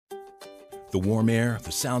The warm air,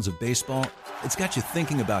 the sounds of baseball, it's got you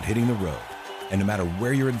thinking about hitting the road. And no matter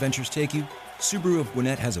where your adventures take you, Subaru of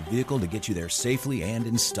Gwinnett has a vehicle to get you there safely and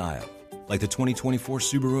in style. Like the 2024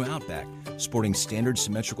 Subaru Outback, sporting standard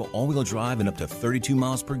symmetrical all-wheel drive and up to 32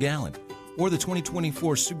 miles per gallon. Or the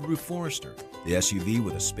 2024 Subaru Forester, the SUV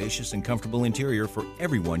with a spacious and comfortable interior for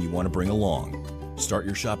everyone you want to bring along. Start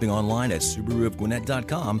your shopping online at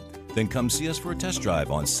SubaruofGwinnett.com, then come see us for a test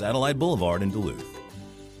drive on Satellite Boulevard in Duluth.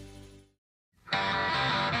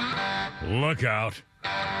 Look out.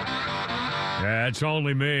 Yeah, it's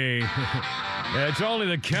only me. It's only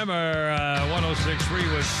the Kimmer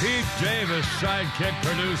 106.3 with Pete Davis, sidekick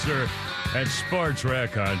producer and sports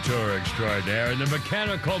raconteur extraordinaire, and the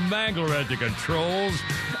mechanical mangler at the controls.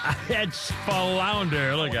 It's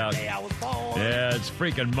Flounder. Look out. Yeah, it's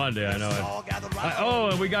freaking Monday, I know it.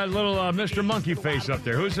 And we got a little Mr. Monkey Face up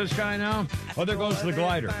there. Who's this guy now? Oh, there goes the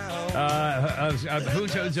glider.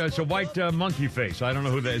 It's a white monkey face. I don't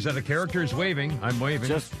know who that is. That a character? Is waving. I'm waving.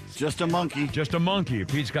 Just a monkey. Just a monkey.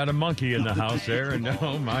 Pete's got a monkey in the house there, and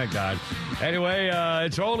oh my God. Anyway,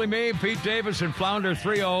 it's only me, Pete Davis, and Flounder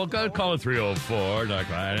 3-0. Call it 304. Not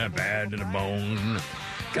bad to the bone.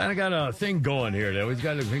 Kind of got a thing going here, though. We've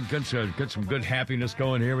got some good happiness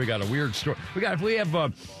going here. We got a weird story. We have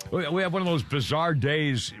one of those bizarre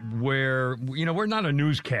days where we're not a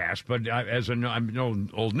newscast, but I'm an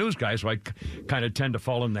old news guy, so I kind of tend to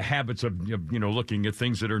fall in the habits of looking at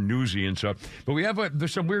things that are newsy and stuff. But we have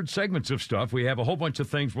there's some weird segments of stuff. We have a whole bunch of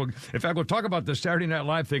things. In fact, we'll talk about the Saturday Night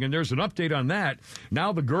Live thing, and there's an update on that.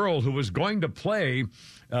 Now the girl who was going to play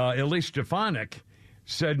Elise Stefanik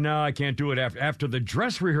said, no, I can't do it. After the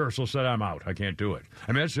dress rehearsal, said, I'm out. I can't do it.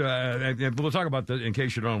 I mean, we'll talk about that. In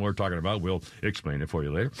case you don't know what we're talking about, we'll explain it for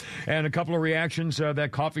you later. And a couple of reactions.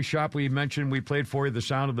 That coffee shop we mentioned, we played for you the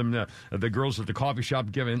sound of them, the girls at the coffee shop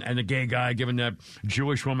and the gay guy giving that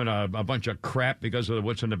Jewish woman a bunch of crap because of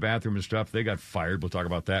what's in the bathroom and stuff. They got fired. We'll talk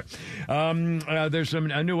about that. There's a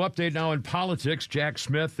new update now in politics. Jack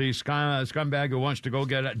Smith, the scumbag who wants to go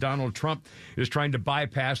get Donald Trump, is trying to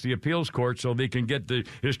bypass the appeals court so they can get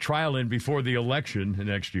his trial in before the election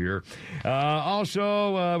next year.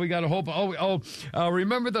 Also, we got a hope.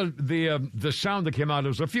 Remember the sound that came out? It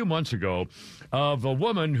was a few months ago of a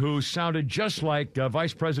woman who sounded just like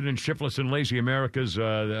Vice President Shiftless and Lazy America's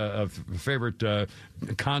favorite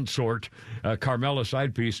consort, Carmela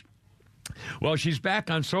Sidepiece. Well, she's back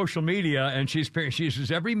on social media, and she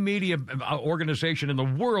says every media organization in the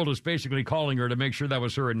world is basically calling her to make sure that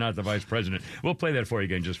was her and not the vice president. We'll play that for you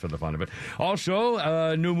again just for the fun of it. Also,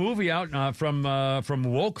 a new movie out from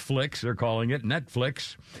Wokeflix, they're calling it,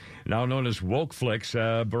 Netflix, now known as Wokeflix.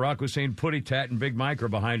 Barack Hussein Putty-Tat and Big Mike are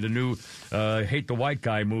behind the new Hate the White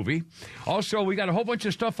Guy movie. Also, we got a whole bunch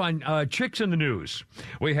of stuff on chicks in the news.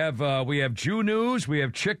 We have Jew news, we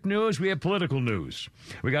have chick news, we have political news.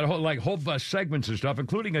 We got a whole segments and stuff,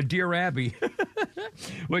 including a Dear Abby,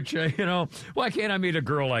 which, why can't I meet a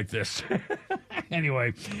girl like this?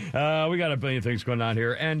 Anyway, we got a billion things going on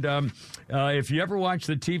here. And if you ever watch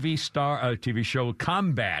the TV show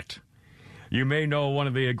Combat, you may know one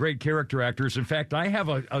of the great character actors. In fact, I have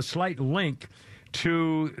a slight link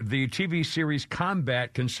to the TV series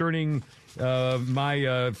Combat concerning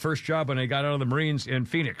my first job when I got out of the Marines in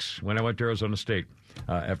Phoenix when I went to Arizona State.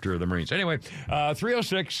 After the Marines. Anyway,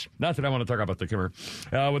 306, not that I want to talk about the Kimmer,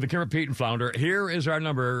 with the Kimmer, Pete, and Flounder. Here is our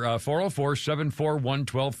number,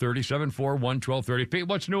 404-741-1230, 741-1230. Pete,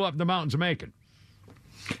 what's new up in the mountains of Macon?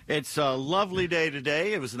 It's a lovely day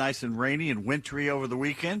today. It was nice and rainy and wintry over the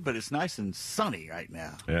weekend, but it's nice and sunny right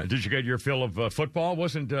now. Yeah. Did you get your fill of football?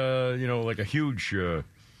 Wasn't, like a huge...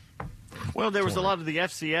 Well, there was a lot of the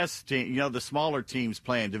FCS team, the smaller teams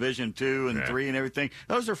playing Division 2 and 3 and everything.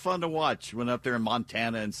 Those are fun to watch when up there in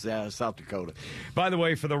Montana and South Dakota. By the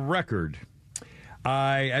way, for the record,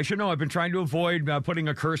 as you know, I've been trying to avoid putting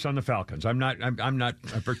a curse on the Falcons. I'm not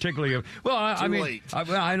particularly. Well, I mean, late.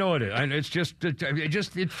 I know it is. It's just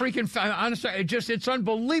freaking. Honestly, it's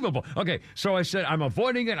unbelievable. Okay, so I said I'm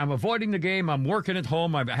avoiding it. I'm avoiding the game. I'm working at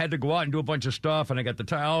home. I had to go out and do a bunch of stuff, and I got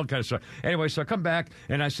the all kind of stuff. Anyway, so I come back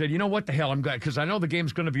and I said, what the hell? I'm glad because I know the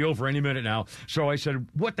game's going to be over any minute now. So I said,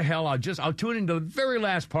 what the hell? I'll tune into the very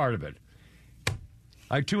last part of it.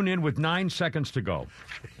 I tune in with 9 seconds to go.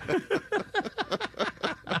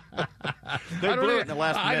 They blew it in the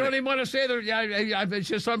last minute. I don't even want to say that. It's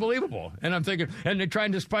just unbelievable. And I'm thinking, and they're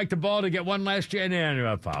trying to spike the ball to get one last chance,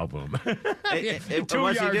 and foul, boom.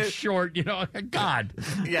 2 yards short, God.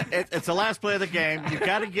 Yeah, it's the last play of the game. You've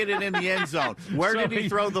got to get it in the end zone. Where did he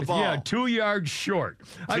throw the ball? Yeah, 2 yards short.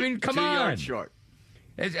 I mean, come on. 2 yards short.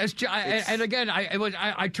 And again,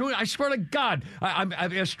 I swear to God,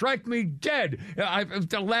 it struck me dead.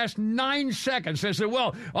 The last 9 seconds, I said,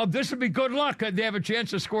 well, this would be good luck. They have a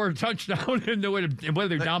chance to score a touchdown, and whether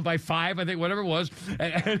they're down by 5, I think, whatever it was.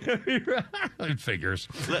 And it figures.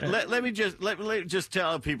 Let me just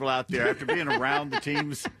tell people out there, after being around the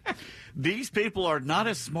teams, these people are not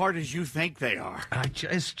as smart as you think they are.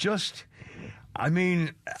 It's just... I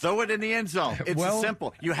mean... Throw it in the end zone. It's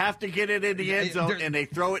simple. You have to get it in the end zone, and they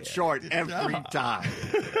throw it short every time.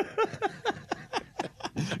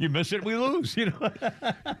 You miss it, we lose,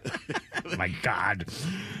 My God.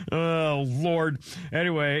 Oh, Lord.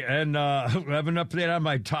 Anyway, and I have an update on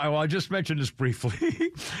my tire. Well, I just mentioned this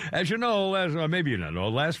briefly. As you know, maybe you don't know,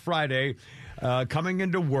 last Friday... coming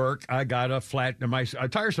into work, I got a flat. My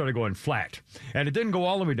tire started going flat, and it didn't go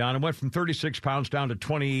all the way down. It went from 36 pounds down to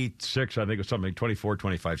 26, I think, or something, 24,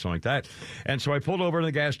 25, something like that. And so I pulled over to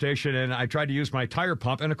the gas station, and I tried to use my tire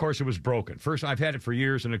pump, and of course it was broken. First, I've had it for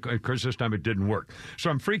years, and of course this time it didn't work.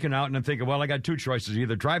 So I'm freaking out, and I'm thinking, well, I got 2 choices: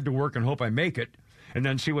 either drive to work and hope I make it, and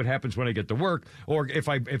then see what happens when I get to work, or if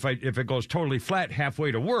it goes totally flat halfway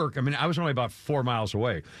to work. I mean, I was only about 4 miles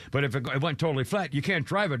away, but if it went totally flat, you can't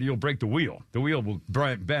drive it. You'll break the wheel. The wheel will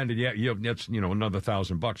bend, and that's another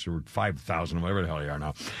 $1,000 or $5,000, whatever the hell you are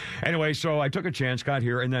now. Anyway, so I took a chance, got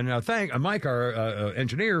here, and then Mike, our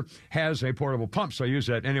engineer, has a portable pump, so I used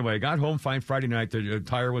that. Anyway, I got home fine Friday night. The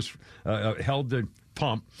tire was held the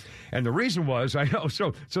pump, and the reason was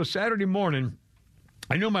so Saturday morning.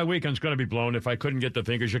 I knew my weekend's going to be blown if I couldn't get the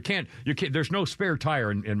thing, because you can't. There's no spare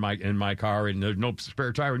tire in my car, and there's no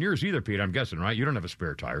spare tire in yours either, Pete. I'm guessing, right? You don't have a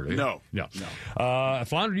spare tire, do you? No.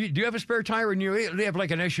 Flounder, do you have a spare tire? And you have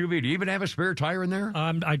like an SUV. Do you even have a spare tire in there?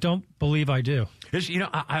 I don't believe I do.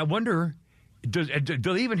 I wonder. Do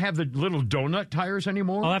they even have the little donut tires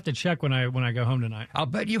anymore? I'll have to check when I go home tonight. I'll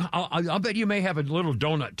bet you may have a little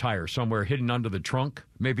donut tire somewhere hidden under the trunk,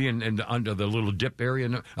 maybe under the little dip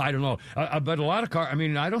area. I don't know. But a lot of cars. I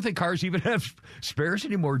mean, I don't think cars even have spares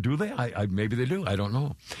anymore, do they? Maybe they do. I don't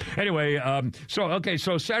know. Anyway,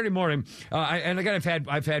 so Saturday morning, and again,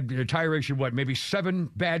 I've had a tire issue. Maybe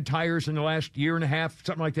 7 bad tires in the last year and a half,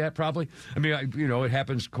 something like that, probably. I mean, it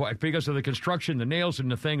happens quite because of the construction, the nails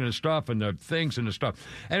and the thing and the stuff and the things and the stuff.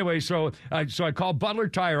 Anyway, so I called Butler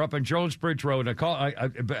Tire up on Jones Bridge Road.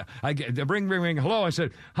 I get the ring. Hello. I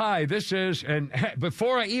said, hi, this is, and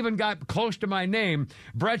before I even got close to my name,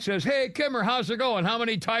 Brett says, hey, Kimmer, how's it going? How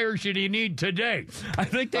many tires should he need today? I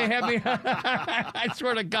think they have me, I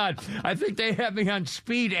swear to God, I think they have me on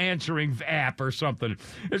speed answering app or something.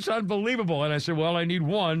 It's unbelievable. And I said, well, I need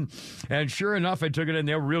 1. And sure enough, I took it in.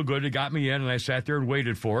 They were real good. It got me in, and I sat there and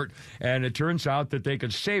waited for it. And it turns out that they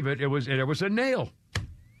could save it. It was a nail.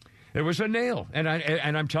 It was a nail, and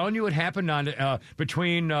I'm telling you, it happened on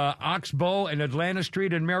between Oxbow and Atlanta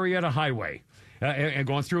Street and Marietta Highway, and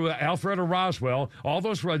going through Alpharetta Roswell. All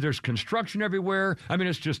those roads, there's construction everywhere. I mean,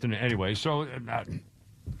 it's just anyway. So.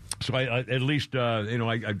 So I at least,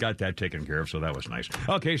 I got that taken care of, so that was nice.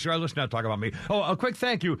 Okay, so let's not talk about me. Oh, a quick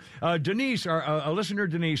thank you. Denise, a listener,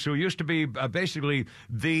 Denise, who used to be basically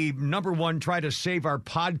the #1 try to save our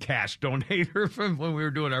podcast donator from when we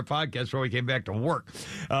were doing our podcast before we came back to work,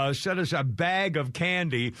 sent us a bag of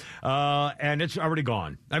candy, and it's already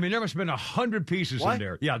gone. I mean, there must have been 100 pieces in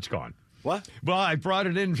there. Yeah, it's gone. What? Well, I brought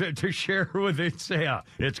it in to share with it. Yeah,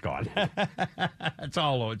 it's gone. It's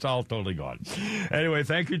all totally gone. Anyway,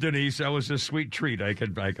 thank you, Denise. That was a sweet treat. I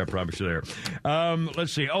can promise you there.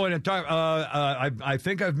 Let's see. Oh, and I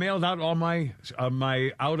think I've mailed out all my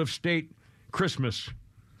out of state Christmas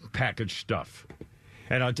package stuff.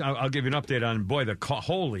 And I'll give you an update on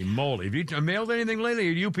holy moly. Have you mailed anything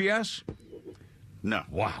lately at UPS? No.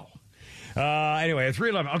 Wow. Anyway, at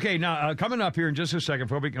 3:11. Okay, now coming up here in just a second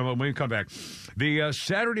when we come back, the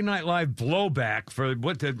Saturday Night Live blowback for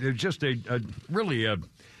just a really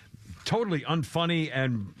totally unfunny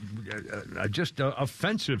and just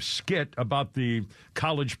offensive skit about the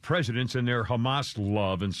college presidents and their Hamas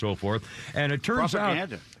love and so forth. And it turns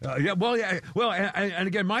Propaganda. out, and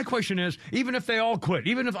again, my question is, even if they all quit,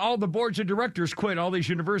 even if all the boards of directors quit all these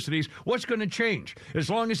universities, what's going to change? As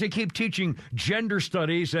long as they keep teaching gender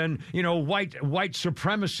studies and white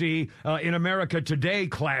supremacy in America Today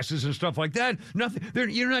classes and stuff like that, nothing.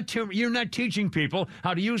 You're not teaching people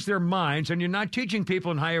how to use their minds, and you're not teaching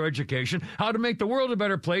people in higher education how to make the world a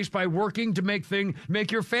better place by working to make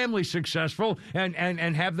your family successful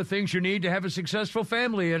and have the things you need to have a successful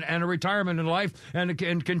family and a retirement in life and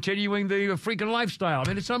continuing the freaking lifestyle. I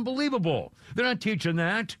mean, it's unbelievable. They're not teaching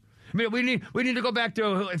that. I mean, we need to go back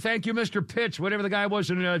to thank you, Mr. Pitts, whatever the guy was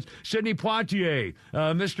in Sidney Poitier,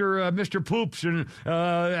 Mr. Poops, and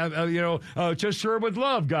to serve with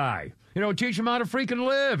love guy. Teach them how to freaking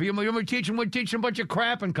live. You teach them a bunch of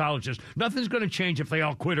crap in colleges. Nothing's going to change if they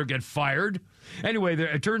all quit or get fired. Anyway,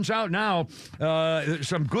 it turns out now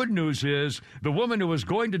some good news is the woman who was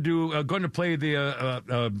going to play the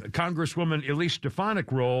Congresswoman Elise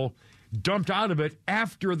Stefanik role dumped out of it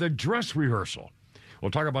after the dress rehearsal.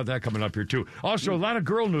 We'll talk about that coming up here, too. Also, a lot of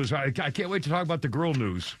girl news. I can't wait to talk about the girl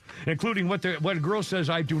news, including what a girl says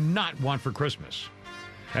I do not want for Christmas.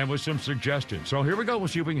 And with some suggestions. So here we go. We'll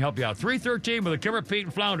see if we can help you out. 3:13 with the Kimmer, Pete,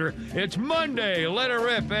 and Flounder. It's Monday. Let it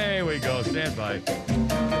rip. Here we go. Stand by.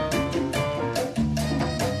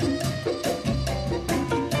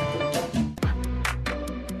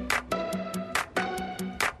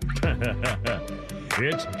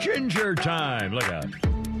 It's ginger time. Look out.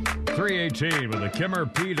 3:18 with the Kimmer,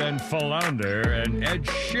 Pete, and Flounder, and Ed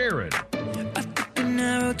Sheeran. I took an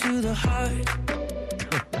arrow to the heart.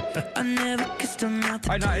 I never kissed a mouth.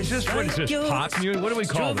 Is this pop music? What do we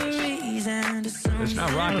call this? It's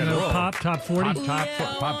not rock and roll. Pop, top 40?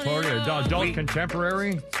 Pop 40, adult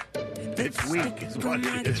contemporary. It's weak, is what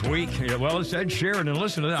it is. It's weak. Yeah, well, it's Ed Sheeran, and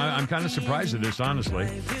listen, I'm kind of surprised at this, honestly.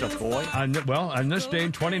 It's a boy. On this day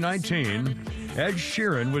in 2019, Ed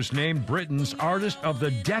Sheeran was named Britain's Artist of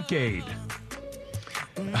the Decade.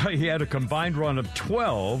 He had a combined run of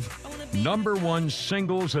 12 #1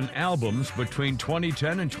 singles and albums between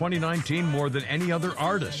 2010 and 2019, more than any other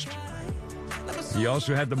artist. He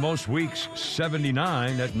also had the most weeks,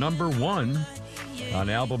 79, at #1 on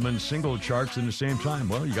album and single charts in the same time.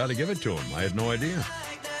 Well, you got to give it to him. I had no idea.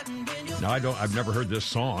 Now, I've never heard this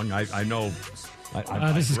song. I know.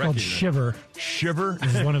 This is called Shiver. Shiver?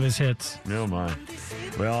 This is one of his hits. No, my.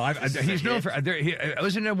 Well, he's known for.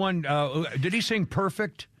 Wasn't there one? Did he sing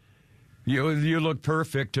Perfect? You look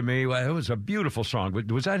perfect to me. Well, it was a beautiful song.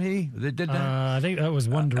 Was that he that did that? I think that was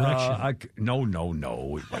One Direction.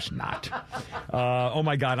 No, it was not. Oh,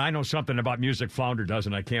 my God. I know something about music Flounder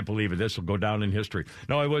doesn't. I can't believe it. This will go down in history.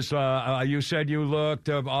 No, it was, you said you looked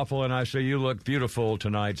awful, and I say you look beautiful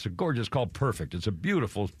tonight. It's gorgeous, called Perfect. It's a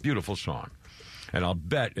beautiful, beautiful song. And I'll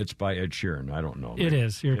bet it's by Ed Sheeran. I don't know. It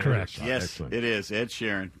is. You're correct. Yes, excellent. It is. Ed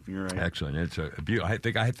Sheeran. You're right. Excellent. It's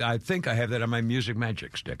I think I have that on my music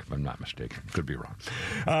magic stick, if I'm not mistaken. Could be wrong.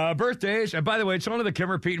 Birthdays. And by the way, it's only the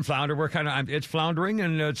Kimmer, Pete, and Flounder. It's floundering,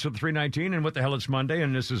 and it's 3:19, and what the hell, it's Monday,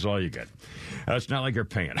 and this is all you get. It's not like you're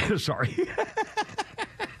paying. Sorry.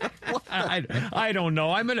 I don't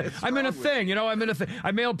know. I'm in a thing. I'm in a thing.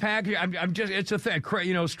 I mail package. I'm just. It's a thing.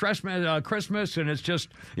 Stress Christmas, and it's just.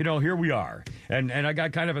 Here we are, and I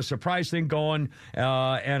got kind of a surprise thing going,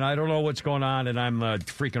 and I don't know what's going on, and I'm a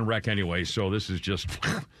freaking wreck anyway. So this is just.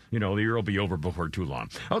 The year will be over before too long.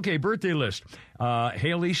 Okay, birthday list.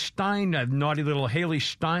 Haley Stein, naughty little Haley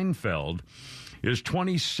Steinfeld, is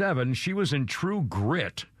 27. She was in True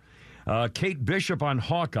Grit. Kate Bishop on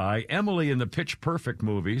Hawkeye, Emily in the Pitch Perfect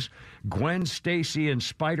movies, Gwen Stacy in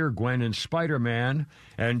Spider-Gwen and Spider-Man,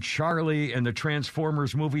 and Charlie in the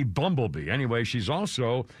Transformers movie Bumblebee. Anyway, she's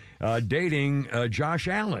also dating Josh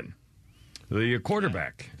Allen, the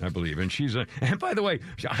quarterback, I believe. And and by the way,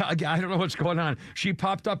 I don't know what's going on. She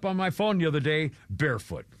popped up on my phone the other day,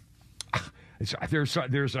 barefoot. There's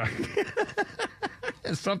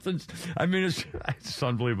something. I mean, it's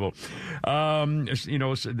unbelievable.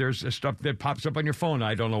 There's stuff that pops up on your phone.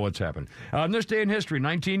 I don't know what's happened. On this day in history,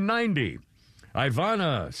 1990,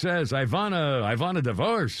 Ivana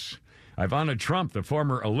DeVos. Ivana Trump, the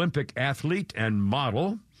former Olympic athlete and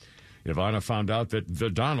model. Ivana found out that the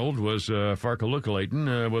Donald was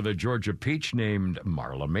farkalookalaitin with a Georgia peach named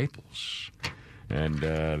Marla Maples. And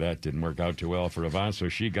that didn't work out too well for Ivana, so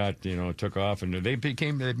she got, took off, and they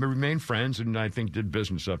remained friends, and I think did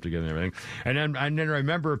business stuff together and everything. And then I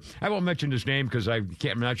remember, I won't mention his name because I'm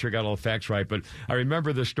not sure I got all the facts right, but I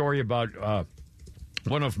remember the story about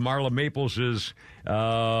one of Marla Maples'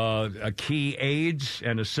 key aides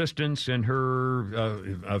and assistants in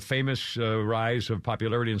her famous rise of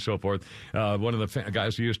popularity and so forth. One of the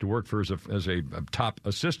guys who used to work for her as a top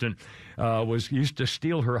assistant used to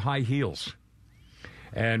steal her high heels.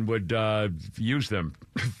 And would use them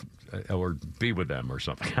or be with them or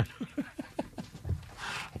something.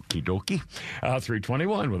 Okie dokie.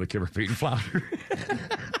 3:21 with a Kimmer, Pete, and Flounder.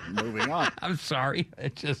 Moving on. I'm sorry.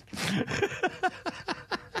 It just...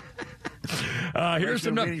 Here's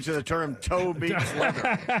the meaning to the term toe beats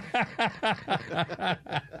leather.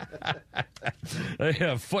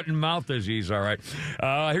 Yeah, foot and mouth disease, all right.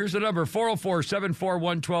 Here's the number,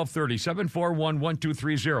 404-741-1230,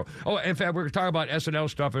 741-1230. Oh, in fact, we're going to talk about SNL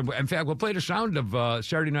stuff. In fact, we'll play the sound of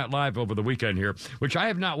Saturday Night Live over the weekend here, which I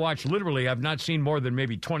have not watched. Literally, I've not seen more than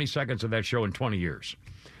maybe 20 seconds of that show in 20 years.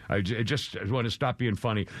 I just want to stop being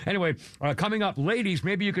funny. Anyway, coming up, ladies,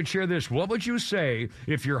 maybe you could share this. What would you say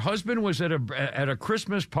if your husband was at a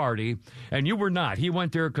Christmas party and you were not? He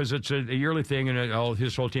went there because it's a yearly thing, and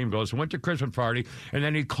his whole team goes. Went to Christmas party, and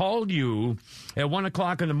then he called you at 1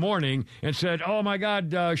 o'clock in the morning and said, "Oh my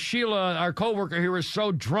God, Sheila, our coworker here, is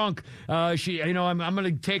so drunk. I'm going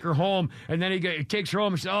to take her home." And then he takes her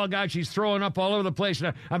home and says, "Oh God, she's throwing up all over the place,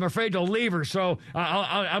 and I'm afraid to leave her. So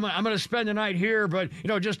I'm going to spend the night here, but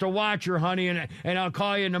just to watch her, honey, and I'll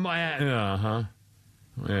call you in the morning."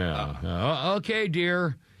 Okay,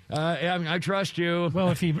 dear. I trust you. Well,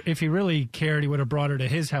 if he really cared, he would have brought her to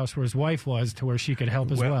his house where his wife was, to where she could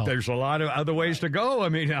help as well. There's a lot of other ways to go. I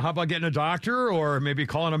mean, how about getting a doctor, or maybe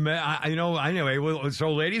calling him? Anyway,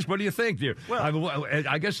 so ladies, what do you think?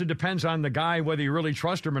 I guess it depends on the guy whether you really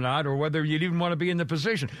trust him or not, or whether you'd even want to be in the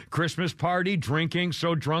position. Christmas party, drinking,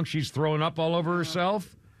 so drunk she's throwing up all over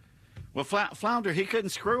herself. Well, Flounder, he couldn't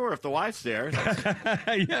screw her if the wife's there.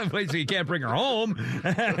 Yeah, so you can't bring her home.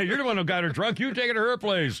 You're the one who got her drunk. You take it to her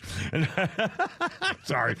place.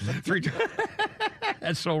 Sorry.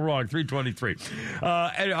 That's so wrong. 323. All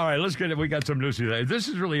right, let's get it. We got some news today. This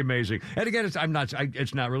is really amazing. And again,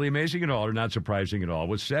 it's not really amazing at all, or not surprising at all.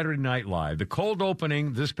 With Saturday Night Live, the cold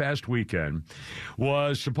opening this past weekend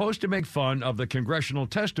was supposed to make fun of the congressional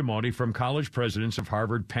testimony from college presidents of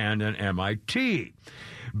Harvard, Penn, and MIT.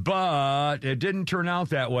 But it didn't turn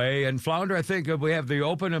out that way. And Flounder, I think we have the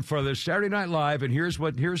opening for the Saturday Night Live, and here's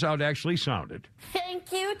how it actually sounded.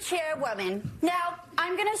 Thank you, Chairwoman. Now,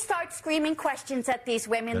 I'm going to start screaming questions at these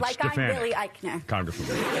women That's like Stefanik. I'm Billy Eichner.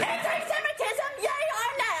 Congresswoman. Anti-Semitism, yay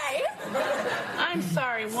or nay? I'm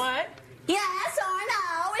sorry, what? Yes or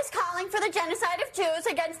no is calling for the genocide of Jews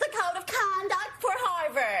against the Code of Conduct for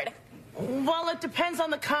Harvard. Well, it depends on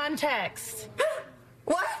the context.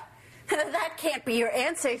 What? That can't be your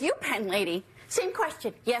answer, you Penn lady. Same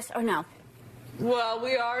question, yes or no? Well,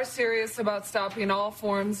 we are serious about stopping all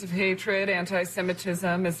forms of hatred,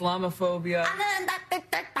 anti-Semitism, Islamophobia. And then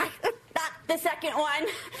the second one,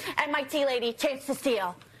 MIT lady, chance to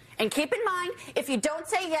steal. And keep in mind, if you don't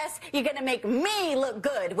say yes, you're going to make me look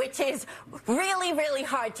good, which is really, really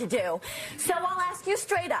hard to do. So I'll ask you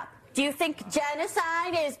straight up. Do you think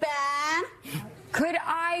genocide is bad? Could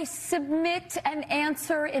I submit an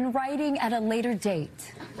answer in writing at a later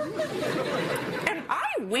date? Am I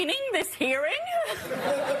winning this hearing?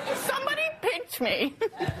 Somebody pinch me.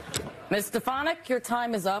 Ms. Stefanik, your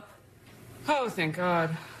time is up. Oh, thank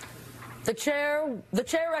God. The chair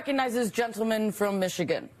recognizes gentleman from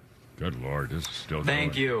Michigan. Good Lord, this is still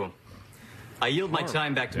Thank going. you. I yield my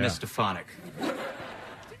time back to Ms. Stefanik.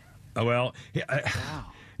 Well,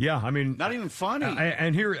 yeah, I mean, not even funny.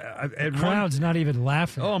 And here, the crowd's not even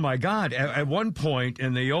laughing. Oh my God! At one point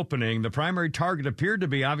in the opening, the primary target appeared to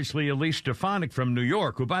be obviously Elise Stefanik from New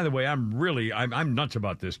York, who, by the way, I'm nuts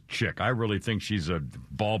about this chick. I really think she's a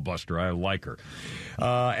ball buster. I like her.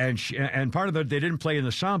 And part of it, they didn't play in the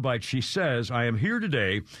soundbite. She says, "I am here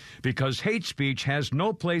today because hate speech has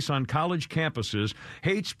no place on college campuses.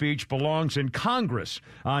 Hate speech belongs in Congress,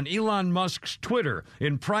 on Elon Musk's Twitter,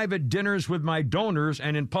 in private dinners with my donors,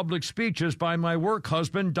 and in public speeches by my work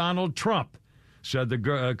husband, Donald Trump," said the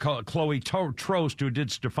Chloe Trost, who did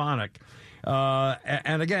Stefanik.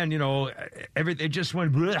 And again, it just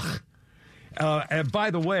went blech. And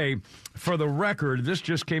by the way, for the record, this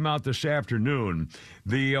just came out this afternoon.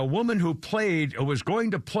 The woman who was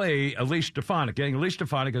going to play Elise Stefanik. Elise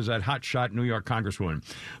Stefanik is that hotshot New York congresswoman.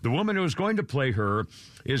 The woman who was going to play her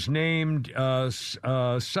is named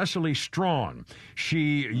Cecily Strong.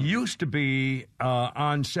 She used to be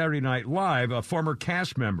on Saturday Night Live, a former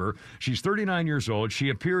cast member. She's 39 years old. She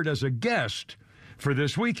appeared as a guest for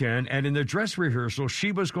this weekend, and in the dress rehearsal,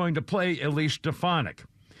 she was going to play Elise Stefanik.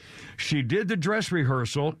 She did the dress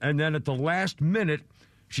rehearsal, and then at the last minute,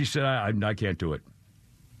 she said, I can't do it.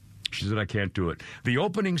 She said, I can't do it. The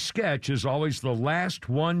opening sketch is always the last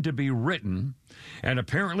one to be written, And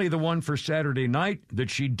apparently the one for Saturday night that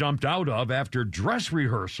she dumped out of after dress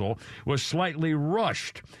rehearsal was slightly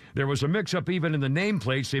rushed. There was a mix-up even in the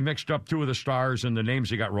nameplates. They mixed up two of the stars and the names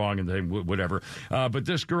they got wrong and they, whatever. But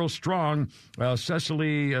this girl, Strong,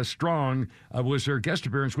 Cecily Strong, was her guest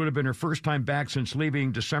appearance. Would have been her first time back since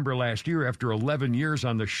leaving December last year after 11 years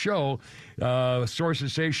on the show.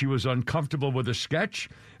 Sources say she was uncomfortable with the sketch.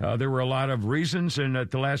 There were a lot of reasons, and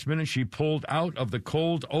at the last minute, she pulled out of the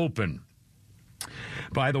cold open.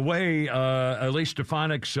 By the way, Elise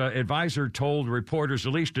Stefanik's advisor told reporters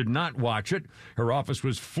Elise did not watch it. Her office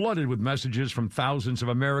was flooded with messages from thousands of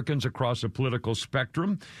Americans across the political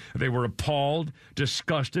spectrum. They were appalled,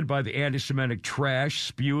 disgusted by the anti-Semitic trash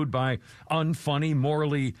spewed by unfunny,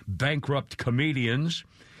 morally bankrupt comedians.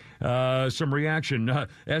 Some reaction.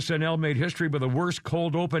 SNL made history with the worst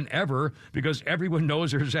cold open ever because everyone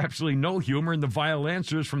knows there's absolutely no humor in the vile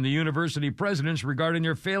answers from the university presidents regarding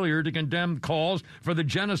their failure to condemn calls for the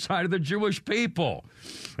genocide of the Jewish people.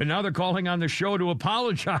 And now they're calling on the show to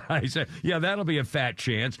apologize. Yeah, that'll be a fat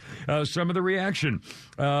chance. Some of the reaction.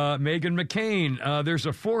 Meghan McCain, there's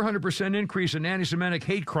a 400% increase in anti-Semitic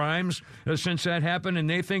hate crimes since that happened, and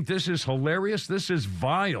they think this is hilarious. This is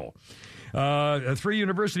vile. 3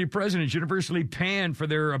 university presidents universally panned for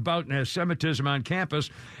their about Semitism on campus,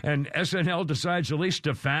 and SNL decides Elise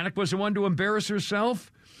Stefanik was the one to embarrass herself?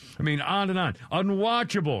 I mean, on and on.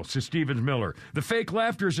 Unwatchable, says Stevens Miller. The fake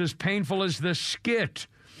laughter is as painful as the skit.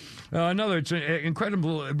 It's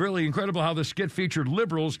incredible, really incredible how the skit featured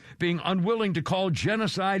liberals being unwilling to call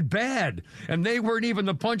genocide bad. And they weren't even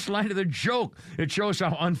the punchline of the joke. It shows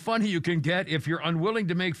how unfunny you can get if you're unwilling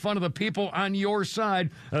to make fun of the people on your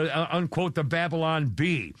side, unquote, the Babylon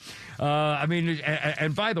Bee.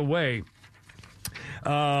 And by the way,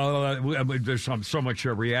 there's so much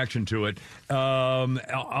reaction to it.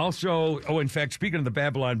 In fact, speaking of the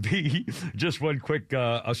Babylon Bee, just one quick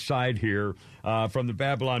aside here from the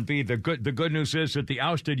Babylon Bee. The good news is that the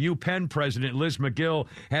ousted UPenn president, Liz McGill,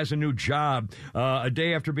 has a new job. A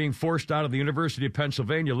day after being forced out of the University of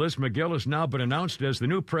Pennsylvania, Liz McGill has now been announced as the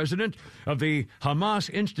new president of the Hamas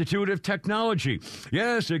Institute of Technology.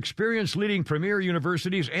 Yes, experience leading premier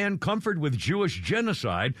universities and comfort with Jewish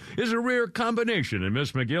genocide is a rare combination, and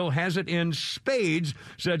Ms. McGill has it in spades,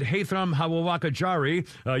 said Haitham Hawawakajari,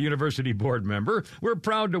 a university board member. We're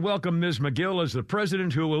proud to welcome Ms. McGill as the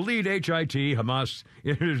president who will lead HIT, Hamas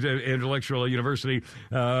Intellectual University,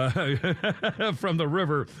 from the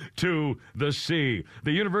river to the sea.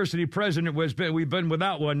 The university president we've been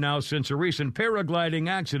without one now since a recent paragliding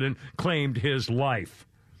accident claimed his life.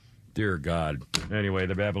 Dear God. Anyway,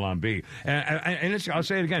 the Babylon Bee. And I'll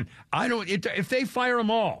say it again. If they fire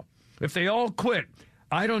them all, if they all quit,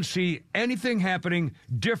 I don't see anything happening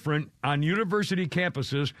different on university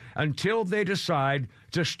campuses until they decide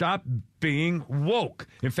to stop being woke.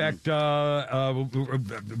 In fact,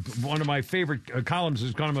 one of my favorite columns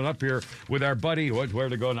is coming up here with our buddy, where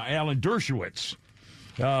to go now, Alan Dershowitz.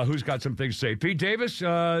 Who's got some things to say? Pete Davis,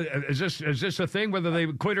 is this a thing, whether they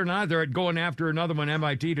quit or not? They're going after another one,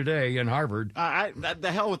 MIT today and Harvard.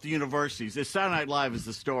 The hell with the universities. This Saturday Night Live is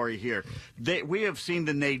the story here. We have seen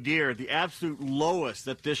the nadir, the absolute lowest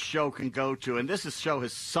that this show can go to, and show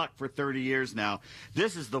has sucked for 30 years now.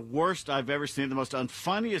 This is the worst I've ever seen, the most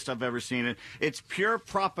unfunniest I've ever seen it. It's pure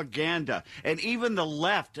propaganda, and even the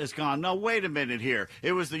left has gone, no, wait a minute here.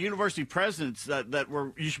 It was the university presidents that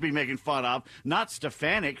you should be making fun of, not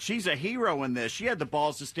Stefanik. She's a hero in this. She had the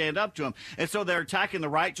balls to stand up to him. And so they're attacking the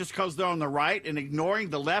right just because they're on the right and ignoring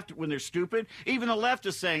the left when they're stupid. Even the left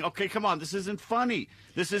is saying, okay, come on, this isn't funny.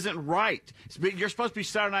 This isn't right. You're supposed to be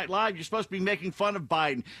Saturday Night Live. You're supposed to be making fun of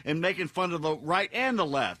Biden and making fun of the right and the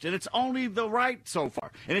left. And it's only the right so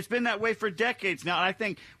far. And it's been that way for decades now. And I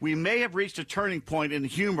think we may have reached a turning point in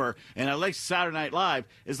humor, and at least Saturday Night Live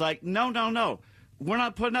is like, no. We're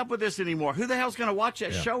not putting up with this anymore. Who the hell's going to watch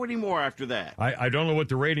that show anymore after that? I don't know what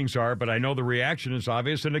the ratings are, but I know the reaction is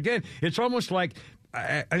obvious. And again, it's almost like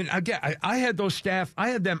I had those staff.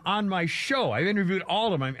 I had them on my show. I interviewed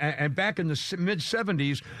all of them. And back in the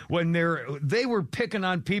mid-'70s, when they were picking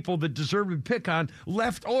on people that deserved to pick on,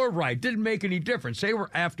 left or right. Didn't make any difference. They were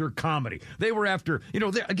after comedy. They were after,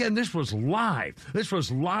 again, this was live. This was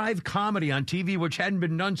live comedy on TV, which hadn't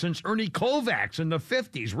been done since Ernie Kovacs in the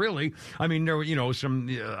 50s, really. I mean, there were, some,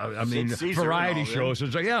 variety shows.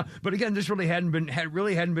 So, yeah, but again, this really hadn't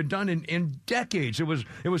been done in decades. It was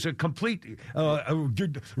a complete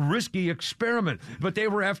risky experiment, but they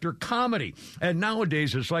were after comedy. And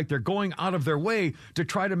nowadays, it's like they're going out of their way to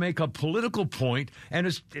try to make a political point, and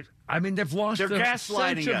I mean, they've lost They're the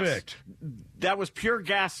gaslighting sense of us. it. That was pure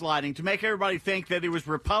gaslighting to make everybody think that it was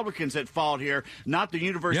Republicans at fault here, not the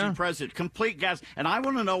university president. Complete gas. And I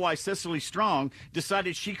want to know why Cicely Strong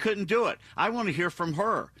decided she couldn't do it. I want to hear from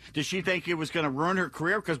her. Did she think it was going to ruin her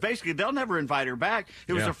career? Because basically they'll never invite her back.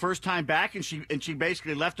 It was her first time back, and she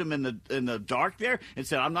basically left him in the dark there and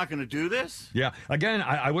said, "I'm not going to do this." Yeah. Again,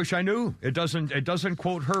 I wish I knew. It doesn't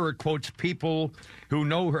quote her. It quotes people who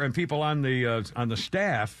know her and people on the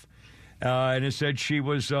staff. And it said she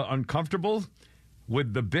was uncomfortable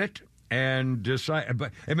with the bit and decided.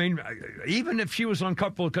 But I mean, even if she was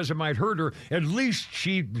uncomfortable because it might hurt her, at least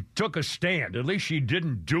she took a stand. At least she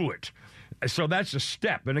didn't do it. So that's a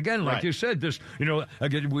step. And again, like you said, this,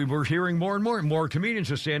 again, we were hearing more and more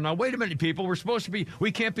comedians are saying, "Now wait a minute, people,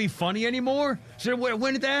 we can't be funny anymore." So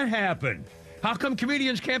when did that happen? How come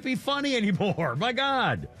comedians can't be funny anymore? My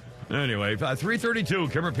God. Anyway,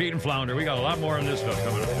 3:32, Kimmer, Pete, and Flounder. We got a lot more on this stuff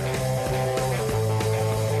coming up.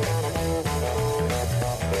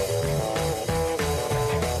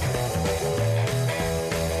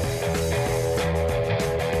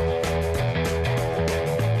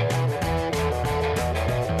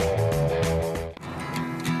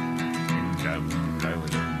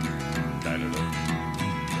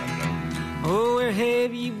 Oh, where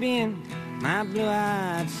have you been, my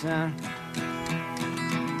blue-eyed son?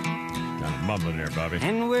 Mumbling there, Bobby.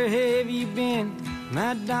 And where have you been,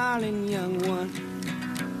 my darling young one?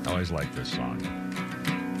 I always like this song.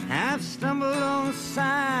 I've stumbled on the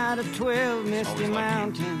side of 12 misty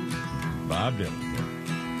mountains. Bob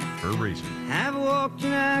Dylan, for a reason. I've walked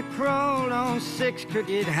and I crawled on 6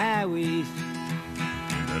 crooked highways.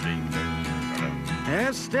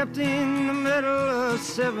 I've stepped in the middle of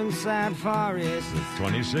 7-side forests.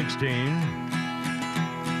 2016.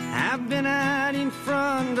 I've been out in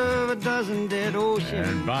front of a dozen dead oceans.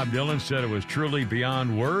 And Bob Dylan said it was truly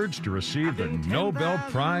beyond words to receive the Nobel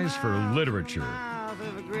Prize for Literature.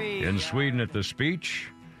 In Sweden at the speech,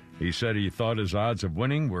 he said he thought his odds of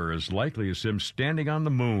winning were as likely as him standing on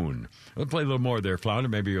the moon. We'll play a little more there, Flounder.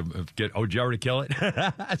 Maybe get... Oh, did you already kill it?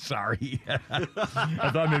 Sorry. I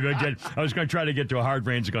thought maybe I was going to try to get to a Hard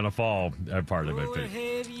Rain's Gonna Fall part of it. Where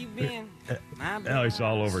have you been? Oh, it's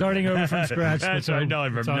all over. Starting over from scratch. That's right. No,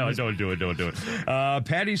 don't do it.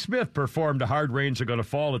 Patti Smith performed A Hard Rain's Gonna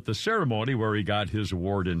Fall at the ceremony where he got his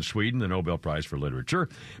award in Sweden, the Nobel Prize for Literature.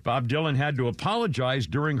 Bob Dylan had to apologize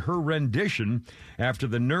during her rendition after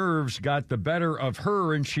the nerves got the better of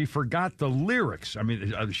her and she forgot the lyrics. I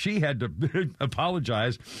mean, she had to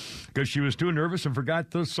apologize because she was too nervous and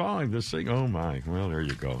forgot the song, the sing. Oh, my. Well, there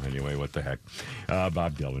you go. Anyway, what the heck.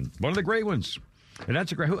 Bob Dylan. One of the great ones. And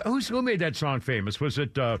that's a great... Who made that song famous? Was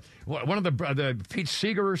it one of the Pete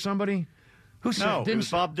Seeger or somebody? No, it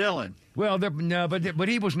was Bob Dylan. Well, but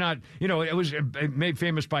he was not. It was made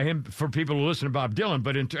famous by him for people who listen to Bob Dylan.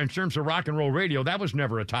 But in terms of rock and roll radio, that was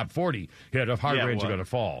never a top 40 hit of Hard Rain's Gonna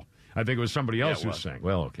Fall. I think it was somebody else who sang.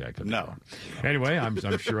 Well, okay, I couldn't. No. Anyway, I'm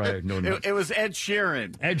sure I know. It was Ed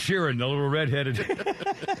Sheeran. Ed Sheeran, the little redheaded.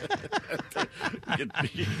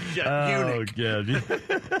 Oh, good.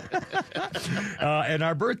 And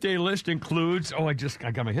our birthday list includes. I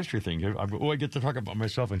got my history thing here. I get to talk about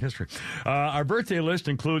myself in history. Our birthday list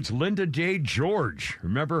includes Linda Day George.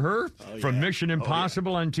 Remember her from Mission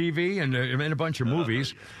Impossible on TV and in a bunch of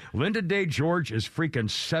movies. Linda Day George is freaking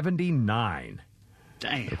 79.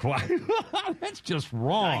 Dang. That's just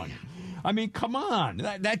wrong. Dang. I mean, come on.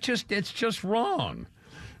 It's just wrong.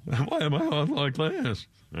 Why am I like this?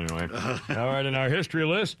 Anyway, all right, in our history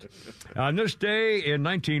list, on this day in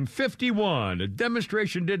 1951, a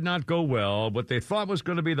demonstration did not go well. What they thought was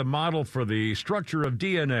going to be the model for the structure of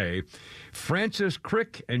DNA, Francis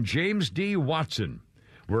Crick and James D. Watson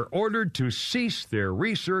were ordered to cease their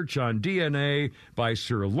research on DNA by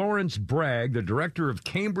Sir Lawrence Bragg, the director of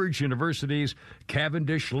Cambridge University's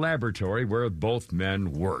Cavendish Laboratory, where both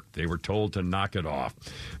men worked. They were told to knock it off.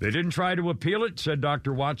 They didn't try to appeal it, said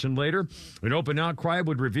Dr. Watson later. An open outcry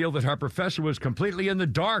would reveal that our professor was completely in the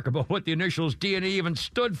dark about what the initials DNA even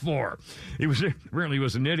stood for. He was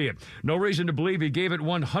an idiot. No reason to believe he gave it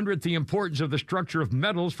 1/100th the importance of the structure of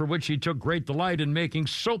metals, for which he took great delight in making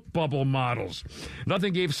soap bubble models.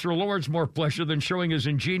 Nothing gave Sir Lawrence more pleasure than showing his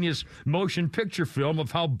ingenious motion picture film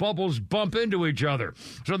of how bubbles bump into each other.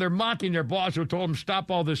 So they're mocking their boss who told him,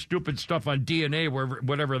 stop all this stupid stuff on DNA,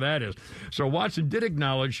 whatever that is. So Watson did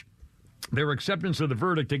acknowledge their acceptance of the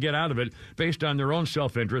verdict to get out of it based on their own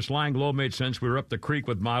self-interest. Lying low made sense. We were up the creek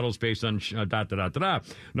with models based on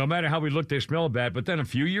No matter how we looked, they smelled bad. But then a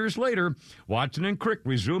few years later, Watson and Crick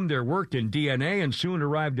resumed their work in DNA and soon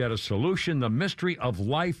arrived at a solution, the mystery of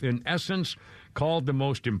life in essence, called the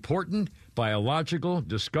most important biological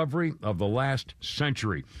discovery of the last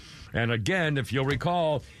century. And again, if you'll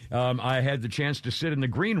recall, I had the chance to sit in the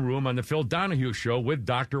green room on the Phil Donahue show with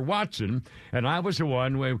Dr. Watson, and I was the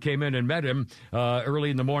one who came in and met him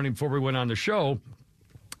early in the morning before we went on the show.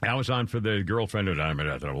 I was on for the girlfriend, and I mean,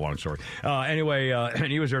 that's a long story. Anyway, and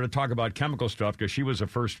he was there to talk about chemical stuff because she was the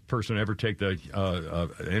first person to ever take the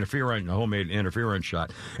homemade interferon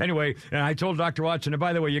shot. Anyway, and I told Dr. Watson, and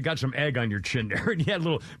by the way, you got some egg on your chin there, and he had a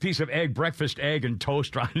little piece of egg, breakfast egg and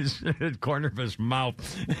toast on his corner of his mouth.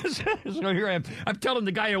 So here I am. I'm telling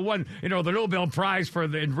the guy who won, the Nobel Prize for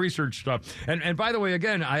the research stuff. And by the way,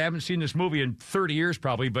 again, I haven't seen this movie in 30 years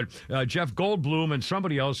probably, but Jeff Goldblum and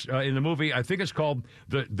somebody else in the movie, I think it's called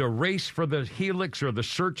The Race for the Helix or The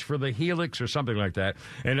Search for the Helix or something like that.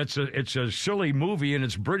 And it's a silly movie, and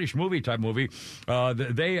it's a British movie type movie.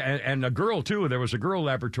 And a girl, too. There was a girl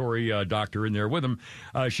laboratory doctor in there with them.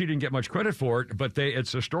 She didn't get much credit for it, but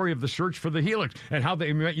it's a story of the search for the helix and how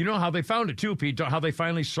they found it, too, Pete, how they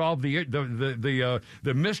finally solved the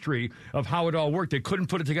mystery of how it all worked. They couldn't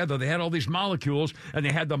put it together. They had all these molecules, and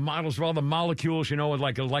they had the models of all the molecules,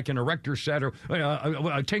 like an erector set or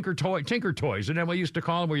Tinker Toys. And then we used to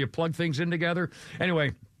call them where you plug things in together.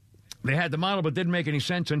 Anyway, they had the model, but didn't make any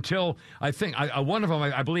sense until I think one of them,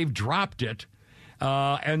 I believe, dropped it.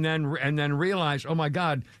 And then realized, oh my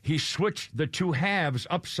God, he switched the two halves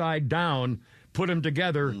upside down, put them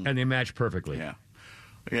together, and they match perfectly.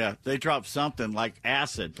 Yeah, they dropped something like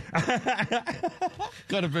acid.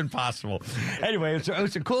 Could have been possible. Anyway, it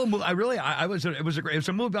was a cool movie. It was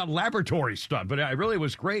a movie about laboratory stuff, but it really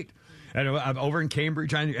was great. And I'm over in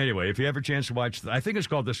Cambridge. Anyway, if you have a chance to watch, I think it's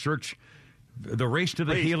called The Race to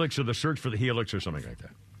the Helix or The Search for the Helix or something like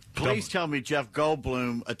that. Please tell me Jeff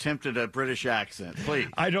Goldblum attempted a British accent, please.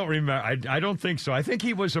 I don't remember. I don't think so. I think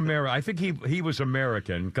he was American. I think he was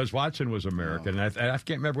American because Watson was American. I can't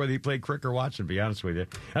remember whether he played Crick or Watson, to be honest with you.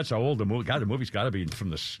 That's how old the movie. God, the movie's got to be from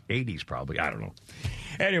the 80s probably. I don't know.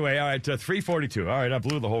 Anyway, all right, 3:42. All right, I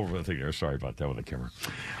blew the whole thing there. Sorry about that with the camera.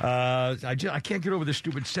 I can't get over this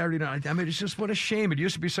stupid Saturday night. I mean, it's just what a shame. It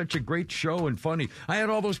used to be such a great show and funny. I had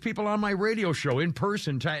all those people on my radio show in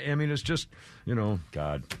person. I mean, it's just,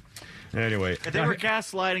 God. Anyway. They were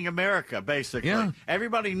gaslighting America, basically. Yeah.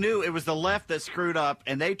 Everybody knew it was the left that screwed up,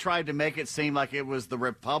 and they tried to make it seem like it was the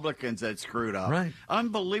Republicans that screwed up. Right.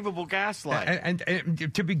 Unbelievable gaslighting.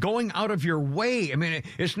 And to be going out of your way. I mean,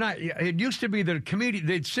 it's not, it used to be that a comedian,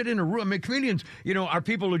 they'd sit in a room. I mean, comedians, are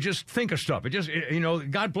people who just think of stuff. It just,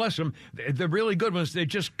 God bless them. The really good ones, it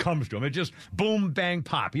just comes to them. It just boom, bang,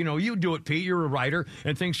 pop. You do it, Pete. You're a writer,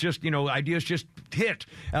 and things just, ideas just hit.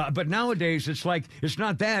 But nowadays, it's like, it's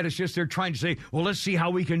not that. It's just they're trying to say, well, let's see how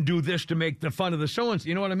we can do this to make the fun of the so-and-so.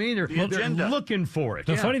 You know what I mean? They're looking for it.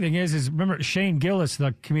 The funny thing is remember Shane Gillis,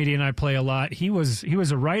 the comedian I play a lot, he was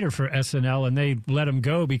a writer for SNL, and they let him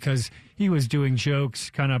go because he was doing jokes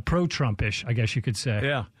kind of pro-Trumpish, I guess you could say.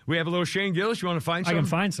 Yeah. We have a little Shane Gillis. You want to find some? I can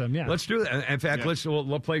find some, yeah. Let's do that. In fact,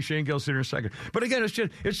 we'll play Shane Gillis here in a second. But again,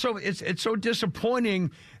 it's so disappointing.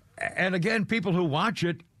 And again, people who watch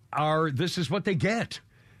it this is what they get.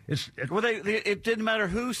 It didn't matter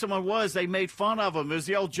who someone was. They made fun of them. It was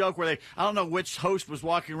the old joke where I don't know which host was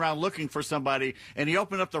walking around looking for somebody, and he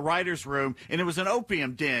opened up the writer's room, and it was an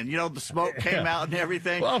opium den. The smoke came out and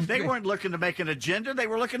everything. Well, they weren't looking to make an agenda. They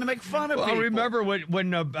were looking to make fun of people. I remember when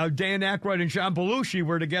Dan Aykroyd and John Belushi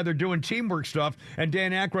were together doing teamwork stuff, and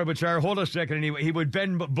Dan Aykroyd would say, hold a second, and he would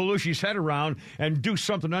bend Belushi's head around and do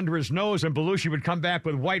something under his nose, and Belushi would come back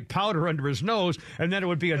with white powder under his nose, and then it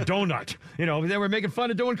would be a donut. They were making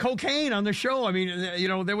fun of doing cocaine on the show. I mean,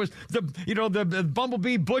 there was the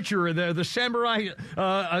Bumblebee Butcher, the Samurai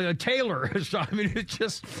Taylor. So, I mean, it's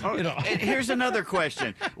just, Here's another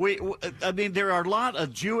question. There are a lot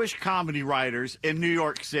of Jewish comedy writers in New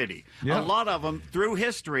York City. Yeah. A lot of them, through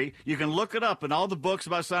history, you can look it up in all the books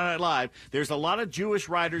about Saturday Night Live. There's a lot of Jewish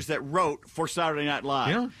writers that wrote for Saturday Night Live.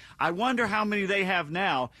 Yeah. I wonder how many they have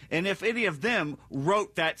now, and if any of them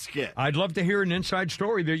wrote that skit. I'd love to hear an inside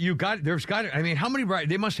story that I mean, how many writers?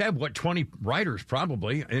 They must have, 20 writers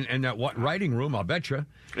probably in that writing room, I'll bet you.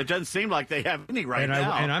 It doesn't seem like they have any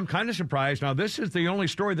now. And I'm kind of surprised. Now, this is the only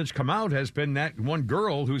story that's come out has been that one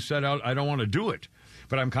girl who said, I don't want to do it.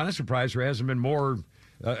 But I'm kind of surprised there hasn't been more,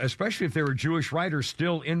 especially if there were Jewish writers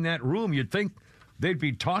still in that room. You'd think they'd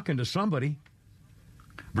be talking to somebody.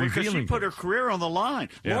 Because she put her career on the line.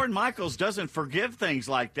 Yeah. Lorne Michaels doesn't forgive things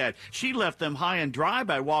like that. She left them high and dry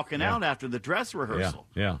by walking out after the dress rehearsal.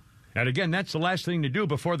 Yeah. And again, that's the last thing to do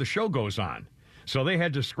before the show goes on. So they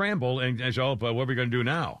had to scramble and say, what are we going to do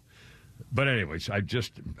now? But anyways,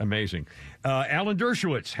 amazing. Alan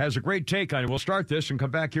Dershowitz has a great take on it. We'll start this and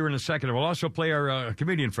come back here in a second. And we'll also play our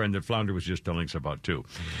comedian friend that Flounder was just telling us about, too.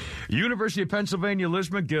 University of Pennsylvania, Liz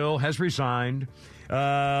McGill has resigned.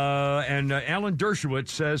 And Alan Dershowitz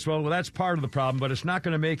says, well, that's part of the problem, but it's not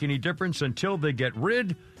going to make any difference until they get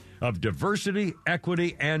rid of diversity,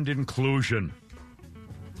 equity, and inclusion.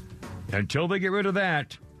 Until they get rid of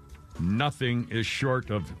that, nothing is short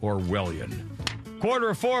of Orwellian.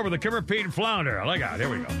 3:45 with the Kimmer, Pete, and Flounder. Look out. Here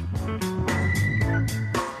we go.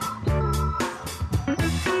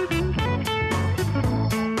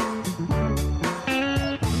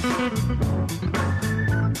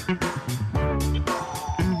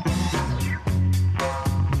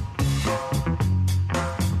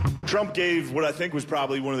 Trump gave what I think was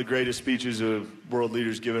probably one of the greatest speeches of world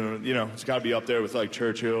leaders given. You know, it's got to be up there with like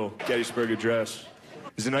Churchill, Gettysburg Address.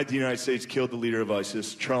 It was the night the United States killed the leader of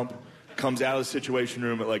ISIS. Trump comes out of the Situation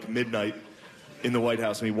Room at like midnight in the White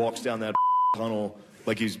House, and he walks down that tunnel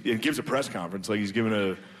like and gives a press conference like he's giving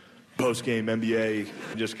a post-game NBA,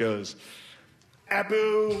 and just goes,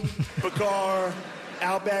 Abu Bakr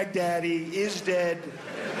al-Baghdadi is dead.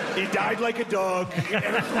 He died like a dog.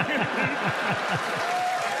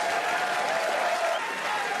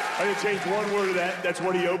 I didn't change one word of that. That's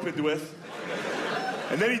what he opened with.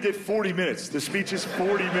 And then he did 40 minutes. The speech is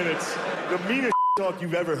 40 minutes. The meanest talk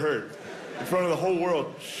you've ever heard in front of the whole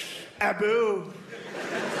world. Abu.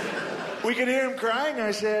 We could hear him crying.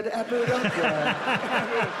 I said, Abu, don't cry.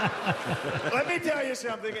 Let me tell you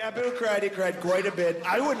something. Abu cried. He cried quite a bit.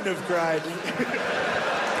 I wouldn't have cried.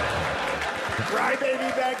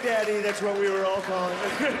 Crybaby Baghdadi. That's what we were all calling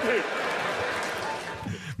it.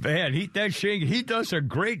 Man, he does a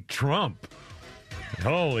great Trump.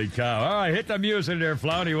 Holy cow. All right, hit the music there,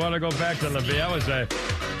 Flounder. You want to go back to the... That was a...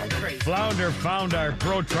 Flounder found our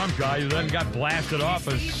pro-Trump guy who then got blasted off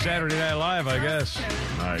of Saturday Night Live, I guess.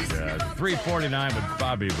 My God. 3:49 with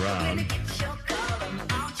Bobby Brown.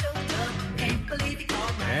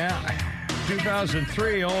 Yeah.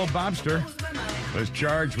 2003, old Bobster was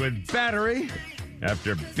charged with battery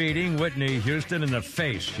after beating Whitney Houston in the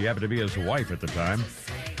face. She happened to be his wife at the time.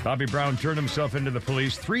 Bobby Brown turned himself into the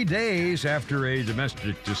police 3 days after a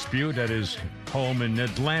domestic dispute at his home in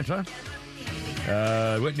Atlanta.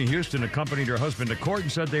 Whitney Houston accompanied her husband to court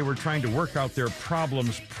and said they were trying to work out their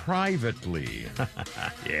problems privately.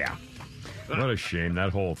 Yeah. What a shame. That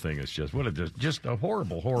whole thing is just a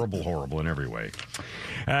horrible in every way.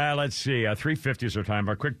 Let's see. 3:50 is our time.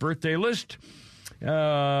 Our quick birthday list.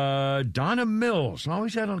 Donna Mills.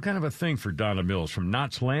 Always had kind of a thing for Donna Mills from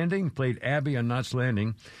Knots Landing. Played Abby on Knots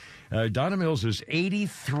Landing. Donna Mills is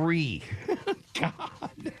 83.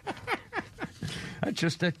 God.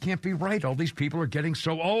 That can't be right. All these people are getting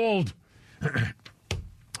so old.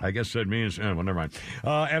 I guess that means, well, never mind.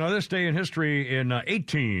 And on this day in history in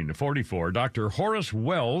 1844, Dr. Horace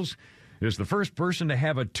Wells is the first person to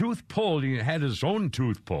have a tooth pulled. He had his own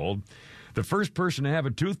tooth pulled. The first person to have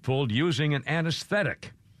a tooth pulled using an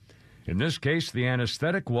anesthetic. In this case, the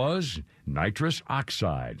anesthetic was nitrous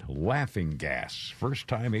oxide, laughing gas. First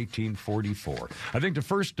time, 1844. I think the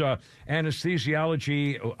first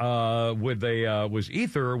anesthesiology was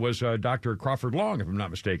ether was Dr. Crawford Long, if I'm not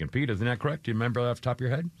mistaken. Pete, isn't that correct? Do you remember that off the top of your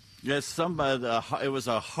head? Yes, it was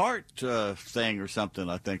a heart thing or something.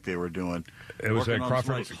 I think they were doing. It was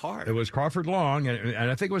Crawford. It was Crawford Long, and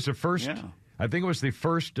I think it was the first. Yeah. I think it was the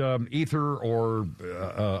first ether, or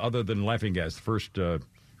other than laughing gas, the first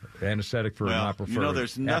anesthetic for an opera. You know,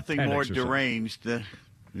 there's nothing more deranged than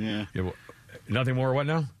nothing more what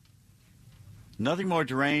now? Nothing more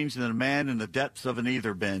deranged than a man in the depths of an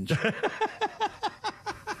ether binge.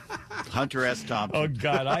 Hunter S. Thompson. Oh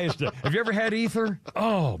God, have you ever had ether?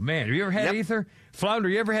 Oh man, have you ever had ether? Flounder,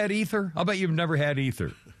 you ever had ether? I'll bet you've never had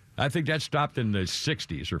ether. I think that stopped in the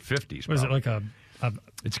 60s or 50s. Was it like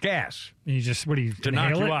it's gas. You just, to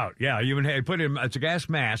knock you out. Yeah, you put it. It's a gas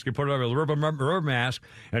mask. You put it over a rubber mask,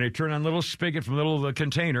 and you turn on a little spigot from a little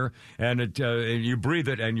container, and you breathe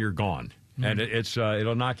it, and you're gone. And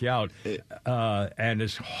it'll knock you out. And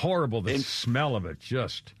it's horrible. The smell of it,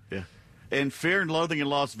 just. Yeah. In Fear and Loathing in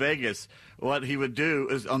Las Vegas, what he would do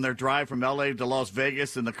is on their drive from L.A. to Las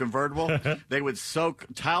Vegas in the convertible, they would soak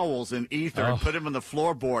towels in ether and put them in the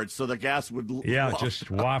floorboards so the gas would just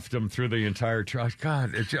waft them through the entire truck.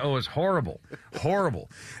 God, it's horrible. Horrible.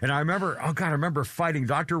 And I remember fighting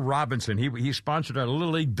Dr. Robinson. He sponsored a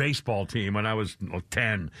Little League baseball team when I was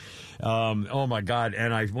 10. Oh, my God.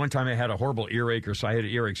 And one time I had a horrible earache, so I had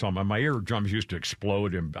earaches on my eardrums used to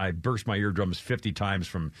explode, and I burst my eardrums 50 times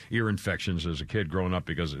from ear infections as a kid growing up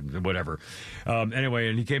because of whatever. Anyway,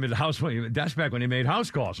 and he came to the house. That's back when he made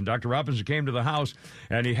house calls. And Dr. Robinson came to the house,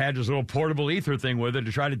 and he had his little portable ether thing with it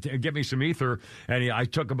to try to get me some ether. And I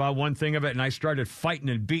took about one thing of it, and I started fighting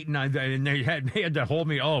and beating. And they had to hold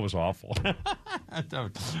me. Oh, it was awful.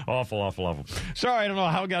 Awful. Sorry, I don't know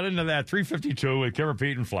how I got into that. 352 with Kimmer,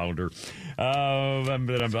 Pete, and Flounder.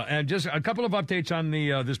 And just a couple of updates on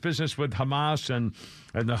the this business with Hamas and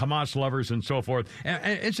the Hamas lovers and so forth.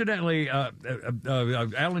 And incidentally,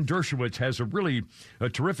 Alan Dershowitz has a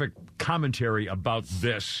terrific commentary about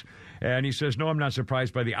this. And he says, no, I'm not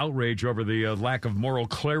surprised by the outrage over the lack of moral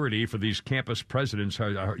clarity for these campus presidents,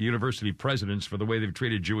 university presidents, for the way they've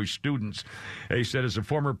treated Jewish students. He said, as a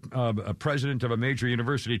former president of a major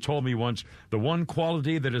university told me once, the one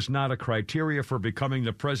quality that is not a criteria for becoming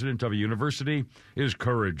the president of a university is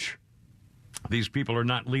courage. These people are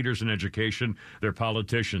not leaders in education. They're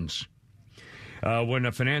politicians. When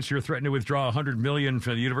a financier threatened to withdraw $100 million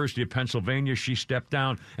from the University of Pennsylvania, she stepped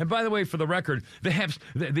down. And by the way, for the record, they have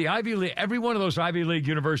the Ivy League. Every one of those Ivy League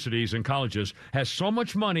universities and colleges has so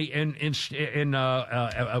much money in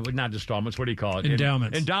not installments. What do you call it?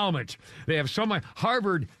 Endowments. Endowments. They have so much.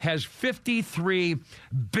 Harvard has $53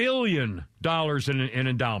 billion in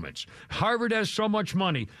endowments. Harvard has so much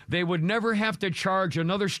money they would never have to charge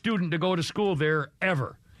another student to go to school there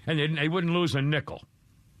ever, and they wouldn't lose a nickel.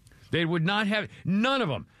 They would not have, none of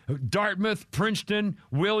them. Dartmouth, Princeton,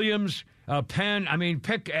 Williams, Penn,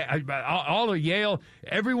 pick all of Yale,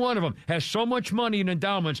 every one of them has so much money in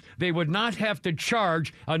endowments, they would not have to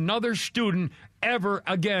charge another student ever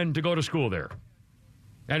again to go to school there.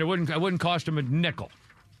 And it wouldn't cost them a nickel.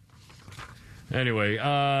 Anyway,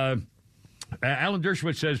 Alan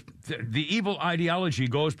Dershowitz says the evil ideology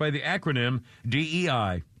goes by the acronym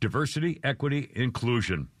DEI, Diversity, Equity,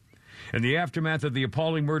 Inclusion. In the aftermath of the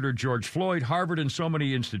appalling murder of George Floyd, Harvard and so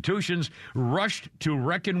many institutions rushed to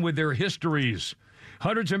reckon with their histories.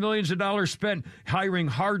 Hundreds of millions of dollars spent hiring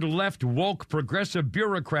hard-left, woke, progressive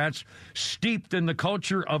bureaucrats steeped in the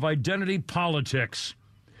culture of identity politics.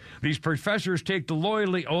 These professors take the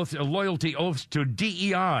loyalty oaths to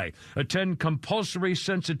DEI, attend compulsory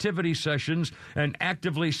sensitivity sessions, and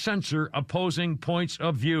actively censor opposing points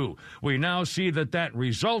of view. We now see that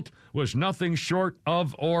result was nothing short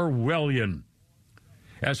of Orwellian.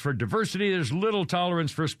 As for diversity, there's little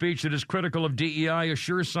tolerance for speech that is critical of DEI, a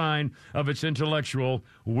sure sign of its intellectual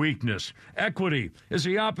weakness. Equity is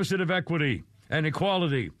the opposite of equity and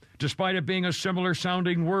equality, despite it being a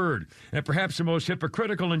similar-sounding word. And perhaps the most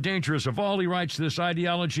hypocritical and dangerous of all, he writes this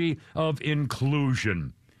ideology of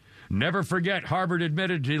inclusion. Never forget, Harvard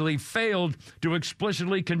admittedly failed to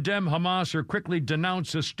explicitly condemn Hamas or quickly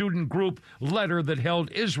denounce a student group letter that held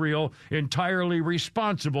Israel entirely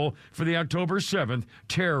responsible for the October 7th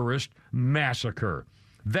terrorist massacre.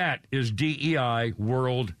 That is DEI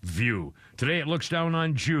world view. Today it looks down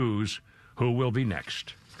on Jews. Who will be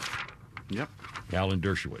next? Yep. Alan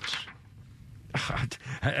Dershowitz.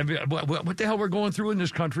 What the hell we're going through in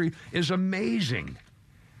this country is amazing.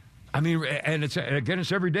 And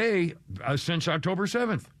it's every day since October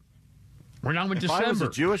 7th. We're now in December. If I was a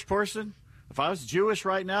Jewish person, if I was Jewish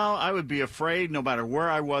right now, I would be afraid no matter where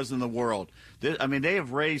I was in the world. They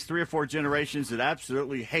have raised 3 or 4 generations that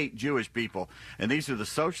absolutely hate Jewish people. And these are the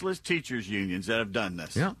socialist teachers unions that have done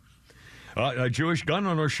this. Yeah. Jewish gun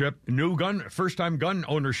ownership, first-time gun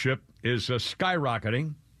ownership is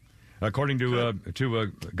skyrocketing, according to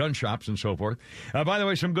gun shops and so forth. By the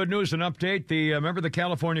way, some good news and update. Remember the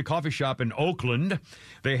California coffee shop in Oakland?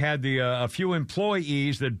 They had a few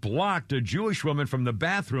employees that blocked a Jewish woman from the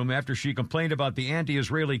bathroom after she complained about the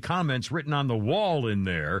anti-Israeli comments written on the wall in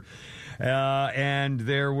there. And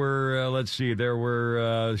there were,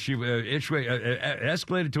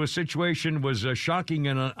 escalated to a situation was shocking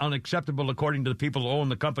and unacceptable, according to the people who own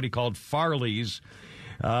the company called Farley's.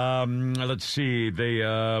 We don't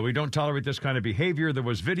tolerate this kind of behavior. There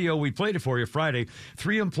was video. We played it for you Friday.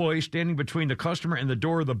 3 employees standing between the customer and the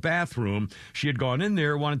door of the bathroom. She had gone in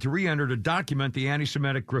there, wanted to re-enter to document the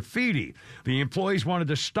anti-Semitic graffiti. The employees wanted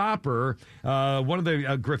to stop her. One of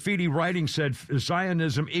the graffiti writing said,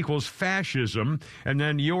 Zionism equals fascism, and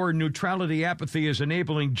then your neutrality apathy is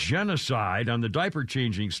enabling genocide on the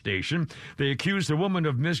diaper-changing station. They accused the woman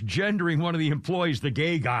of misgendering one of the employees, the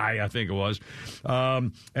gay guy, I think it was.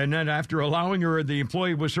 And then after allowing her, the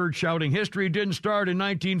employee was heard shouting, history didn't start in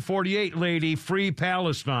 1948, lady, free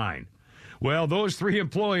Palestine. Well, those 3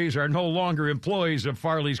 employees are no longer employees of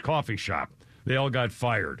Farley's coffee shop. They all got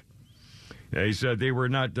fired. He said we're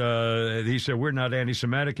not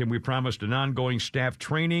anti-Semitic, and we promised an ongoing staff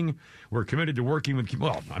training. We're committed to working with,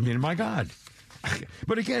 my God.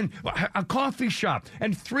 But again, a coffee shop,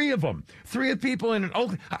 and three of people in an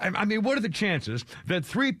Oakland. I mean, what are the chances that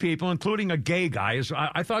three people, including a gay guy,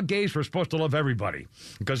 I thought gays were supposed to love everybody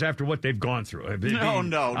because after what they've gone through.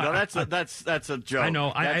 No. That's a joke. I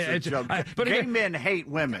know. That's a joke. But gay again, men hate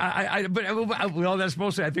women. Well, that's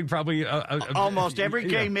mostly, I think, probably almost every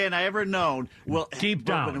gay man I ever known will deep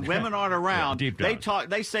down. When women aren't around, deep down.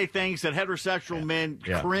 They say things that heterosexual men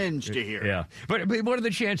cringe to hear. Yeah, but what are the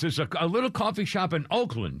chances a little coffee shop in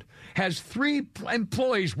Oakland has three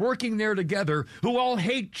employees working there together who all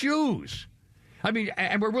hate Jews? I mean,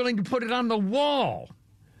 and we're willing to put it on the wall,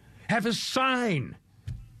 have a sign.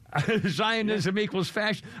 Zionism equals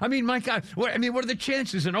fashion. I mean, my God. What are the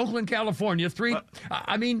chances in Oakland, California?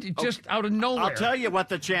 Just out of nowhere. I'll tell you what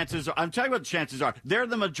the chances are. They're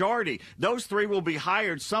the majority. Those three will be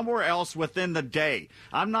hired somewhere else within the day.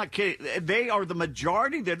 I'm not kidding. They are the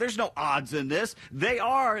majority there. There's no odds in this. They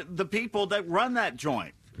are the people that run that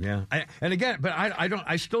joint. Yeah.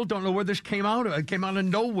 I still don't know where this came out of. It came out of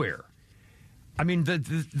nowhere. I mean,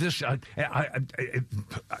 it's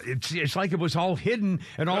like it was all hidden,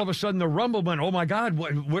 and all of a sudden the rumble went, oh, my God,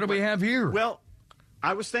 what do we have here? Well,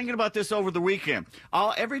 I was thinking about this over the weekend.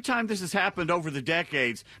 Every time this has happened over the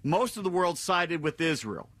decades, most of the world sided with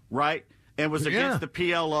Israel, right? And was against the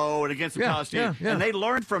PLO and against the Palestinians. And they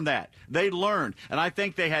learned from that. They learned. And I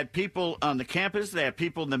think they had people on the campus, they had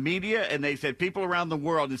people in the media, and they said people around the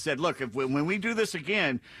world and said, look, when we do this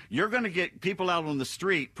again, you're going to get people out on the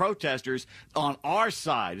street, protesters, on our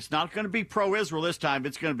side. It's not going to be pro-Israel this time.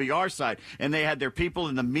 It's going to be our side. And they had their people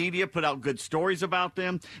in the media put out good stories about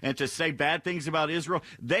them and to say bad things about Israel.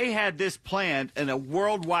 They had this planned in a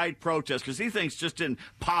worldwide protest because these things just didn't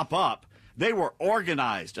pop up. They were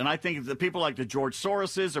organized, and I think the people like the George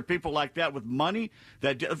Soroses or people like that with money,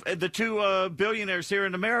 that the two billionaires here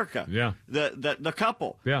in America, the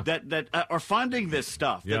couple that are funding this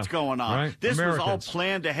stuff that's going on. Right. This was all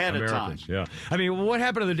planned ahead of time. Yeah, I mean, what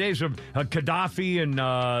happened to the days of Gaddafi and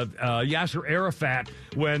Yasser Arafat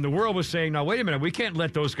when the world was saying, "Now wait a minute, we can't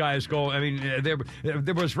let those guys go." I mean, there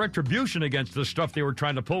was retribution against the stuff they were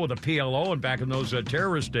trying to pull with the PLO and back in those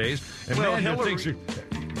terrorist days. And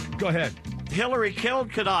go ahead. Hillary killed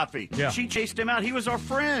Gaddafi. Yeah. She chased him out. He was our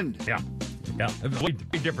friend. Yeah. Way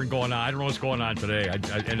different going on. I don't know what's going on today.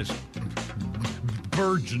 And it's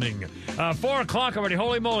burgeoning. 4 o'clock already.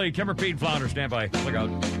 Holy moly. Kimmer, Pete, Flounder. Stand by. Look out.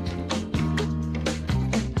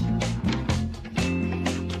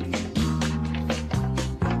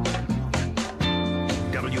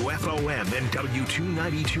 WFOM and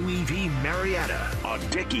W292EV Marietta, a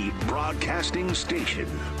Dickey broadcasting station.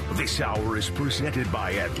 This hour is presented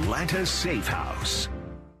by Atlanta Safe House.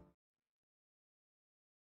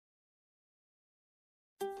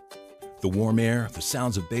 The warm air, the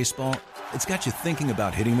sounds of baseball, it's got you thinking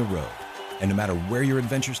about hitting the road. And no matter where your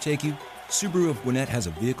adventures take you, Subaru of Gwinnett has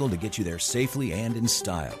a vehicle to get you there safely and in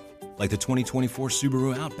style. Like the 2024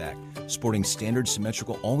 Subaru Outback, sporting standard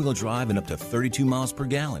symmetrical all-wheel drive and up to 32 miles per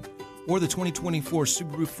gallon. Or the 2024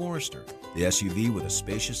 Subaru Forester, the SUV with a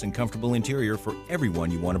spacious and comfortable interior for everyone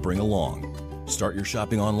you want to bring along. Start your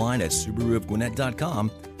shopping online at SubaruofGwinnett.com,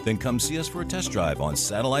 then come see us for a test drive on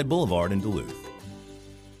Satellite Boulevard in Duluth.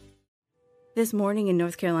 This morning in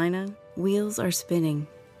North Carolina, wheels are spinning.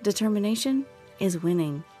 Determination is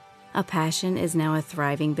winning. A passion is now a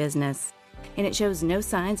thriving business, and it shows no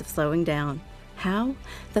signs of slowing down. How?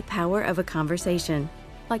 The power of a conversation,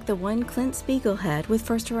 like the one Clint Spiegel had with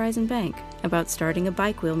First Horizon Bank about starting a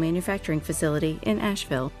bike wheel manufacturing facility in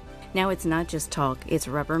Asheville. Now it's not just talk, it's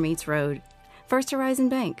rubber meets road. First Horizon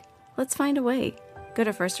Bank. Let's find a way. Go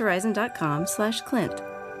to firsthorizon.com/Clint.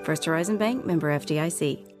 First Horizon Bank, member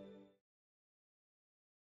FDIC.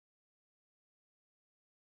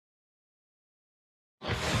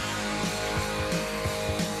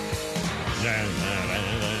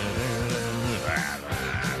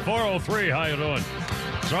 .403, how you doing?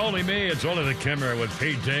 It's only me. It's only the Kimmer with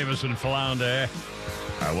Pete Davis and Flounder.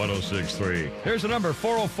 106.3. Here's the number,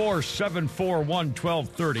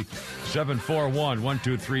 404-741-1230.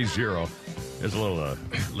 741-1230. Here's a little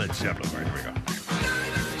Led Zeppelin. Right, here we go.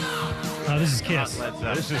 This is Kiss.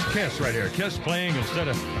 This is Kiss right here. Kiss playing instead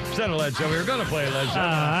of Led Zeppelin. We were going to play Led Zeppelin.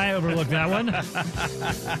 I overlooked that one.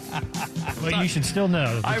 But you should still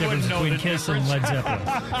know the difference between Kiss and Led Zeppelin.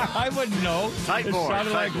 I wouldn't know. It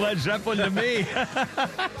sounded like Led Zeppelin to me.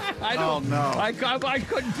 I don't know. I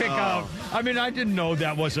couldn't pick out. I mean, I didn't know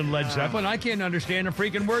that wasn't Led Zeppelin. I can't understand a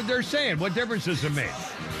freaking word they're saying. What difference does it make?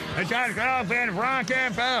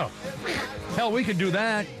 Hell, we could do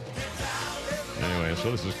that. Anyway, so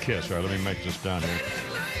this is Kiss. All right, let me make this down here.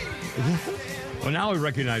 Well, now I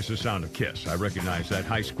recognize the sound of Kiss. I recognize that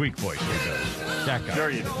high squeak voice he does. That guy. Sure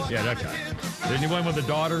you do. Yeah, that guy. Then he went with the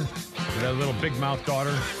daughter, that little big mouth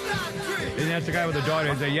daughter. Isn't that the guy with the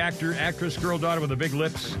daughter, the actress girl daughter with the big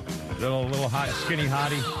lips? Little hot, skinny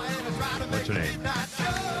hottie. What's her name?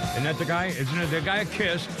 Isn't that the guy? Isn't it the guy at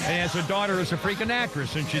Kiss? And has a daughter who's a freaking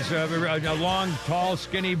actress, and she's a long, tall,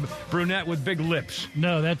 skinny brunette with big lips.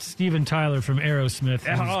 No, that's Steven Tyler from Aerosmith.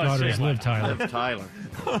 His daughter is Liv Tyler. Liv Tyler.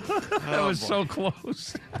 That was so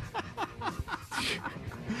close.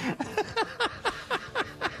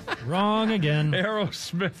 Wrong again.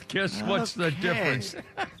 Aerosmith, Kiss. What's the difference?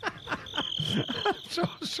 I'm so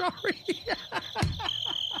sorry.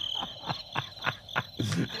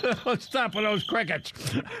 Let's stop with those crickets.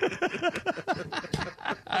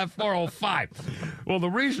 4:05. Well, the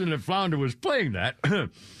reason that Flounder was playing that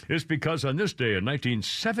is because on this day in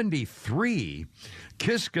 1973,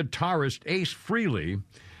 Kiss guitarist Ace Frehley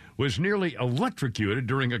was nearly electrocuted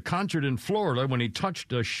during a concert in Florida when he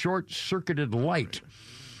touched a short-circuited light.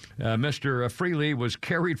 Mr. Frehley was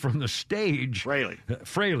carried from the stage.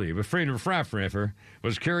 Frehley,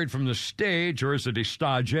 was carried from the stage, or is it a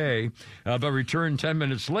stage, but returned 10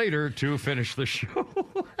 minutes later to finish the show.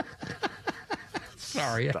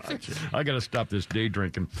 Sorry, I got to stop this day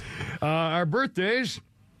drinking. Our birthdays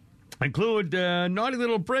include naughty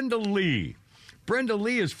little Brenda Lee. Brenda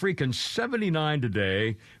Lee is freaking 79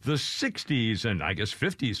 today, the 60s and I guess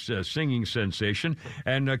 50s singing sensation.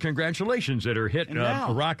 And congratulations that her hit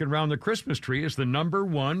Rockin' Around the Christmas Tree is the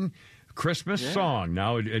 #1 Christmas song.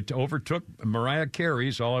 Now it overtook Mariah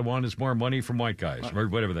Carey's All I Want Is More Money from White Guys, or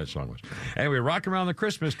whatever that song was. Anyway, Rockin' Around the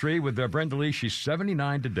Christmas Tree with Brenda Lee. She's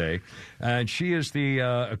 79 today. And she is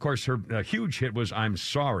of course, her huge hit was I'm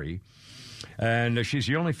Sorry. And she's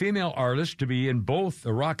the only female artist to be in both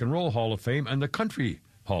the Rock and Roll Hall of Fame and the Country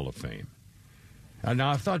Hall of Fame. And now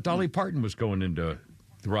I thought Dolly Parton was going into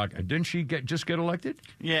the rock. Didn't she just get elected?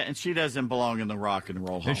 Yeah, and she doesn't belong in the Rock and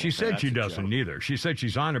Roll Hall and she of Fame. said she doesn't either. She said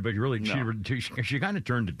she's honored, but really, she kind of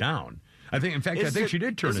turned it down. I think, in fact, I think she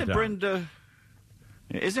did turn it down.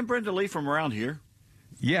 Isn't Brenda Lee from around here?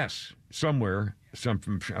 Yes, somewhere.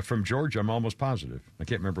 From Georgia, I'm almost positive. I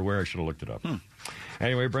can't remember where. I should have looked it up.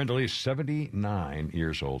 Anyway, Brenda Lee's 79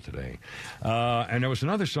 years old today. And there was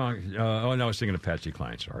another song. I was thinking of Patsy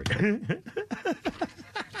Cline. Sorry.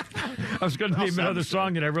 I was going to name another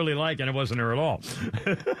song that I really like, and it wasn't her at all.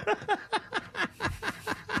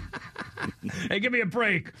 Hey, give me a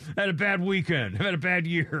break. I had a bad weekend. I've had a bad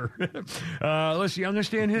year. Let's see.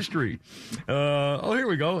 Understand history. Here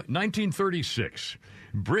we go. 1936.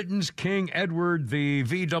 Britain's King Edward the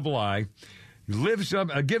VII gives up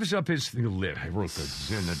his I wrote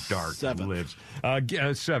this in the dark. Seven.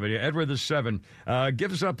 Edward VII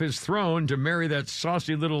gives up his throne to marry that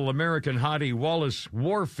saucy little American hottie Wallace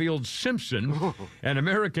Warfield Simpson, an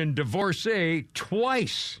American divorcee,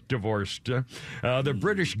 twice divorced. The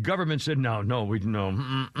British government said no,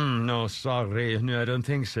 sorry, no, I don't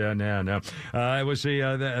think so. No. It was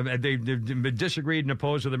they disagreed and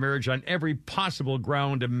opposed to the marriage on every possible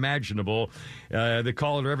ground imaginable. They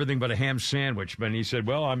called her everything but a ham sandwich. But he said,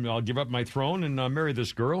 well, I'll give up my throne and marry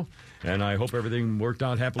this girl, and I hope everything worked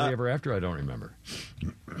out happily ever after. I don't remember.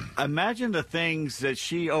 Imagine the things that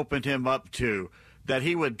she opened him up to, that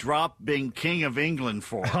he would drop being King of England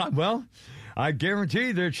for. Well, I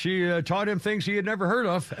guarantee that she taught him things he had never heard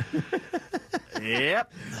of.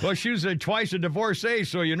 Yep. Well, she was twice a divorcee,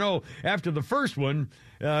 so, after the first one,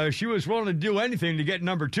 she was willing to do anything to get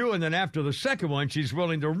number 2, and then after the second one, she's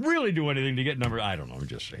willing to really do anything to get number. I don't know. I'm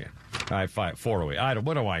just saying. All right, 408.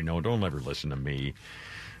 What do I know? Don't ever listen to me.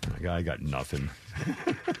 I got nothing.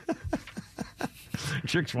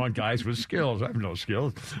 Chicks want guys with skills. I have no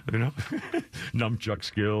skills. Nunchuck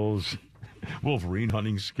skills. Wolverine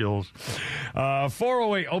hunting skills.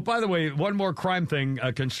 408. Oh, by the way, one more crime thing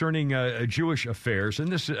concerning Jewish affairs.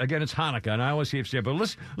 And this, again, it's Hanukkah, and I always say it, but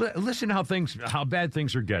listen how bad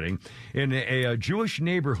things are getting in a Jewish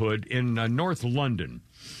neighborhood in North London.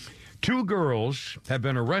 2 girls have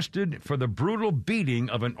been arrested for the brutal beating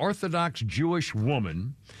of an Orthodox Jewish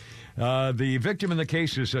woman. The victim in the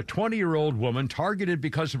case is a 20-year-old woman targeted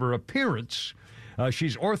because of her appearance.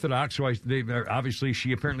 She's Orthodox, so obviously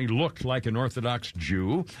she apparently looked like an Orthodox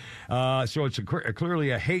Jew. So it's clearly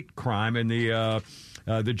a hate crime, and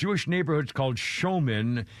the Jewish neighborhood's called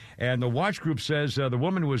Shomin, and the watch group says the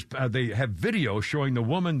woman was. They have video showing the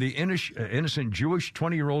woman, the innocent Jewish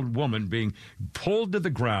 20-year-old woman, being pulled to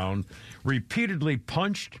the ground, repeatedly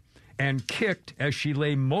punched and kicked as she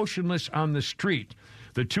lay motionless on the street.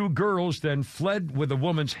 The 2 girls then fled with the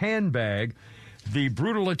woman's handbag. The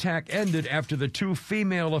brutal attack ended after the two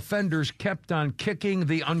female offenders kept on kicking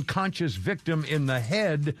the unconscious victim in the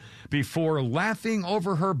head before laughing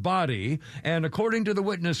over her body and, according to the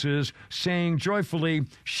witnesses, saying joyfully,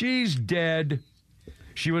 "She's dead."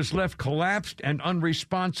 She was left collapsed and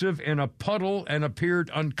unresponsive in a puddle and appeared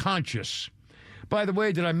unconscious. By the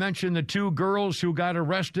way, did I mention the two girls who got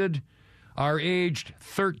arrested are aged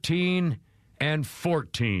 13 and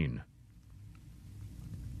 14?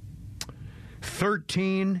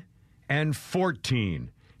 13 and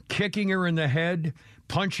 14, kicking her in the head,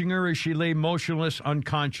 punching her as she lay motionless,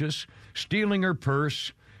 unconscious, stealing her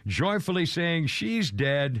purse, joyfully saying she's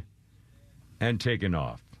dead, and taking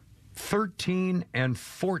off. 13 and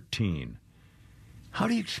 14. How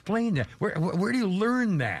do you explain that? Where do you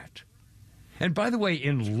learn that? And by the way,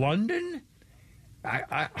 in London,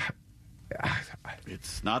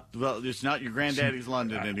 it's not your granddaddy's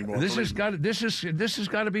London anymore. This has got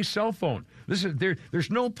to be cell phone. There's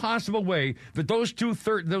no possible way that those two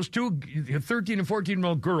 13 and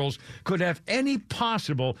 14-year-old girls could have any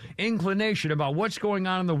possible inclination about what's going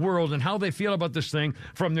on in the world and how they feel about this thing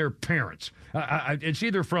from their parents. It's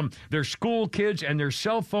either from their school kids and their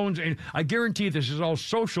cell phones, and I guarantee this is all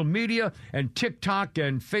social media and TikTok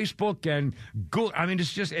and Facebook and Google. I mean,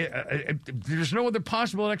 it's just there's no other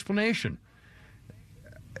possible explanation.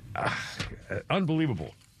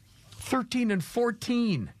 Unbelievable. 13 and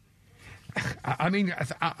 14. I mean,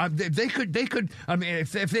 they could. I mean,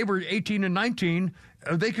 if they were 18 and 19,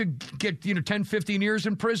 they could get 10, 15 years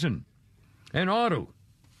in prison, and auto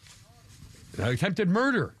attempted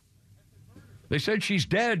murder. They said she's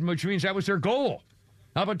dead, which means that was their goal.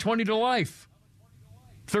 How about 20 to life?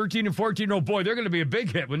 13 and 14, oh boy, they're going to be a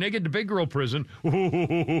big hit when they get to big girl prison.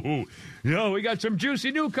 Ooh, we got some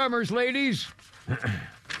juicy newcomers, ladies.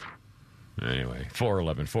 Anyway,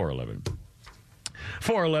 411.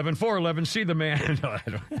 411, see the man. No, I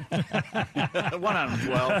don't. 1 out of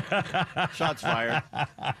 12. Shots fired.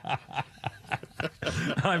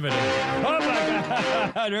 I'm an idiot. Oh,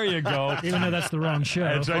 my God. There you go. Even though that's the wrong show.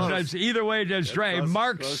 It's either way, it's right.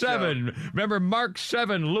 Mark 7. Remember Mark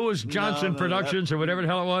 7, Lewis Johnson Productions, or whatever the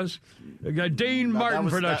hell it was? Dean Martin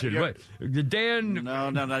Production. Dan.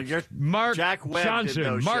 No. You're Mark Jack Webb Johnson.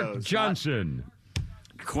 did those Mark shows, Johnson.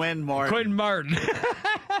 Quinn Martin. Quinn Martin.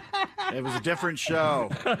 It was a different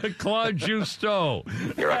show. Claude Justeau.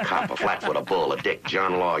 You're a cop, a flatfoot, a bull, a dick,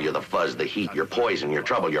 John Law. You're the fuzz, the heat. You're poison. You're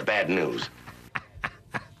trouble. You're bad news.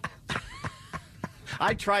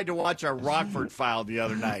 I tried to watch our Rockford File the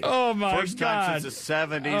other night. Oh, my First time since the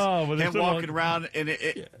 70s. Oh, him walking around in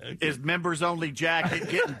his members-only jacket,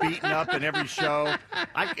 getting beaten up in every show.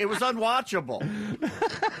 It was unwatchable.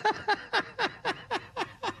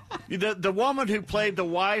 The woman who played the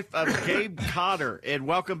wife of Gabe Cotter in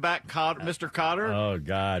Welcome Back, Mr. Cotter. Oh,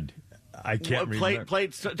 God. I can't remember.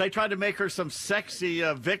 They tried to make her some sexy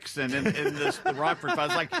vixen in the Rockford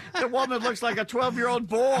Files. Like, the woman looks like a 12-year-old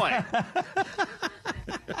boy.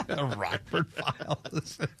 Rockford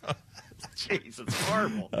Files. Jeez, it's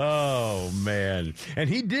horrible. Oh, man. And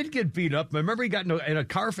he did get beat up. Remember, he got in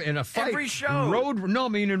a fight. Every show.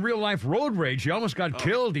 In real life, road rage. He almost got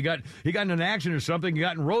killed. He got in an accident or something. He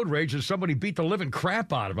got in road rage, and somebody beat the living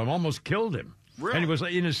crap out of him, almost killed him. Really? And he was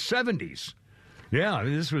in his 70s. Yeah,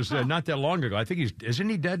 this was not that long ago. I think isn't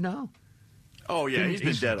he dead now? Oh, yeah, he's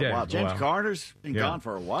been dead a while. James Carter's been gone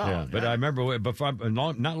for a while. Yeah, but I remember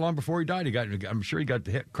not long before he died, I'm sure he got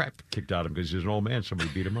the crap kicked out of him because he's an old man. Somebody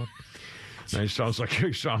beat him up. It sounds like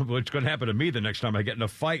what's going to happen to me the next time I get in a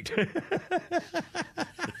fight.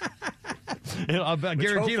 I'll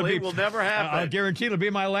guarantee will never happen. I'll guarantee it'll be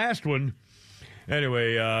my last one.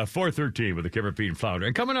 Anyway, 413 with the Kimmer, Pete, and Flounder.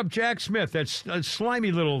 And coming up, Jack Smith, that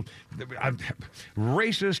slimy little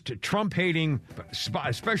racist, Trump-hating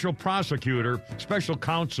special prosecutor, special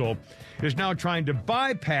counsel, is now trying to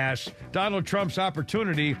bypass Donald Trump's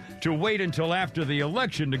opportunity to wait until after the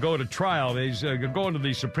election to go to trial. He's going to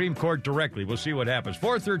the Supreme Court directly. We'll see what happens.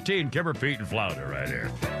 413, Kimmer, Pete, and Flounder right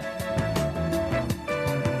here.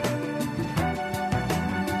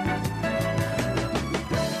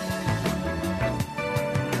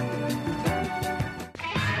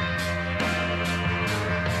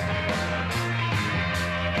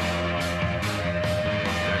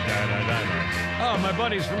 My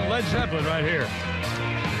buddies from Led Zeppelin right here.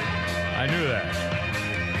 I knew that.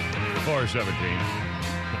 417.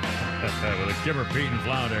 With a Kimmer, Pete, and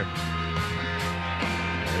Flounder.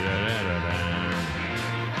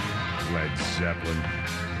 Led Zeppelin.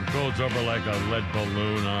 It goes over like a lead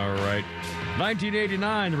balloon, all right.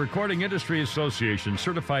 1989, the Recording Industry Association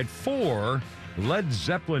certified 4 Led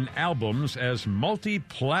Zeppelin albums as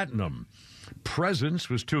multi-platinum. Presence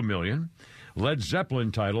was $2 million. Led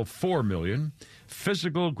Zeppelin title, $4 million.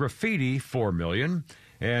 Physical Graffiti, $4 million.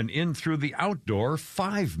 And In Through the Outdoor,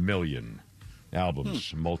 $5 million.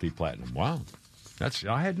 Albums, multi-platinum. Wow.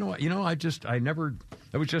 I had no, it was just,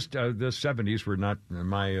 the 70s were not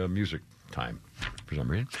my music time for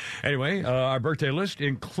some reason. Anyway, our birthday list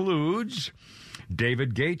includes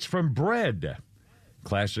David Gates from Bread.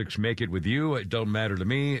 Classics, Make It With You, It Don't Matter to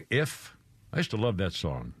Me, If. I used to love that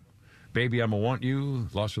song. Baby, I'ma Want You,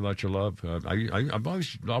 Lost Without Your Love. I've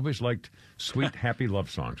always liked sweet, happy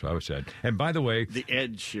love songs, I always said. And by the way... The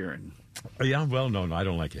Ed Sheeran. Yeah, well, no, I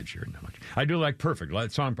don't like Ed Sheeran that much. I do like Perfect.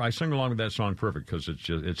 That song, I sing along with that song Perfect because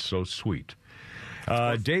it's so sweet.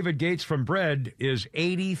 David Gates from Bread is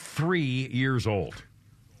 83 years old.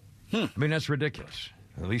 I mean, that's ridiculous.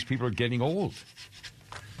 At least people are getting old.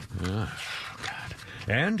 Oh, God.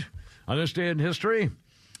 And on this day in history,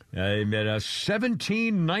 in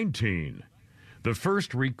 1719, the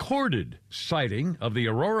first recorded sighting of the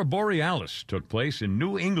Aurora Borealis took place in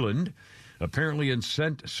New England. Apparently, it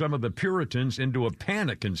sent some of the Puritans into a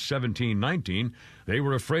panic in 1719. They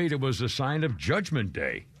were afraid it was a sign of Judgment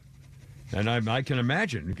Day. And I can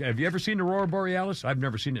imagine. Have you ever seen the Aurora Borealis? I've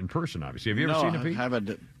never seen it in person, obviously. Have you ever seen it, Pete? I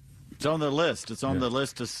haven't. It's on the list. It's on the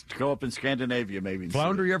list to go up in Scandinavia, maybe.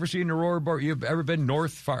 Flounder, you ever seen the Aurora Borealis? You've ever been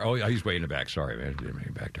north far? Oh, he's way in the back. Sorry, man.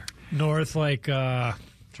 Back there. North, trying to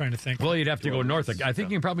think. Well, you'd have to go north. I think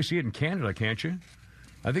you can probably see it in Canada, can't you?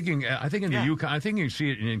 I think in the Yukon. I think you can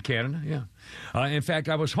see it in Canada. Yeah. In fact,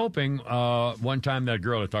 I was hoping one time that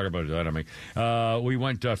girl I talked about that. We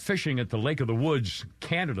went fishing at the Lake of the Woods,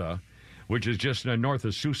 Canada, which is just north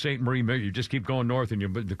of Sault Ste. Marie. You just keep going north,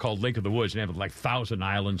 and they're called Lake of the Woods, and they have like 1,000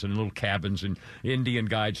 islands and little cabins, and Indian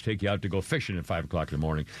guides take you out to go fishing at 5 o'clock in the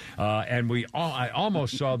morning. And I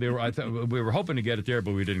almost saw I thought we were hoping to get it there,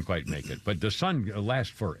 but we didn't quite make it. But the sun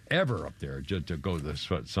lasts forever up there. Just to go to the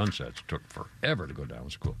sunsets took forever to go down. It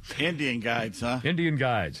was cool. Indian guides, huh? Indian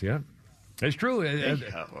guides, yeah. It's true. Yeah,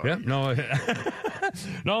 no,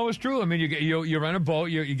 no, it's true. I mean, you rent a boat,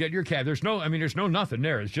 you get your cab. There's no nothing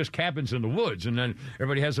there. It's just cabins in the woods, and then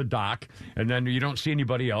everybody has a dock, and then you don't see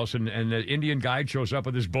anybody else. And the Indian guide shows up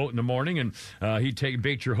with his boat in the morning, and he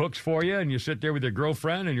bait your hooks for you, and you sit there with your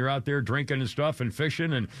girlfriend, and you're out there drinking and stuff and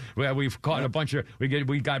fishing. And we've caught a bunch of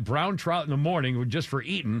we got brown trout in the morning just for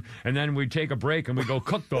eating, and then we take a break and we go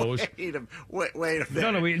cook those. Wait a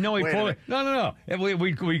minute. No.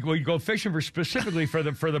 We go fishing specifically for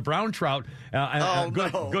the brown trout,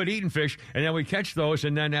 good eating fish, and then we catch those,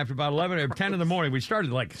 and then after about 11 or 10 in the morning, we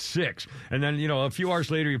started like 6, and then a few hours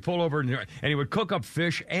later you pull over and he would cook up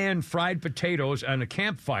fish and fried potatoes on a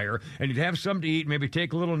campfire, and you'd have something to eat, maybe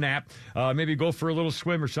take a little nap, maybe go for a little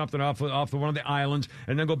swim or something off one of the islands,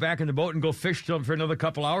 and then go back in the boat and go fish for another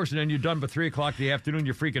couple hours, and then you're done by 3 o'clock in the afternoon.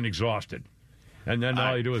 You're freaking exhausted, and then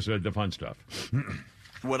all you do is the fun stuff.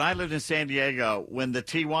 When I lived in San Diego, when the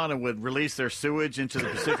Tijuana would release their sewage into the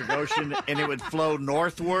Pacific Ocean and it would flow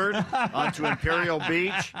northward onto Imperial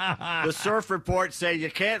Beach, the surf reports say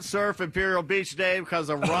you can't surf Imperial Beach, Dave,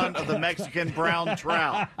 because of run of the Mexican brown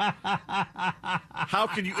trout. How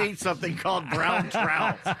can you eat something called brown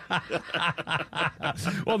trout?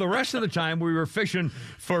 Well, the rest of the time we were fishing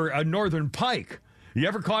for a northern pike. You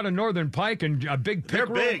ever caught a northern pike and a big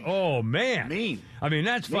pickerel? They're big. Oh, man. Mean. I mean,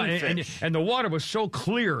 that's fun. And the water was so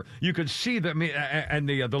clear, you could see them. And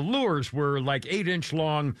the lures were like 8-inch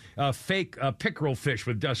long fake pickerel fish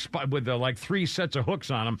with like 3 sets of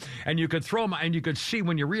hooks on them. And you could throw them, and you could see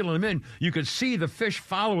when you're reeling them in, you could see the fish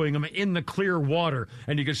following them in the clear water.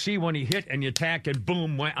 And you could see when he hit and you tack and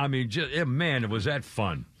boom. I mean, man, it was that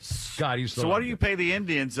fun. God, so what do you pay the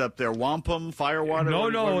Indians up there? Wampum, firewater?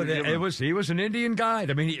 No, he was an Indian guide.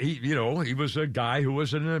 I mean, he was a guy who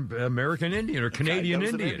was an American Indian or Canadian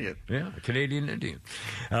Indian. Yeah, a Canadian Indian,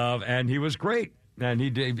 and he was great. And he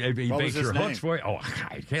baked your hooks for you. Oh,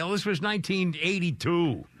 hell, this was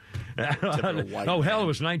 1982. No, hell, it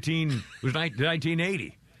was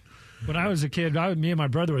 1980. When I was a kid, me and my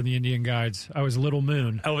brother were the Indian guides. I was Little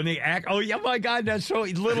Moon. Oh, and oh yeah, my God, that's so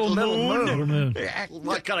Little Moon. Little Moon.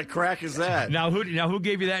 What kind of crack is that? Now, who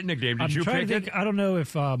gave you that nickname? Did you pick it? I don't know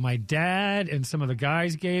if my dad and some of the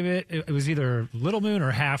guys gave it. It was either Little Moon or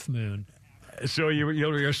Half Moon. So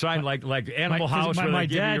you're signed like Animal House. My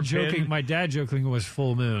dad joking was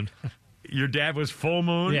Full Moon. Your dad was Full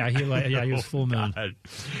Moon? Yeah, he was Full Moon.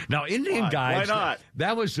 Now, Indian guides. Why not?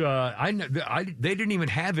 That was they didn't even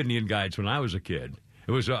have Indian guides when I was a kid.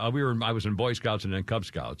 It was I was in Boy Scouts and then Cub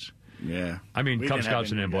Scouts. Yeah, I mean Cub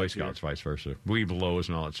Scouts and then Boy Scouts, vice versa. Webelos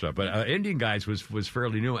and all that stuff. But Indian guides was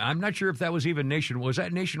fairly new. I'm not sure if that was even nationwide. Was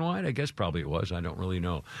that nationwide? I guess probably it was. I don't really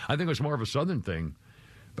know. I think it was more of a Southern thing.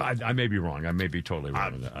 I may be wrong. I may be totally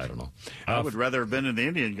wrong with that. I don't know. I would rather have been in the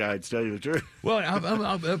Indian Guides, tell you the truth.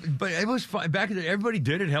 Well, but it was fun. Back then, everybody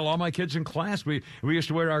did it. Hell, all my kids in class, we used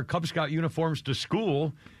to wear our Cub Scout uniforms to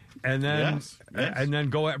school, and then and then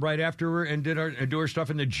go right after and do our stuff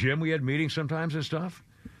in the gym. We had meetings sometimes and stuff.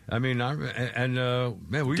 I mean, man,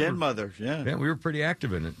 we Den were mother, yeah, we were pretty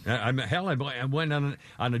active in it. I went on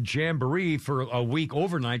a jamboree for a week,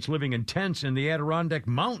 overnights, living in tents in the Adirondack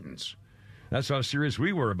Mountains. That's how serious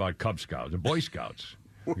we were about Cub Scouts, the Boy Scouts.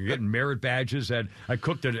 You're getting merit badges. I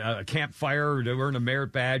cooked a campfire to earn a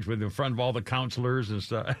merit badge in front of all the counselors and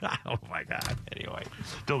stuff. Oh, my God. Anyway,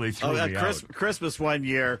 till they threw me out. Christmas one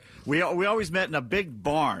year, we always met in a big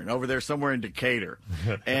barn over there somewhere in Decatur.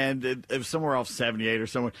 And it was somewhere off 78 or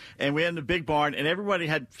somewhere. And we had a big barn, and everybody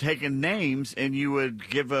had taken names, and you would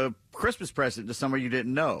give a Christmas present to somebody you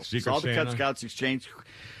didn't know. Secret so all the Santa. Cub Scouts exchanged.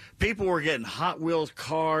 People were getting Hot Wheels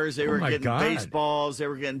cars. They were getting baseballs. They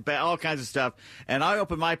were getting all kinds of stuff. And I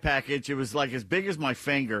opened my package. It was like as big as my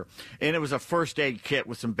finger. And it was a first aid kit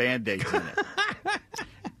with some Band-Aids in it.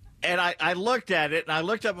 And I looked at it, and I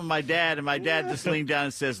looked up at my dad, and my dad just leaned down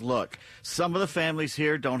and says, look, some of the families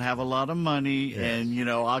here don't have a lot of money, and,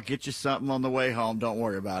 I'll get you something on the way home. Don't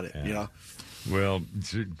worry about it, Well,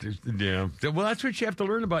 yeah. Well, that's what you have to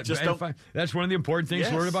learn about. That's one of the important things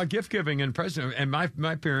to learn about gift giving and present. And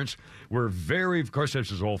my parents were of course,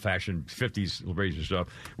 this is old-fashioned 50s raising stuff.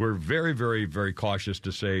 We're very, very, very cautious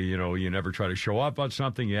to say, you never try to show up on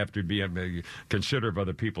something. You have to be considerate of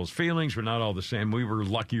other people's feelings. We're not all the same. We were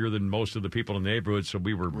luckier than most of the people in the neighborhood, so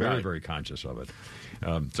we were very, very conscious of it.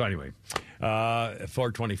 So anyway,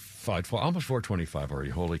 425, almost 425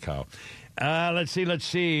 already. Holy cow. Let's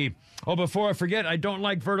see. Oh, before I forget, I don't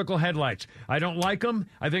like vertical headlights. I don't like them.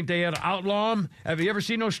 I think they had to outlaw them. Have you ever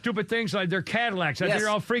seen those stupid things? Like they're Cadillacs. They're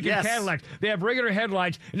all freaking Cadillacs. They have regular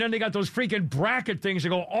headlights, and then they got those freaking bracket things that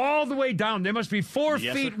go all the way down. They must be 4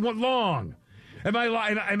 feet long. Am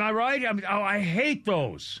I right? I hate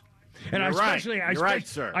those. And I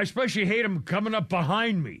especially hate them coming up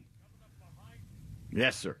behind me.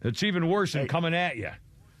 Yes, sir. It's even worse than coming at you.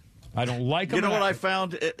 I don't like them. You know what I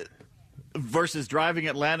found? Versus driving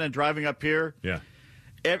Atlanta and driving up here. Yeah.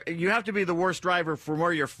 You have to be the worst driver from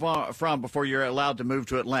where you're from before you're allowed to move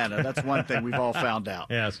to Atlanta. That's one thing we've all found out.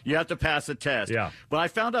 Yes. You have to pass a test. Yeah. But I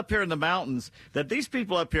found up here in the mountains that these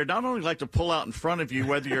people up here not only like to pull out in front of you,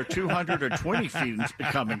 whether you're 200 or 20 feet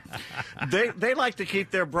coming, they like to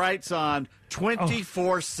keep their brights on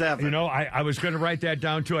 24/7. I was going to write that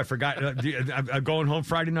down, too. I forgot. I'm going home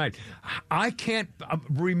Friday night. I can't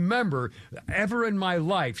remember ever in my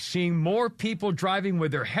life seeing more people driving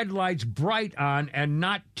with their headlights bright on and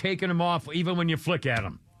not taking them off even when you flick at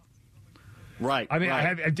them. Right. I mean,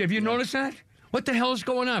 have you noticed that? What the hell is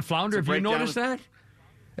going on, Flounder? Have you noticed that?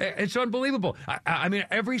 It's unbelievable. I mean,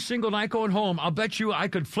 every single night going home, I'll bet you I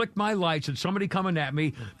could flick my lights at somebody coming at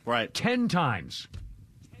me 10 times.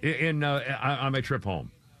 On my trip home,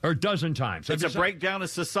 or a dozen times. It's a breakdown of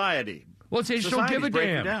society. Well, they just don't give a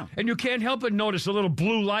damn. And you can't help but notice a little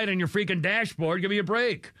blue light on your freaking dashboard. Give me a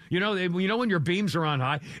break. When your beams are on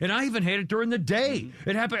high. And I even hate it during the day.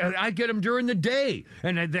 It happened. I get them during the day,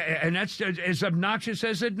 and that's as obnoxious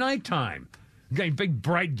as at nighttime. Big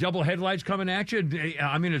bright double headlights coming at you.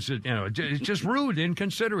 I mean, it's just rude,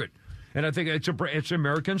 inconsiderate. And I think it's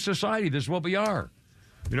American society. This is what we are.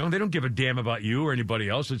 They don't give a damn about you or anybody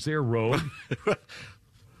else. It's their road.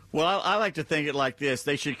 Well, I like to think it like this.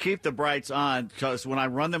 They should keep the brights on because when I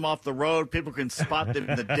run them off the road, people can spot them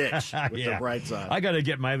in the ditch with the brights on. I got to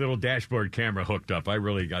get my little dashboard camera hooked up. I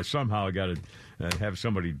somehow got to have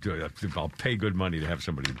somebody do it. I'll pay good money to have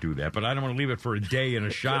somebody do that, but I don't want to leave it for a day in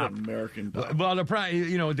a shop. American. Well,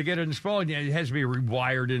 to get it installed, it has to be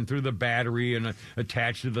rewired in through the battery and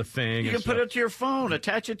attached to the thing. You can put it to your phone.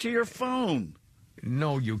 Attach it to your phone.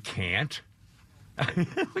 No, you can't.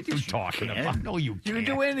 What are you talking about? No, you can't. You can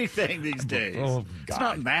do anything these days. Oh, God. It's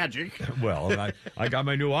not magic. Well, I got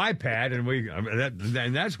my new iPad,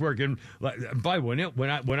 and that's working. But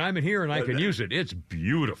when I'm in here and I can use it, it's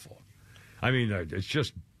beautiful. I mean, it's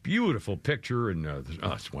just beautiful picture, and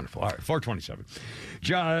it's wonderful. All right,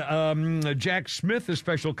 427. Jack Smith, the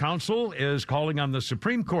special counsel, is calling on the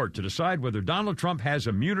Supreme Court to decide whether Donald Trump has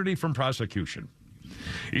immunity from prosecution.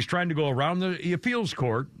 He's trying to go around the appeals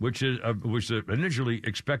court, which was initially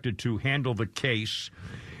expected to handle the case.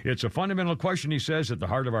 It's a fundamental question, he says, at the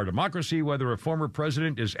heart of our democracy, whether a former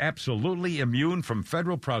president is absolutely immune from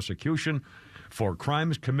federal prosecution for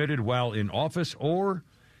crimes committed while in office or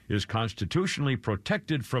is constitutionally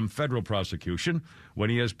protected from federal prosecution when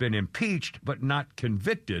he has been impeached but not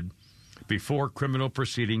convicted before criminal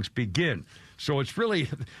proceedings begin. So it's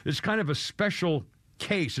kind of a special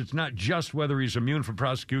case. It's not just whether he's immune from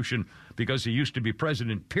prosecution because he used to be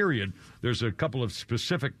president, period. There's a couple of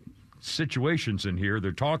specific situations in here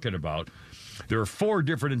they're talking about. There are 4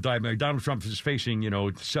 different indictments. Donald Trump is facing,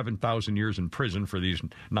 7,000 years in prison for these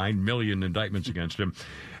 9 million indictments against him.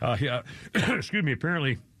 Excuse me,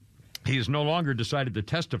 apparently he has no longer decided to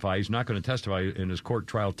testify. He's not going to testify in his court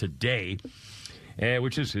trial today.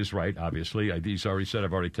 Which is his right, obviously. He's already said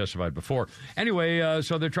I've already testified before. Anyway,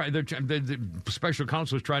 so the special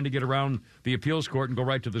counsel is trying to get around the appeals court and go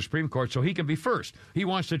right to the Supreme Court so he can be first. He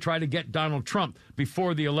wants to try to get Donald Trump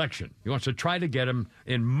before the election. He wants to try to get him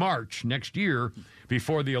in March next year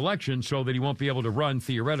before the election so that he won't be able to run,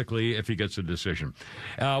 theoretically, if he gets a decision.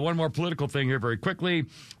 One more political thing here very quickly.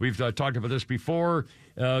 We've talked about this before.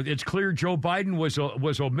 It's clear Joe Biden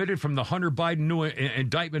was omitted from the Hunter Biden new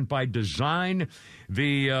indictment by design.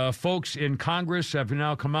 The folks in Congress have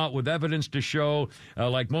now come out with evidence to show,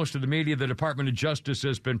 like most of the media, the Department of Justice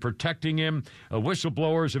has been protecting him.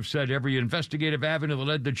 Whistleblowers have said every investigative avenue that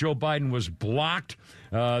led to Joe Biden was blocked.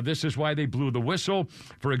 This is why they blew the whistle.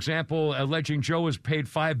 For example, alleging Joe was paid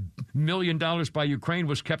 $5 million by Ukraine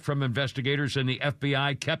was kept from investigators, and the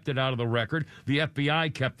FBI kept it out of the record. The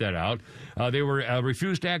FBI kept that out. They were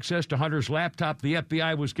refused access to Hunter's laptop. The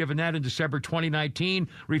FBI was given that in December 2019,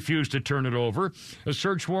 refused to turn it over. A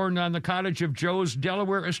search warrant on the cottage of Joe's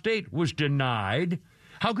Delaware estate was denied.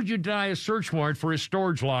 How could you deny a search warrant for his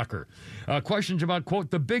storage locker? Questions about,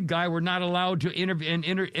 quote, the big guy were not allowed to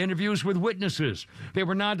interviews with witnesses. They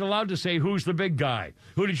were not allowed to say, who's the big guy?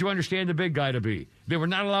 Who did you understand the big guy to be? They were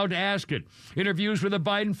not allowed to ask it. Interviews with the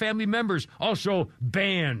Biden family members, also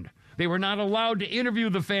banned. They were not allowed to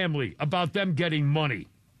interview the family about them getting money.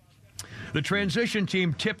 The transition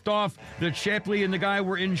team tipped off that Shapley and the guy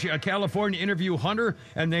were in California to interview Hunter,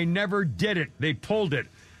 and they never did it. They pulled it.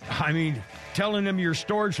 I mean, telling them your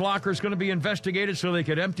storage locker is going to be investigated so they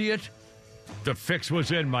could empty it? The fix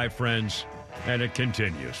was in, my friends, and it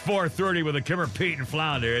continues. 4:30 with a Kimmer, Pete, and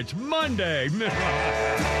Flounder. It's Monday.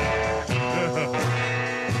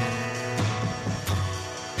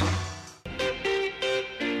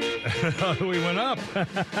 We went up.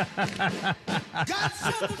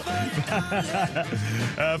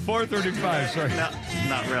 4:35. Sorry. No,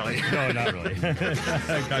 not really. No, not really.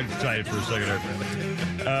 I got excited for a second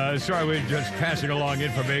there. Sorry, we're just passing along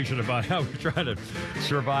information about how we're trying to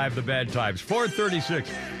survive the bad times. 4:36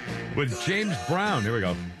 with James Brown. Here we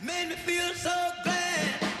go.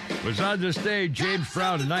 Was on this day, James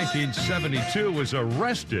Brown in 1972 was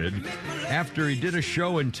arrested after he did a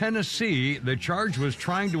show in Tennessee. The charge was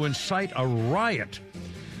trying to incite a riot.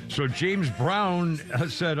 So James Brown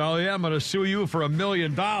said, oh, yeah, I'm going to sue you for $1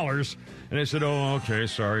 million. And they said, oh, okay,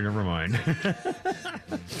 sorry, never mind.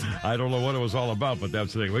 I don't know what it was all about, but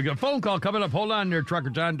that's the thing. We got a phone call coming up. Hold on there,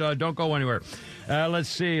 Trucker John. Don't go anywhere. Let's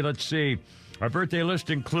see. Our birthday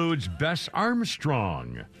list includes Bess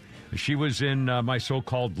Armstrong. She was in My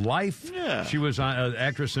So-Called Life. Yeah. She was an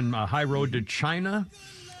actress in High Road to China.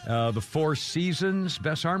 The Four Seasons.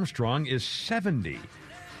 Bess Armstrong is 70.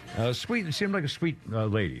 Sweet. It seemed like a sweet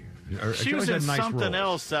lady. She was in something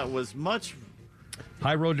else that was much...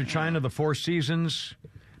 High Road to China, The Four Seasons,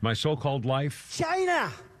 My So-Called Life. China.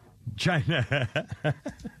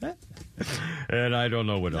 And I don't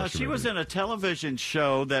know what else. She was in a television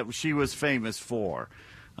show that she was famous for.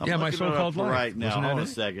 I'm My So-Called Life. Right now. Hold on a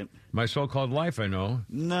second. My So-Called Life, I know.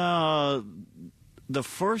 No, the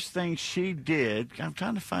first thing she did, I'm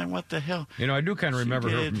trying to find what the hell. I do kind of remember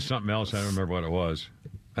her from something else. I don't remember what it was.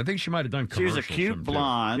 I think she might have done commercials. She was a cute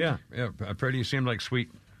blonde. Yeah. Pretty, seemed like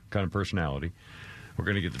sweet kind of personality. We're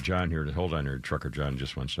going to get to John here. Hold on here, Trucker John,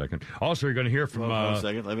 just one second. Also, you're going to hear from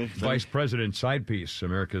Vice President Sidepiece,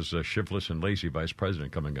 America's shiftless and lazy Vice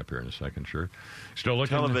President, coming up here in a second, sure. Still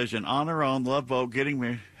looking. Television, On Her Own, Love Boat, Getting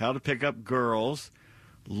Married, How to Pick Up Girls,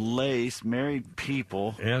 Lace, Married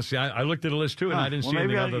People. Yeah, see, I looked at a list, too, and I didn't see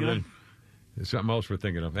anything other than something else we're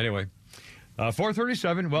thinking of. Anyway.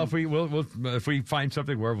 4:37. Well, if we find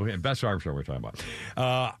something where Bess Armstrong we're talking about.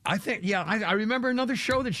 I think, I remember another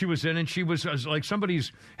show that she was in, and she was like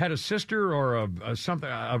somebody's had a sister or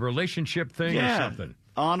a relationship thing or something.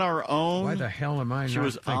 On Our Own. Why the hell am I? She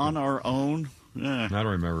was thinking? On Our Own. Yeah. I don't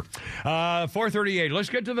remember. 4:38. Let's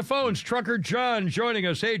get to the phones. Trucker John joining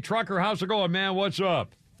us. Hey, Trucker, how's it going, man? What's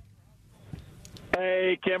up?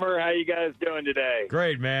 Hey, Kimmer, how you guys doing today?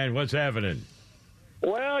 Great, man. What's happening?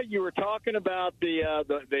 Well, you were talking about the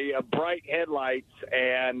bright headlights,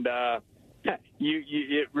 and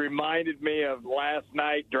it reminded me of last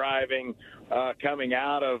night driving, coming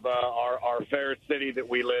out of our fair city that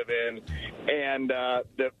we live in, and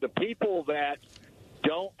the people that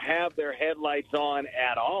don't have their headlights on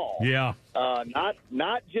at all. Yeah.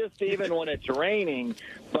 Not just even when it's raining,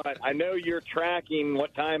 but I know you're tracking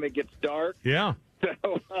what time it gets dark. Yeah.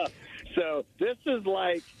 So this is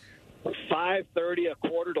like 5:30,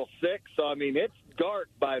 5:45 to 6. So, I mean, it's dark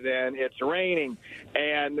by then. It's raining.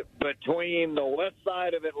 And between the west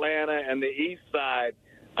side of Atlanta and the east side,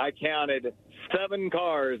 I counted 7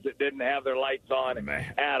 cars that didn't have their lights on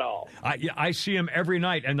at all. I see them every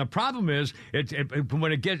night, and the problem is,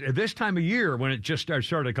 when it gets this time of year, when it just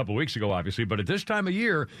started a couple of weeks ago, obviously, but at this time of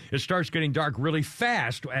year, it starts getting dark really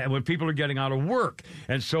fast when people are getting out of work,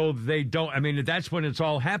 and so they don't. I mean, that's when it's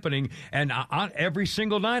all happening. And every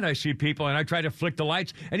single night, I see people, and I try to flick the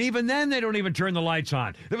lights, and even then, they don't even turn the lights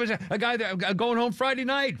on. There was a guy that going home Friday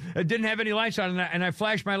night, didn't have any lights on, and I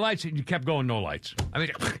flashed my lights, and he kept going, no lights. I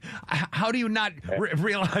mean, how do you not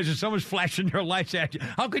realize that someone's flashing their lights at you?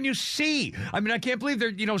 How can you see? I mean, I can't believe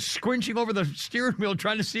they're, squinching over the steering wheel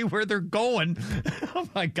trying to see where they're going. Oh,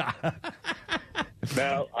 my God.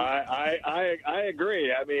 No, I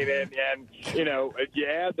agree. I mean, and you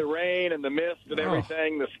add the rain and the mist and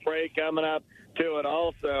everything, the spray coming up to it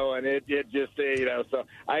also, and it just, so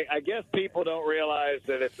I guess people don't realize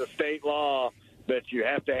that it's a state law that you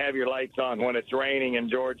have to have your lights on when it's raining in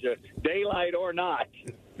Georgia, daylight or not.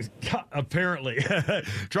 Apparently.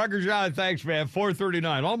 Trucker John, thanks, man.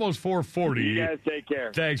 4:39, almost 4:40. You guys take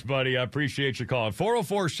care. Thanks, buddy. I appreciate you calling.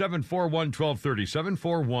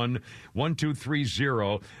 404-741-1230,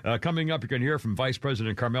 741-1230. Coming up, you can hear from Vice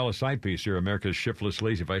President Carmela Sidepiece here, America's shiftless,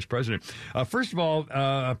 lazy Vice President. First of all,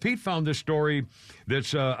 Pete found this story that's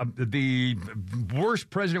the worst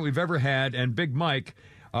president we've ever had, and Big Mike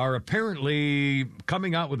are apparently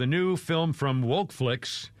coming out with a new film from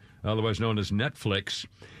Wokeflix, otherwise known as Netflix,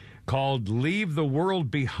 called Leave the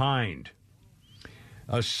World Behind.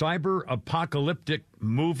 A cyber-apocalyptic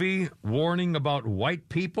movie warning about white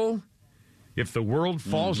people if the world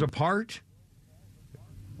falls apart.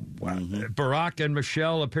 Barack and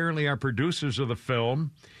Michelle apparently are producers of the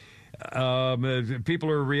film. People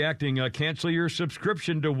are reacting, cancel your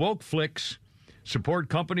subscription to Wokeflix. Support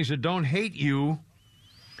companies that don't hate you.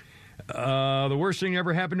 The worst thing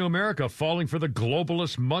ever happened to America, falling for the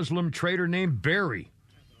globalist Muslim traitor named Barry.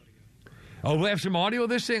 Oh, we have some audio of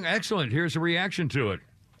this thing? Excellent. Here's a reaction to it.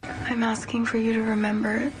 I'm asking for you to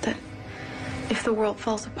remember that if the world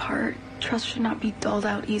falls apart, trust should not be doled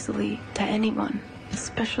out easily to anyone,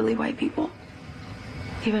 especially white people.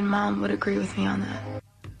 Even Mom would agree with me on that.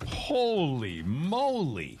 Holy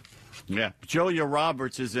moly. Yeah, Julia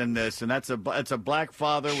Roberts is in this, and it's a black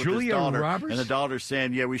father with Julia his daughter, Roberts? and the daughter's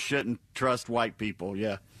saying, "Yeah, we shouldn't trust white people."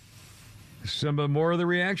 Yeah. Some more of the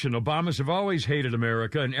reaction. Obamas have always hated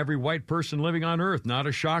America and every white person living on Earth. Not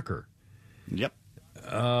a shocker. Yep.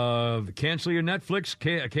 Cancel your Netflix,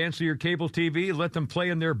 cancel your cable TV, let them play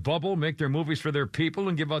in their bubble, make their movies for their people,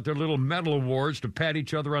 and give out their little medal awards to pat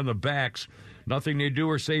each other on the backs. Nothing they do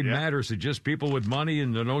or say matters. It's just people with money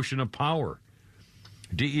and the notion of power.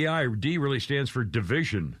 DEI, D really stands for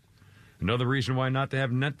division. Another reason why not to have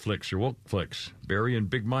Netflix or Wokeflix. Barry and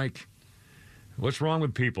Big Mike. What's wrong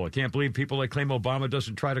with people? I can't believe people that claim Obama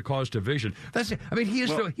doesn't try to cause division. He's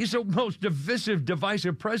the most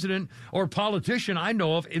divisive president or politician I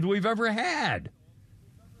know of we've ever had.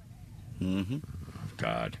 Mm-hmm.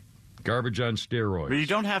 God. Garbage on steroids. But you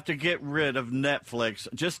don't have to get rid of Netflix.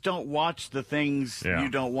 Just don't watch the things you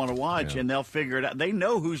don't want to watch, and they'll figure it out. They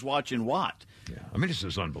know who's watching what. Yeah, I mean, this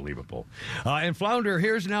is unbelievable. And Flounder,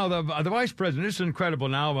 here's now the Vice President. This is incredible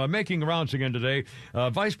now, making rounds again today.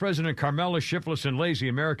 Vice President Carmela Shiftless and Lazy,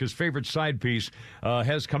 America's favorite side piece,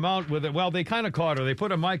 has come out with it. Well, they kind of caught her. They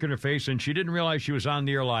put a mic in her face, and she didn't realize she was on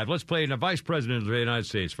the air live. Let's play the Vice President of the United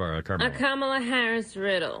States for Carmela. A Kamala Harris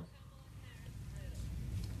riddle.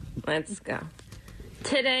 Let's go.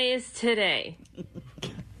 Today is today.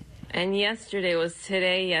 And yesterday was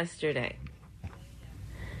today yesterday.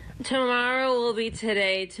 Tomorrow will be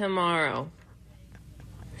today tomorrow.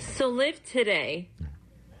 So live today.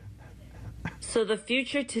 So the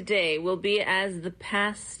future today will be as the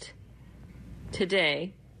past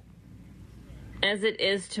today as it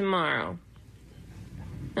is tomorrow.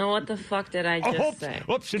 Now, what the fuck did I just say?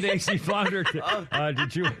 Whoops, Daisy Flounder.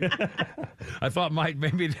 Did you? I thought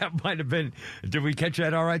maybe that might have been. Did we catch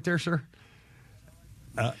that all right there, sir?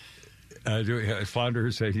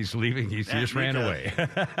 Flounder said he's leaving. He just ran away.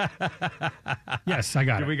 Yes, I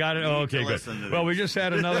got it. We got it? Oh, okay, good. Well, we just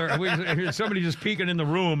had another. Somebody just peeking in the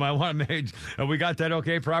room. I want to make. We got that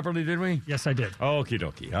okay properly, did we? Yes, I did. Okie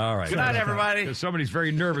dokie. All right. Good night, everybody. Somebody's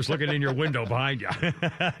very nervous looking in your window behind you.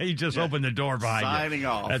 He just opened the door behind you. Signing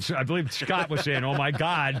off. I believe Scott was saying, "Oh my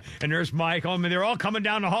God!" And there's Mike. Oh, they're all coming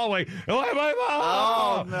down the hallway.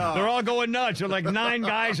 Oh, no. They're all going nuts. There's like 9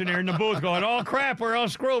 guys in there in the booth going, "Oh crap! We're all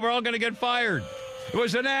screwed. We're all going to get fired. It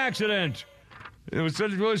was an accident. We'll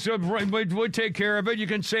take care of it. You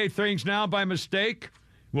can say things now by mistake."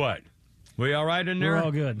 What? We all right in there? We're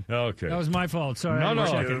all good. Okay. That was my fault. Sorry. No.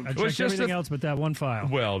 I checked everything else but that one file.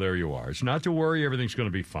 Well, there you are. It's not to worry. Everything's going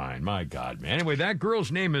to be fine. My God, man. Anyway, that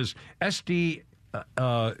girl's name is Esti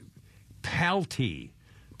Palti.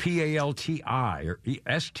 P-A-L-T-I, or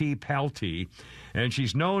S-T Palti, and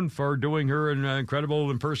she's known for doing her incredible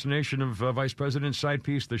impersonation of Vice President's side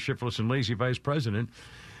piece, The Shiftless and Lazy Vice President.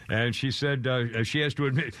 And she said she has to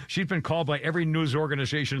admit, she's been called by every news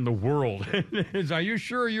organization in the world. Are you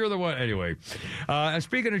sure you're the one? Anyway,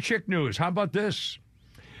 speaking of chick news, how about this?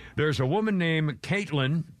 There's a woman named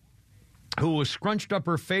Caitlin who was scrunched up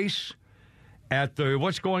her face at the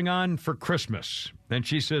what's going on for Christmas. And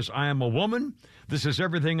she says, "I am a woman. This is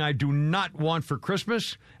everything I do not want for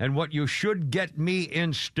Christmas and what you should get me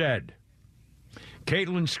instead."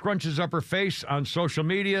 Caitlin scrunches up her face on social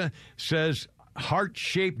media, says,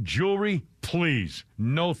 "Heart-shaped jewelry, please.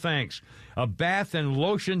 No thanks. A bath and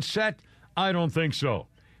lotion set? I don't think so.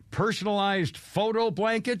 Personalized photo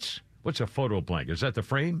blankets? What's a photo blanket? Is that the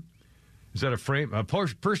frame? Is that a frame?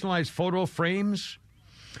 Personalized photo frames?"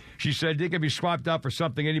 She said they could be swapped out for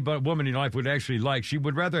something any woman in life would actually like. She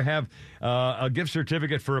would rather have a gift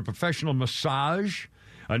certificate for a professional massage,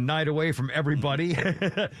 a night away from everybody,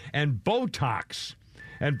 and Botox.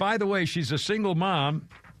 And by the way, she's a single mom.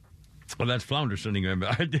 Well, that's Flounder sending him.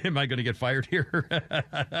 Am I going to get fired here?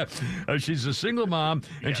 She's a single mom,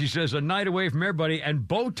 and she says a night away from everybody and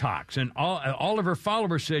Botox. And all of her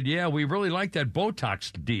followers said, "Yeah, we really like that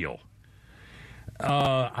Botox deal."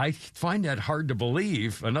 I find that hard to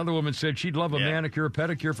believe. Another woman said she'd love a manicure,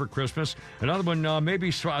 pedicure for Christmas. Another one,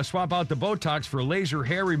 maybe swap out the Botox for laser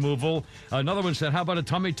hair removal. Another one said, how about a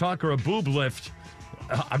tummy tuck or a boob lift?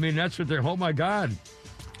 I mean, that's what they're, oh my God.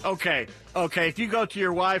 Okay. If you go to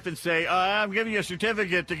your wife and say, I'm giving you a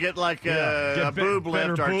certificate to get like a boob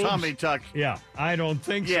lift or a tummy tuck. Yeah, I don't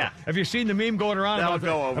think so. Have you seen the meme going around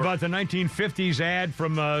about the 1950s ad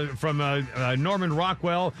from Norman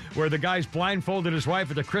Rockwell where the guy's blindfolded his wife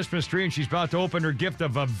at the Christmas tree and she's about to open her gift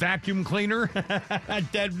of a vacuum cleaner? A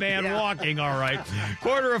dead man walking, all right.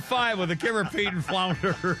 4:45 with the Kimmer, Pete, and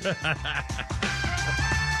Flounder.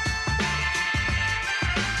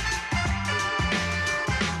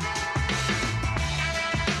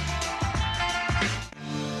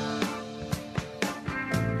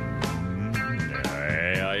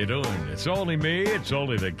 You doing? It's only me. It's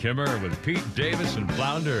only the Kimmer with Pete Davis and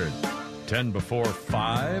Flounder. 10 before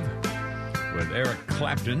 5 with Eric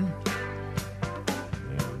Clapton.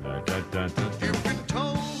 You've been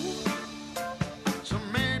told, so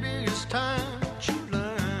maybe it's time to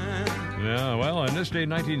learn. Yeah, well, on this day,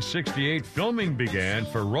 1968, filming began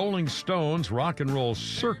for Rolling Stone's Rock and Roll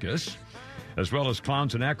Circus. As well as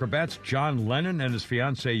clowns and acrobats, John Lennon and his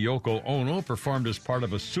fiancée Yoko Ono performed as part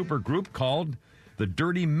of a supergroup called the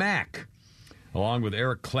Dirty Mac, along with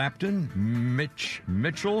Eric Clapton, Mitch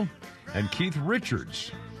Mitchell, and Keith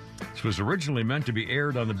Richards. This was originally meant to be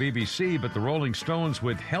aired on the BBC, but the Rolling Stones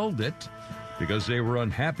withheld it because they were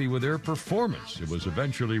unhappy with their performance. It was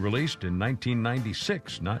eventually released in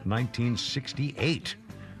 1996, not 1968.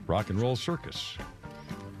 Rock and Roll Circus.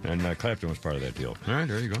 And Clapton was part of that deal. All right,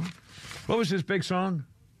 there you go. What was his big song?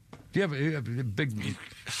 Do you have a big...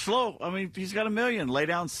 Slow. I mean, he's got a million. Lay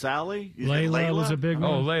Down Sally. Layla was a big one.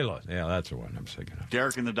 Oh, Layla. Yeah, that's the one I'm thinking of.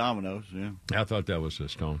 Derek and the Dominoes, yeah. I thought that was the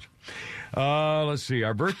Stones. Let's see.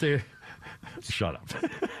 Our birthday... Shut up.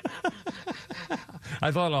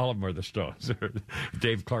 I thought all of them were the Stones.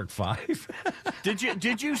 Dave Clark 5.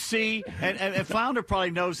 Did you see, and Flounder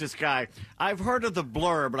probably knows this guy, I've heard of the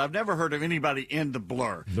Blur, but I've never heard of anybody in the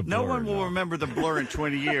Blur. No one will remember the Blur in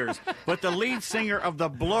 20 years. But the lead singer of the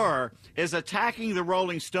Blur is attacking the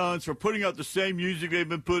Rolling Stones for putting out the same music they've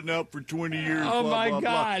been putting out for 20 years. Oh, blah, my blah,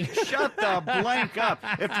 God. Blah. Shut the blank up.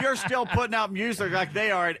 If you're still putting out music like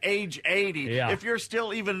they are at age 80, if you're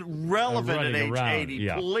still even relevant at age 80,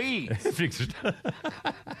 please.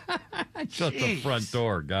 Shut the front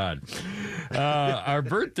door, God. Our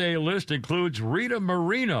birthday list includes Rita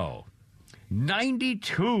Moreno,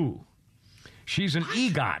 92. She's an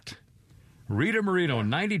EGOT. Rita Moreno,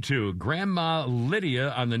 92. Grandma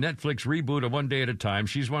Lydia on the Netflix reboot of One Day at a Time.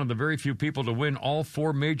 She's one of the very few people to win all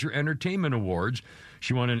 4 major entertainment awards.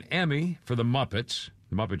 She won an Emmy for The Muppets,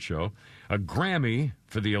 The Muppet Show, a Grammy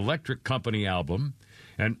for the Electric Company album,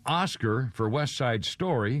 an Oscar for West Side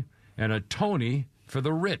Story, and a Tony for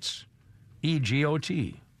The Ritz,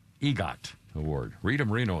 EGOT Award. Rita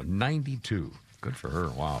Moreno, 92. Good for her.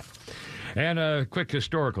 Wow. And a quick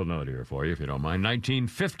historical note here for you, if you don't mind.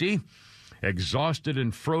 1950. Exhausted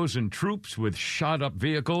and frozen troops with shot-up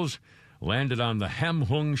vehicles landed on the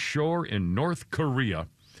Hamhung shore in North Korea.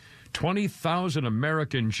 20,000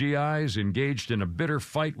 American GIs engaged in a bitter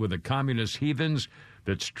fight with the communist heathens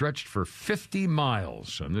that stretched for 50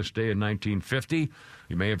 miles. On this day in 1950,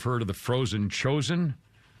 you may have heard of the Frozen Chosin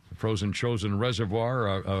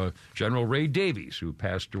Reservoir. General Ray Davies, who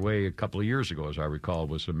passed away a couple of years ago, as I recall,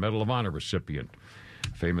 was a Medal of Honor recipient,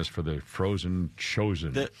 famous for the Frozen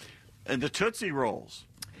Chosin. And the Tootsie Rolls.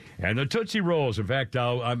 And the Tootsie Rolls. In fact,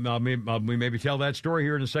 we maybe tell that story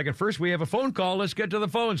here in a second. First, we have a phone call. Let's get to the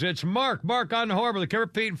phones. It's Mark. Mark on the horn with the Kimmer,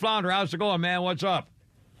 Pete, and Flounder. How's it going, man? What's up?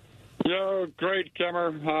 Yo, great, Kimmer.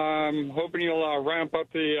 I'm hoping you'll ramp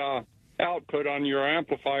up the output on your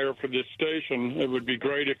amplifier for this station. It would be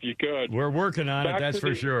great if you could. We're working on it, that's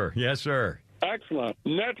for sure. Yes, sir. Excellent.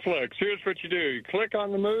 Netflix, here's what you do. You click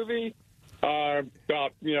on the movie.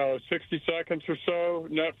 About 60 seconds or so,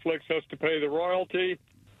 Netflix has to pay the royalty.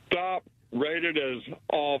 Stop. Rate it as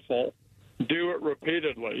awful. Do it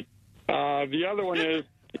repeatedly. The other one is,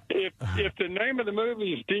 if the name of the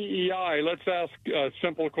movie is DEI, let's ask a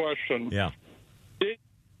simple question. Yeah.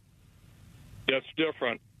 That's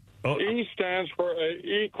different. Oh. E stands for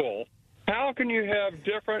equal. How can you have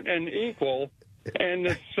different and equal and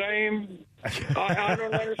the same? I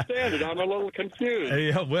don't understand it. I'm a little confused.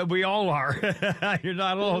 Yeah, well, we all are. You're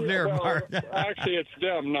not alone there, Mark. Actually, it's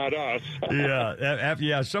them, not us.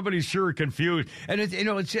 Yeah. Somebody's sure confused, and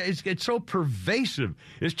it's so pervasive.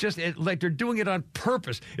 It's just like they're doing it on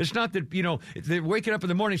purpose. It's not that they're waking up in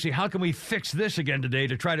the morning and saying, "How can we fix this again today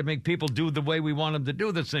to try to make people do the way we want them to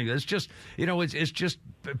do this thing?" It's just it's just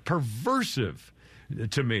perversive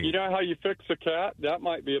to me. You know how you fix a cat? That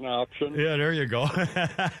might be an option. Yeah, there you go.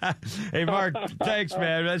 Hey, Mark, thanks,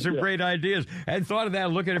 man. That's some great ideas. I hadn't thought of that.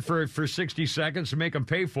 Look at it for 60 seconds to make them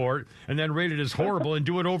pay for it, and then rate it as horrible and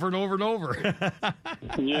do it over and over and over.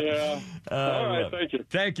 Yeah. All right, thank you.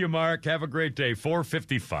 Thank you, Mark. Have a great day.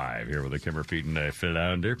 4:55 here with the Kimmer, Pete, and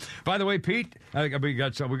Philander. By the way, Pete, we're going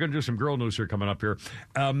to do some girl news here coming up here.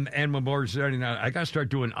 And when we're starting, I got to start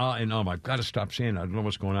doing and I've got to stop saying I don't know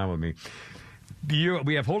what's going on with me.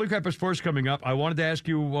 We have Holy Crap Sports coming up. I wanted to ask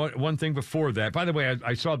you one thing before that. By the way,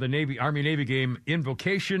 I saw the Army-Navy game,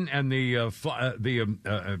 Invocation, and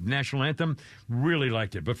the national anthem. Really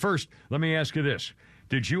liked it. But first, let me ask you this.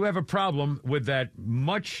 Did you have a problem with that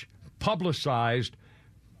much publicized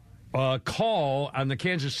call on the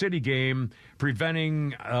Kansas City game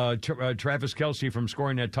preventing Travis Kelce from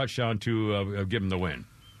scoring that touchdown to give him the win?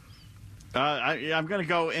 I'm going to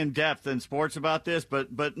go in depth in sports about this,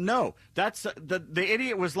 but no, that's the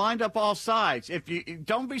idiot was lined up all sides. If you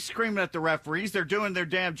don't be screaming at the referees, they're doing their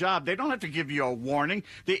damn job. They don't have to give you a warning.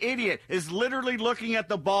 The idiot is literally looking at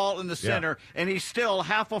the ball in the center, and he's still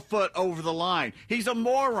half a foot over the line. He's a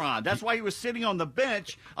moron. That's why he was sitting on the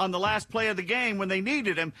bench on the last play of the game when they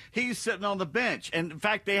needed him. He's sitting on the bench, and in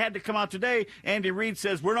fact, they had to come out today. Andy Reid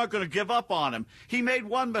says we're not going to give up on him. He made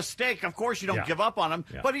one mistake. Of course, you don't give up on him,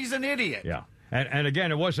 but he's an idiot. Yeah. And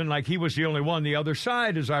again, it wasn't like he was the only one. The other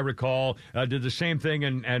side, as I recall, did the same thing,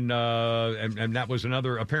 and that was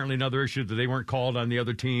apparently another issue that they weren't called on the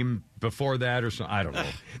other team before that, or something. I don't know.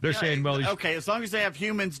 They're saying, well, okay, as long as they have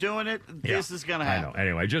humans doing it, this is going to happen. I know.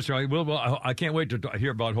 Anyway, I can't wait to hear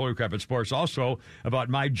about Holy Crap at Sports. Also about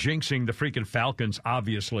my jinxing the freaking Falcons.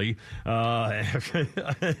 Obviously, what?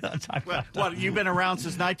 You've been around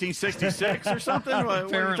since 1966 or something?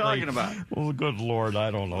 What are you talking about? Well, good Lord,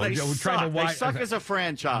 I don't know. They suck as a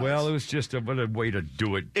franchise. Well, it was just what a way to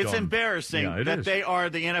do it. It's embarrassing that they are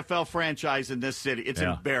the NFL franchise in this city. It's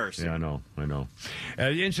embarrassing. Yeah, I know.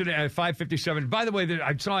 Incident at 5:57. By the way,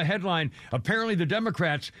 I saw a headline. Apparently, the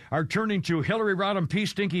Democrats are turning to Hillary Rodham P.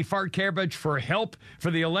 Stinky Fart Cabbage for help for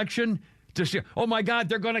the election. To see, oh my God,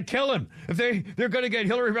 they're going to kill him. If they're going to get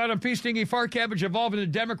Hillary Rodham P. Stinky Fart Cabbage involved in the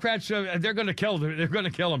Democrats, they're going to kill him. They're going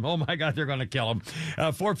to kill him. Oh my God, they're going to kill him.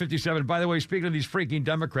 4:57. By the way, speaking of these freaking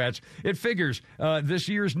Democrats, it figures this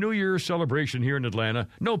year's New Year's celebration here in Atlanta,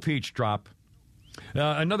 no peach drop.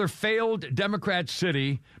 Another failed Democrat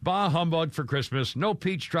city. Bah humbug for Christmas. No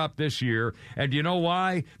peach drop this year. And you know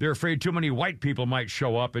why? They're afraid too many white people might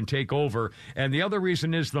show up and take over. And the other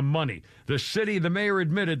reason is the money. The mayor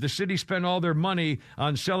admitted the city spent all their money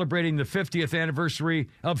on celebrating the 50th anniversary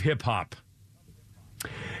of hip-hop.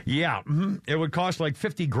 Yeah, it would cost like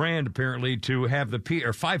 $50,000 apparently to have the peach,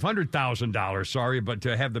 or $500,000. Sorry, but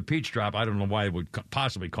to have the peach drop, I don't know why it would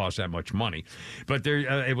possibly cost that much money. But there,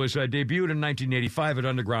 it was debuted in 1985 at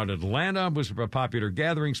Underground Atlanta. It was a popular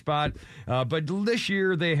gathering spot. But this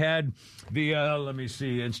year they had the let me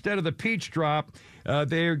see. Instead of the peach drop,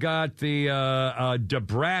 they got the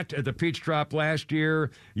Debrat at the peach drop last year.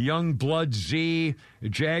 Young Blood Z,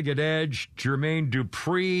 Jagged Edge, Jermaine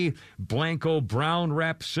Dupri, Blanco Brown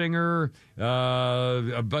rap singer,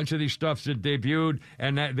 a bunch of these stuffs that debuted,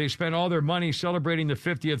 and they spent all their money celebrating the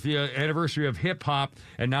 50th anniversary of hip-hop,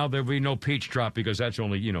 and now there'll be no peach drop because that's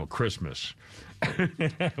only, Christmas,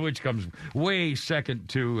 which comes way second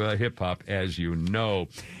to hip-hop, as you know.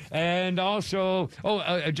 And also,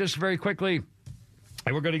 just very quickly,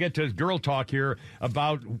 and we're going to get to girl talk here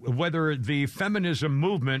about whether the feminism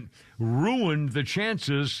movement ruined the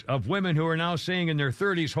chances of women who are now saying in their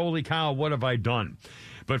 30s, holy cow, what have I done?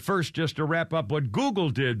 But first, just to wrap up what Google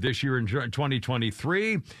did this year in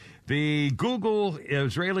 2023, the Google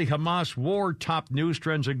Israeli-Hamas war topped news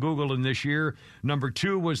trends at Google in this year. Number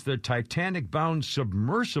 2 was the Titanic-bound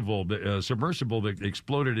submersible that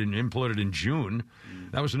exploded and imploded in June.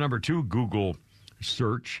 That was the number 2 Google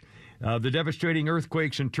search. The devastating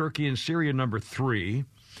earthquakes in Turkey and Syria, number 3.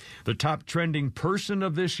 The top trending person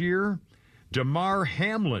of this year, Damar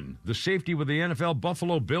Hamlin, the safety with the NFL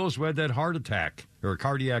Buffalo Bills who had that heart attack or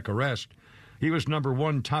cardiac arrest. He was number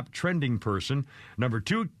 1 top trending person. Number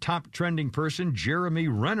 2 top trending person, Jeremy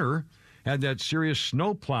Renner, had that serious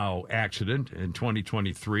snowplow accident in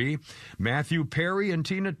 2023. Matthew Perry and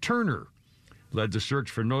Tina Turner led the search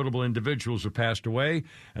for notable individuals who passed away.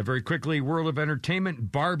 And very quickly, World of Entertainment,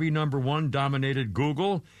 Barbie number 1 dominated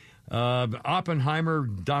Google. Oppenheimer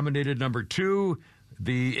dominated number 2.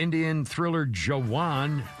 The Indian thriller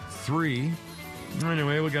Jawan 3.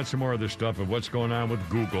 Anyway, we got some more of this stuff of what's going on with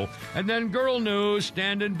Google. And then girl news,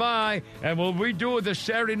 standing by. And we'll redo the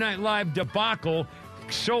Saturday Night Live debacle.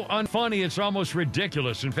 So unfunny, it's almost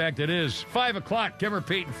ridiculous. In fact, it is. 5 o'clock, Kimmer,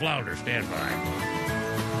 Pete, and Flounder. Stand by.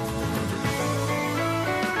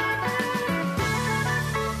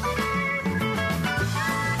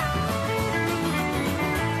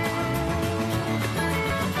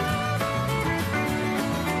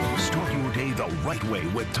 Right way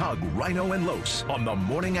with Tug, Rhino, and Los on the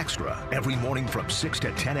Morning Extra. Every morning from 6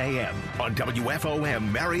 to 10 a.m. on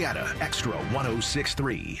WFOM Marietta, Extra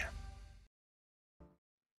 106.3.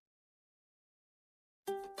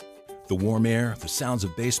 The warm air, the sounds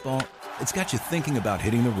of baseball, it's got you thinking about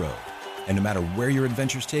hitting the road. And no matter where your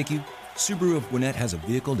adventures take you, Subaru of Gwinnett has a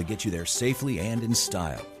vehicle to get you there safely and in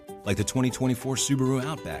style. Like the 2024 Subaru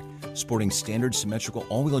Outback, sporting standard symmetrical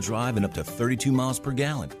all-wheel drive and up to 32 miles per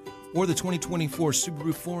gallon. Or the 2024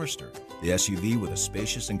 Subaru Forester, the SUV with a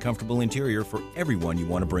spacious and comfortable interior for everyone you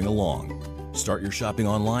want to bring along. Start your shopping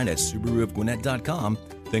online at SubaruofGwinnett.com,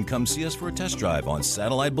 then come see us for a test drive on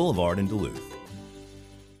Satellite Boulevard in Duluth.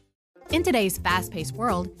 In today's fast-paced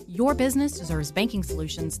world, your business deserves banking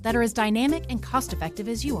solutions that are as dynamic and cost-effective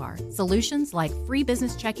as you are. Solutions like free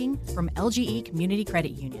business checking from LGE Community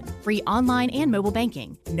Credit Union, free online and mobile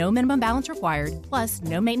banking, no minimum balance required, plus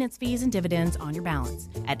no maintenance fees and dividends on your balance.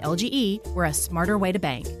 At LGE, we're a smarter way to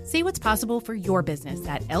bank. See what's possible for your business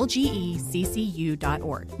at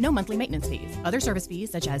lgeccu.org. No monthly maintenance fees. Other service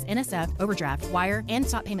fees such as NSF, overdraft, wire, and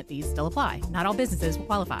stop payment fees still apply. Not all businesses will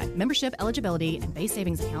qualify. Membership eligibility and base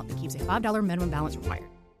savings account that keeps a $5 minimum balance required.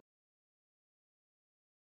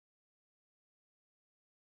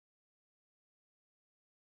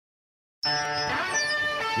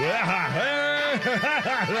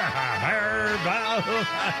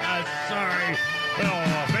 Sorry.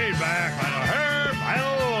 Feedback.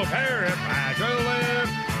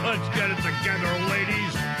 Let's get it together,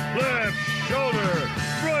 ladies. Left shoulder.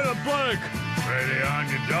 Right a blank. Ready on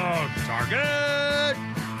your dog. Target.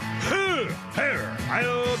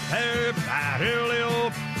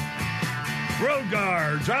 Road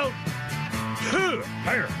guards out.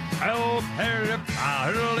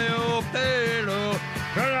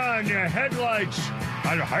 Turn on your headlights.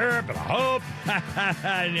 and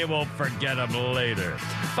you won't forget them later.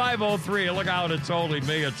 503, look out, it's only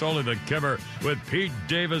me, it's only the Kimmer with Pete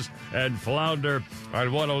Davis and Flounder on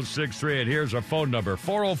 106.3. And here's our phone number,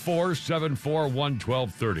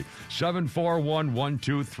 404-741-1230,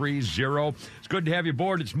 741-1230. It's good to have you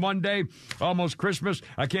aboard. It's Monday, almost Christmas.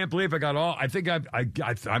 I can't believe I got all, I think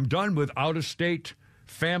I'm done with out-of-state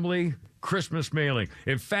family Christmas mailing.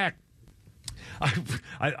 In fact,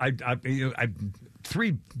 I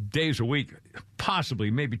 3 days a week,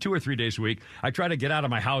 possibly maybe 2 or 3 days a week, I try to get out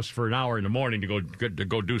of my house for an hour in the morning to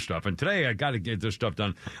go do stuff. And today I got to get this stuff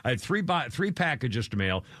done. I had three packages to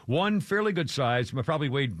mail. One fairly good size, probably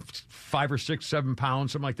weighed 5 or 6, 7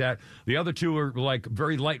 pounds, something like that. The other two are like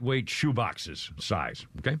very lightweight shoe boxes size.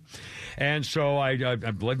 Okay, and so I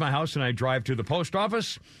leave my house and I drive to the post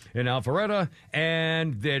office in Alpharetta,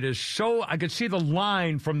 and it is so I could see the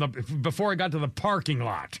line from before I got to the parking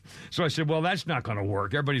lot. So I said, well, that's not going to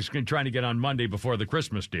work. Everybody's trying to get on Monday before the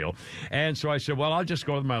Christmas deal. And so I said, well, I'll just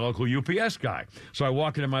go with my local UPS guy. So I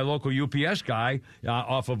walk into my local UPS guy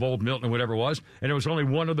off of Old Milton or whatever it was, and there was only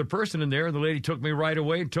one other person in there, and the lady took me right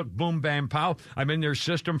away and took boom, bam, pow. I'm in their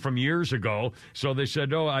system from years ago. So they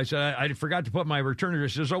said, oh, I said, I forgot to put my return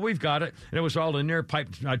address. She says, oh, we've got it. And it was all in there.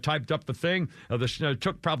 I typed up the thing. It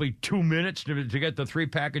took probably 2 minutes to get the 3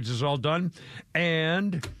 packages all done.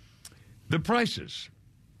 And the prices.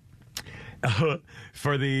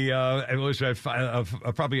 For the it was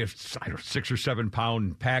probably a 6 or 7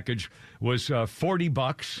 pound package was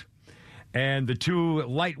 $40, and the 2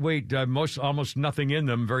 lightweight, almost nothing in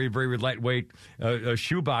them, very very lightweight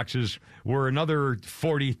shoe boxes were another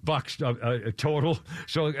 $40 total.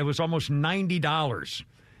 So it was almost $90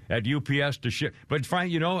 at UPS to ship. But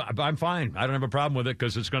fine, I'm fine. I don't have a problem with it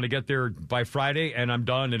because it's going to get there by Friday, and I'm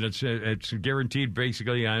done, and it's guaranteed,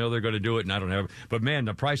 basically. I know they're going to do it, and I don't have it. But, man,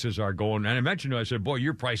 the prices are going. And I mentioned to her, I said, boy,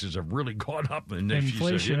 your prices have really gone up. And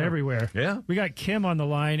inflation she said, everywhere. Yeah. We got Kim on the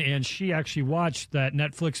line, and she actually watched that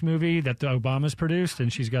Netflix movie that the Obamas produced,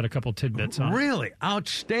 and she's got a couple tidbits on it. Really?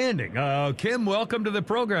 Outstanding. Kim, welcome to the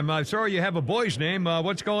program. I'm sorry you have a boy's name.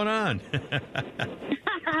 What's going on?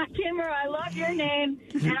 Kimmer, I love your name,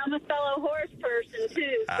 and I'm a fellow horse person,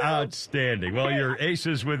 too. So. Outstanding. Well, you're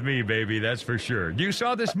aces with me, baby, that's for sure. You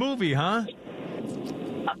saw this movie, huh? Let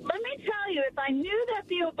me tell you, if I knew that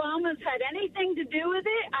the Obamas had anything to do with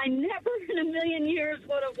it, I never in a million years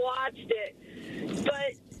would have watched it.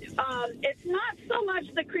 But it's not so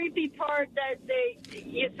much the creepy part that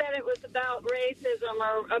you said it was about racism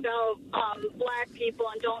or about black people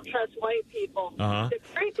and don't trust white people. Uh-huh. The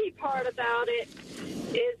creepy part about it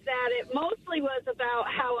is that it mostly was about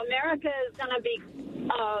how America is going to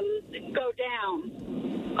go down.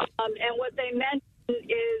 And what they mentioned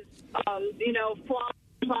is, flaws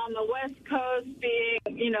on the West Coast being,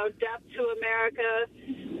 death to America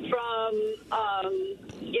from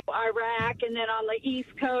Iraq, and then on the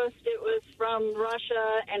East Coast it was from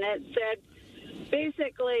Russia, and it said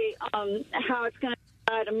basically how it's going to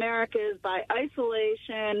divide America is by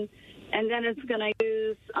isolation, and then it's going to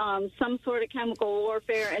use some sort of chemical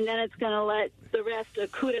warfare, and then it's going to let the rest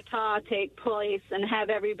of coup d'etat take place and have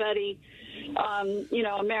everybody,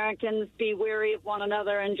 Americans be wary of one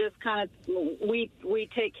another and just kind of we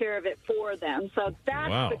take care of it for them. So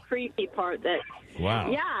that's the creepy part.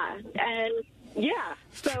 Wow. Yeah, and yeah.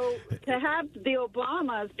 So to have the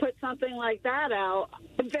Obamas put something like that out,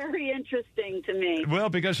 very interesting to me. Well,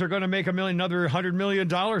 because they're going to make another $100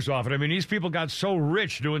 million off it. I mean, these people got so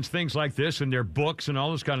rich doing things like this in their books and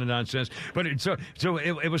all this kind of nonsense. But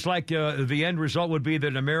it was like the end result would be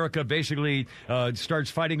that America basically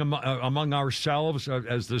starts fighting among ourselves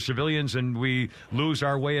as the civilians, and we lose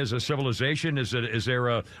our way as a civilization. Is there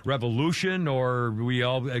a revolution, or we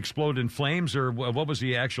all explode in flames, or what was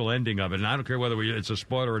the actual ending of it? And I don't care whether it's a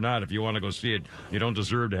spoiler or not. If you want to go see it, you don't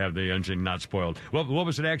deserve to have the ending not spoiled. What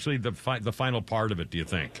was it actually, the final part of it, do you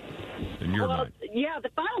think, in your mind? Yeah, the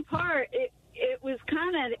final part, it was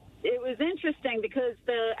interesting because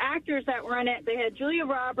the actors that were in it, they had Julia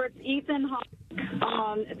Roberts, Ethan Hawke,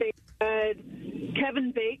 they had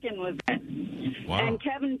Kevin Bacon was in it. Wow. And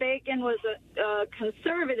Kevin Bacon was a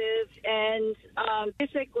conservative, and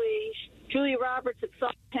basically Julia Roberts had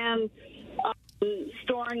saw him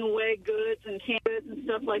storing away goods and canned goods and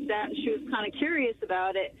stuff like that, and she was kind of curious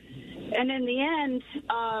about it. And in the end,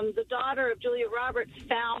 the daughter of Julia Roberts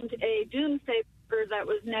found a doomsday bunker that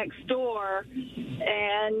was next door,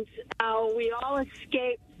 and how we all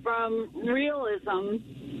escape from realism,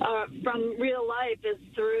 from real life, is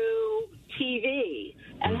through TV,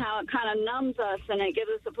 and how it kind of numbs us and it gives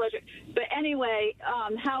us a pleasure. But anyway,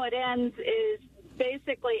 how it ends is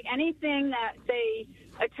basically anything that they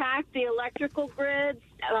attack the electrical grids,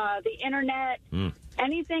 the internet,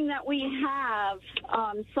 anything that we have,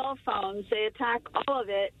 cell phones. They attack all of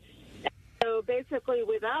it. So basically,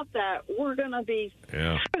 without that, we're going to be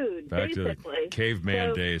screwed, Back basically. to the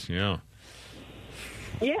caveman days, Yeah,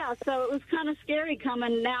 so it was kind of scary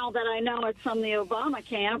coming now that I know it's from the Obama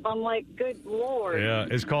camp. I'm like, good Lord. Yeah,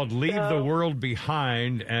 it's called Leave the World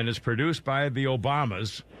Behind, and it's produced by the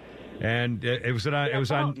Obamas. And it was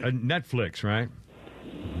on Netflix, right?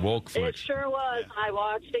 Wokeflix. It sure was. I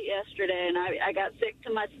watched it yesterday, and I got sick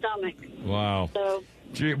to my stomach. Wow. So,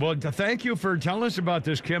 gee, well, thank you for telling us about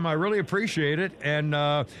this, Kim. I really appreciate it. And,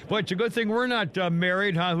 boy, it's a good thing we're not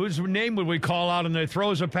married, huh? Whose name would we call out in the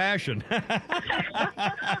throes of passion?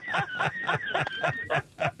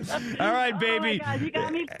 All right, baby. Oh, my God, you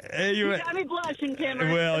got me blushing,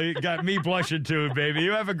 Kimmer. Well, you got me blushing, too, baby.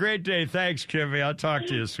 You have a great day. Thanks, Kimmy. I'll talk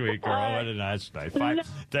to you, sweet girl. What a nice night.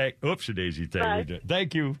 Oopsie-daisy.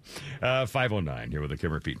 Thank you. 509 here with the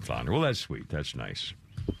Kimmer, Pete, and Flounder. Well, that's sweet. That's nice.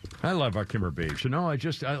 I love our Kimmer babes. You know, you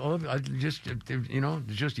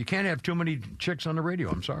can't have too many chicks on the radio.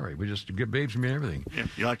 I'm sorry. We just get babes from everything. Yeah,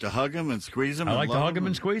 you like to hug them and squeeze them? I like to hug them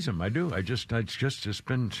and squeeze them. I do. It's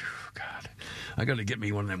been, God, I got to get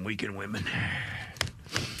me one of them weekend women.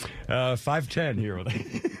 510 here with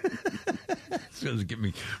It's get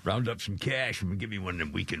me round up some cash and give me one of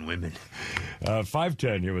them weekend women.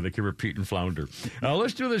 510 here with the Kimmer, Pete, and Flounder.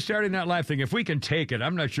 Let's do the Saturday Night Live thing if we can take it.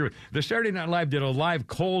 I'm not sure. The Saturday Night Live did a live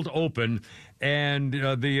cold open, and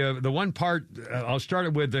the one part I'll start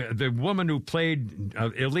it with the woman who played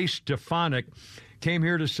Elise Stefanik. Came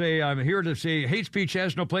here to say, I'm here to say hate speech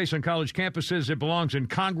has no place on college campuses. It belongs in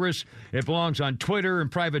Congress. It belongs on Twitter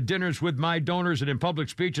and private dinners with my donors and in public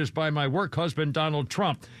speeches by my work husband, Donald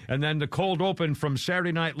Trump. And then the cold open from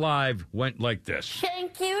Saturday Night Live went like this.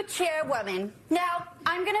 Thank you, Chairwoman. Now,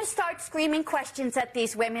 I'm going to start screaming questions at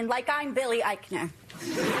these women like I'm Billy Eichner.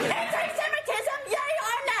 Anti-Semitism, yay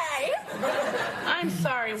or nay? I'm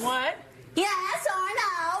sorry, what? Yes or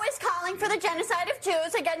no is calling for the genocide of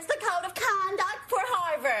Jews against the Code of Conduct for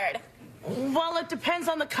Harvard. Well, it depends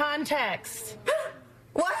on the context.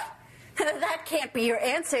 What? That can't be your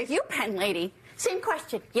answer, you pen lady. Same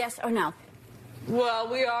question, yes or no? Well,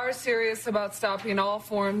 we are serious about stopping all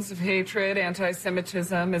forms of hatred,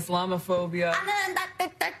 anti-Semitism, Islamophobia. And then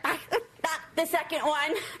the second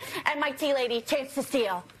one, and my tea lady, Chance to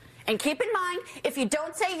Steal. And keep in mind, if you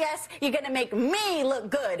don't say yes, you're going to make me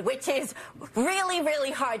look good, which is really,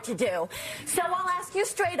 really hard to do. So I'll ask you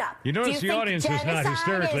straight up. You notice the audience is not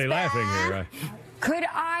hysterically laughing here, right? Could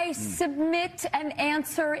I submit an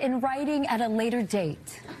answer in writing at a later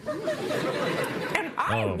date? Am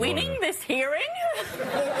I winning this hearing?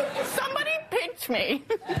 Somebody pinch me.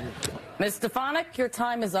 Ms. Stefanik, your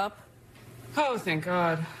time is up. Oh, thank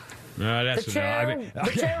God. No, that's the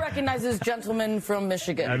chair recognizes gentleman from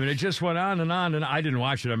Michigan. I mean, it just went on, and I didn't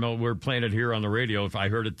watch it. I mean, we're playing it here on the radio. If I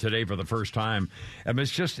heard it today for the first time, I mean,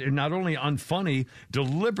 it's just not only unfunny,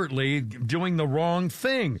 deliberately doing the wrong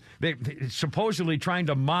thing. They supposedly trying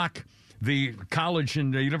to mock the college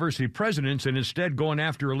and the university presidents and instead going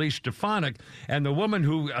after Elise Stefanik. And the woman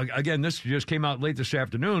who, again, this just came out late this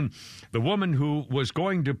afternoon, the woman who was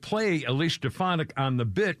going to play Elise Stefanik on the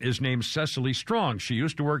bit is named Cecily Strong. She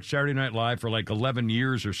used to work Saturday Night Live for like 11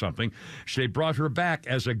 years or something. They brought her back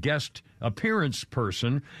as a guest appearance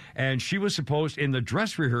person, and she was supposed, in the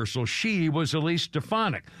dress rehearsal, she was Elise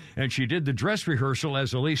Stefanik. And she did the dress rehearsal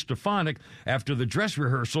as Elise Stefanik. After the dress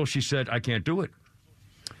rehearsal, she said, I can't do it.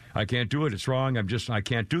 I can't do it. It's wrong. I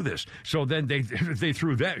can't do this. So then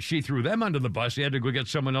she threw them under the bus. They had to go get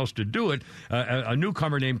someone else to do it. A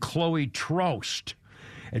newcomer named Chloe Trost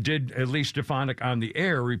did Elise Stefanik on the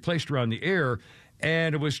air, replaced her on the air.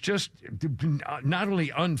 And it was just not only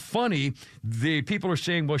unfunny, the people are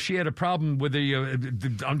saying, well, she had a problem with the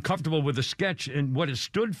uncomfortable with the sketch and what it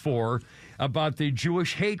stood for about the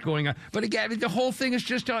Jewish hate going on. But again, the whole thing is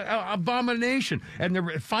just an abomination.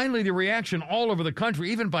 And finally, the reaction all over the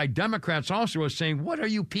country, even by Democrats also, was saying, what are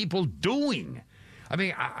you people doing? I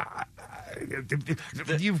mean,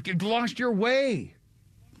 you've lost your way.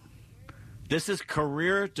 This is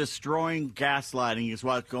career-destroying gaslighting is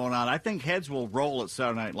what's going on. I think heads will roll at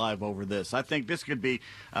Saturday Night Live over this. I think this could be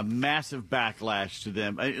a massive backlash to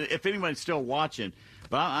them. If anyone's still watching,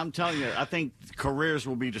 But I'm telling you, I think careers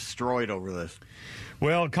will be destroyed over this.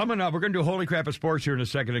 Well, coming up, we're going to do Holy Crap at Sports here in a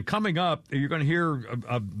second. And coming up, you're going to hear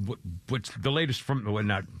what's the latest from, well,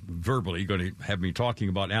 not verbally, you're going to have me talking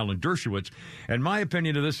about Alan Dershowitz. And my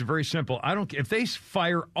opinion of this is very simple. If they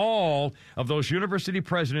fire all of those university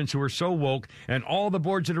presidents who are so woke and all the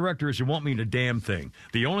boards of directors, it won't mean a damn thing.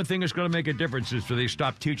 The only thing that's going to make a difference is if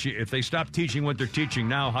they stop teaching what they're teaching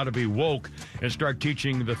now, how to be woke, and start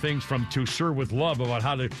teaching the things from To Serve with Love about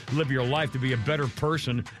how to live your life to be a better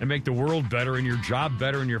person and make the world better and your job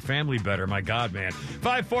better and your family better. My God, man.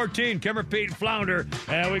 514, Kimmer, Pete, and Flounder.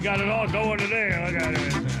 And we got it all going today. Look at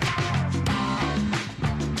it.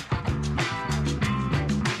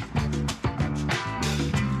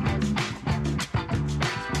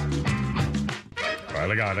 All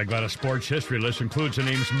right, I got a sports history list. Includes the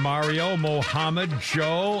names Mario, Mohammed,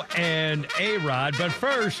 Joe, and A-Rod. But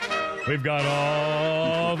first, we've got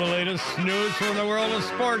all the latest news from the world of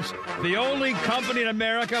sports. The only company in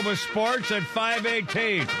America with sports at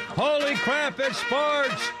 518. Holy Crap, it's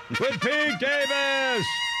Sports with Pete Davis.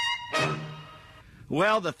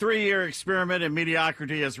 Well, the 3-year experiment in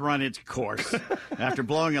mediocrity has run its course. After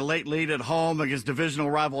blowing a late lead at home against divisional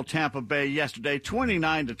rival Tampa Bay yesterday,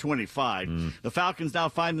 29-25, the Falcons now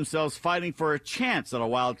find themselves fighting for a chance at a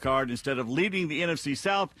wild card instead of leading the NFC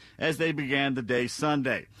South as they began the day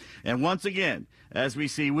Sunday. And once again, as we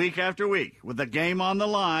see week after week, with the game on the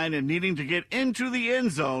line and needing to get into the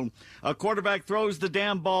end zone, a quarterback throws the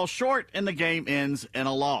damn ball short and the game ends in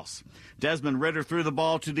a loss. Desmond Ridder threw the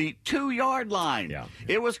ball to the 2-yard line. Yeah.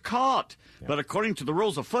 It was caught. Yeah. But according to the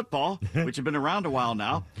rules of football, which have been around a while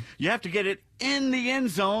now, you have to get it in the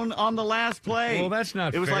end zone on the last play. Well, that's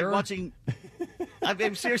not fair. It was like watching... I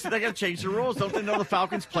mean, seriously, they got to change the rules. Don't they know the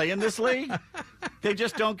Falcons play in this league? They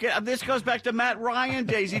just don't get. This goes back to Matt Ryan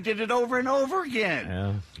days. He did it over and over again.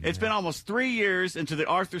 Yeah. It's been almost 3 years into the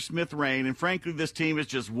Arthur Smith reign, and frankly, this team is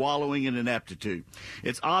just wallowing in ineptitude.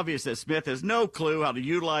 It's obvious that Smith has no clue how to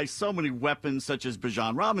utilize so many weapons such as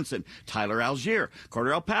Bijan Robinson, Tyler Algier,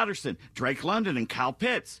 Cordell Patterson, Drake London, and Kyle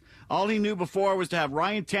Pitts. All he knew before was to have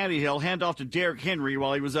Ryan Tannehill hand off to Derrick Henry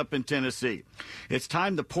while he was up in Tennessee. It's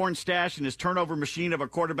time the porn stash and his turnover machine of a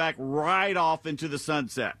quarterback ride off into the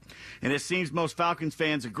sunset. And it seems most Falcons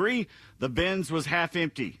fans agree the Benz was half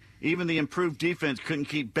empty. Even the improved defense couldn't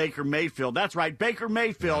keep Baker Mayfield. That's right, Baker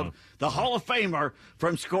Mayfield, the Hall of Famer,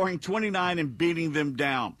 from scoring 29 and beating them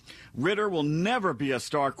down. Ridder will never be a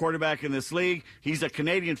star quarterback in this league. He's a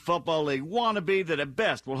Canadian Football League wannabe that at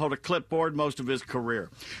best will hold a clipboard most of his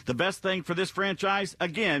career. The best thing for this franchise,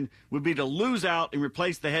 again, would be to lose out and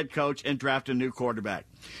replace the head coach and draft a new quarterback.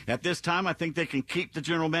 At this time, I think they can keep the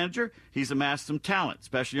general manager. He's amassed some talent,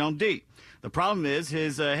 especially on D. The problem is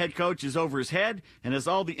his head coach is over his head and has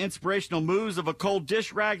all the inspirational moves of a cold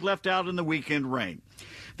dish rag left out in the weekend rain.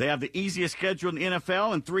 They have the easiest schedule in the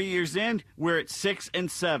NFL, and 3 years in, we're at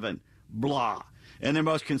 6-7. Blah. And their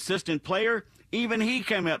most consistent player, even he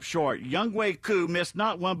came up short. Younghoe Koo missed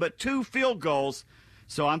not one but 2 field goals,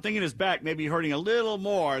 so I'm thinking his back may be hurting a little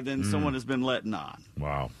more than someone has been letting on.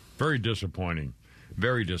 Wow. Very disappointing.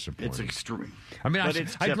 Very disappointing. It's extreme. I mean,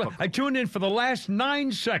 I tuned in for the last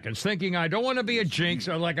 9 seconds thinking I don't want to be a jinx,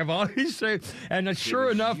 like I've always said, and sure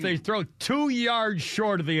enough, they throw 2 yards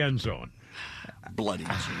short of the end zone. Bloody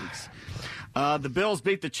jinx. The Bills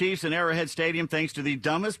beat the Chiefs in Arrowhead Stadium thanks to the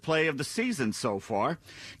dumbest play of the season so far.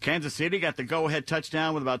 Kansas City got the go-ahead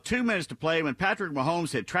touchdown with about 2 minutes to play when Patrick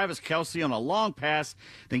Mahomes hit Travis Kelce on a long pass.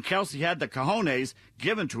 Then Kelce had the cojones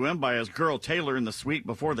given to him by his girl Taylor in the suite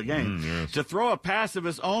before the game to throw a pass of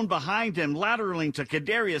his own behind him, lateraling to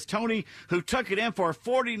Kadarius Toney, who took it in for a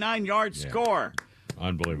 49-yard score.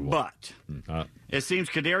 Unbelievable. But it seems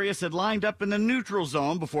Kadarius had lined up in the neutral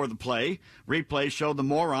zone before the play. Replay showed the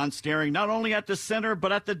moron staring not only at the center,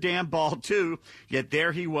 but at the damn ball, too. Yet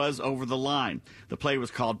there he was over the line. The play was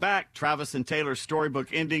called back. Travis and Taylor's storybook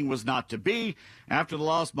ending was not to be. After the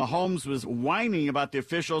loss, Mahomes was whining about the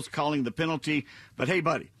officials calling the penalty. But hey,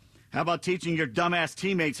 buddy, how about teaching your dumbass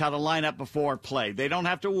teammates how to line up before play? They don't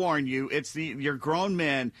have to warn you. It's your grown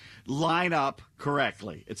men line up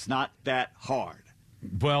correctly. It's not that hard.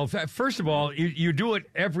 Well, first of all, you do it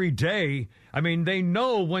every day. I mean, they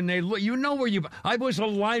know when they look. You know where you. I was a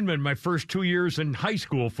lineman my first 2 years in high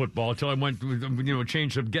school football until I went,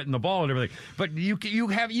 changed to getting the ball and everything. But you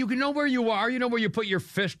can know where you are. You know where you put your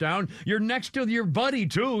fist down. You're next to your buddy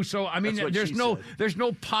too. So I mean, there's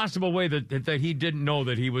no possible way that he didn't know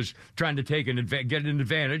that he was trying to get an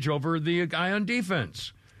advantage over the guy on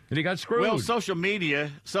defense. And he got screwed. Well, social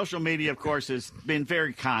media, of course, has been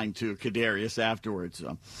very kind to Kadarius afterwards.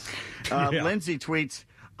 Lindsay tweets,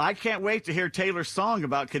 I can't wait to hear Taylor's song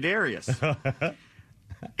about Kadarius.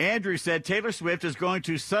 Andrew said Taylor Swift is going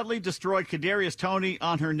to subtly destroy Kadarius Toney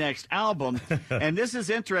on her next album. And this is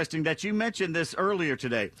interesting that you mentioned this earlier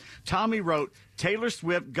today. Tommy wrote, Taylor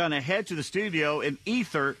Swift gonna head to the studio and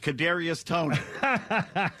ether Kadarius Toney.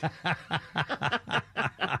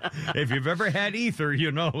 If you've ever had ether,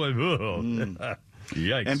 you know it.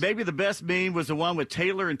 Yikes. And maybe the best meme was the one with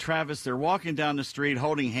Taylor and Travis. They're walking down the street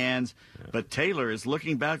holding hands, but Taylor is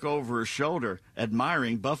looking back over her shoulder,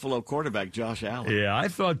 admiring Buffalo quarterback Josh Allen. Yeah, I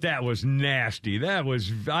thought that was nasty.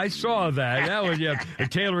 I saw that. That was, yeah.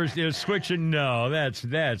 Taylor is switching. No, that's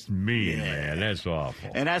mean, man. That's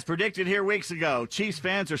awful. And as predicted here weeks ago, Chiefs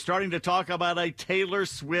fans are starting to talk about a Taylor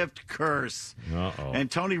Swift curse. Uh-oh. And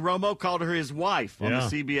Tony Romo called her his wife on the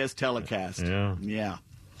CBS telecast. Yeah.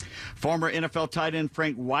 Former NFL tight end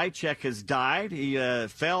Frank Wycheck has died. He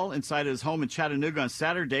fell inside his home in Chattanooga on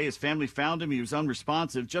Saturday. His family found him. He was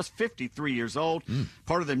unresponsive, just 53 years old.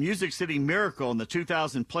 Part of the Music City Miracle in the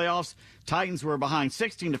 2000 playoffs. Titans were behind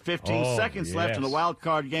 16 to 15 seconds left in the wild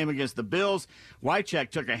card game against the Bills.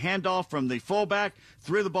 Wycheck took a handoff from the fullback,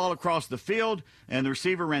 threw the ball across the field, and the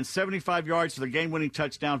receiver ran 75 yards for the game-winning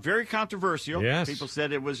touchdown. Very controversial. Yes. People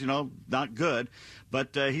said it was, not good.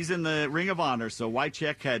 But he's in the Ring of Honor, so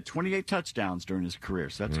Wycheck had 28 touchdowns during his career,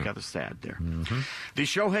 so that's kind of sad there. The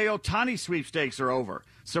Shohei Ohtani sweepstakes are over.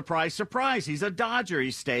 Surprise, surprise, he's a Dodger.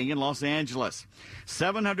 He's staying in Los Angeles.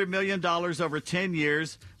 $700 million over 10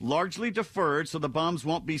 years, largely deferred, so the bums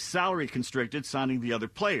won't be salary constricted signing the other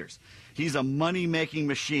players. He's a money-making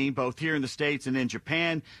machine, both here in the States and in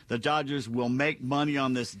Japan. The Dodgers will make money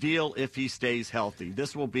on this deal if he stays healthy.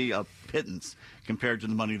 This will be a pittance compared to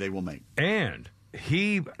the money they will make. And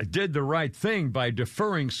he did the right thing by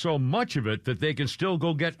deferring so much of it that they can still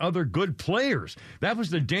go get other good players. That was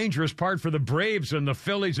the dangerous part for the Braves and the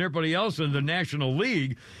Phillies and everybody else in the National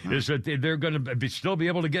League, is that they're going to still be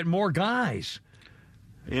able to get more guys.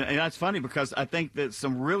 And that's funny because I think that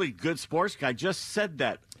some really good sports guy just said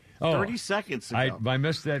that 30 seconds ago. I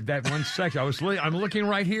missed that 1 second. I'm looking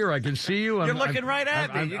right here. I can see you. You're looking right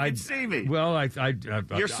at me. You can see me. Well,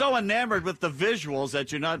 you're so enamored with the visuals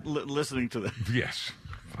that you're not listening to them. Yes.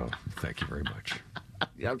 Well, thank you very much.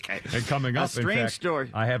 Okay. And coming up, a strange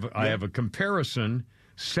story. I have a comparison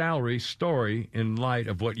salary story in light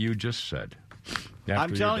of what you just said.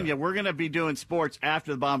 I'm telling you, we're going to be doing sports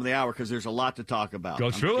after the bottom of the hour because there's a lot to talk about.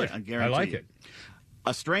 Go through it. I like it.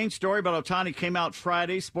 A strange story about Ohtani came out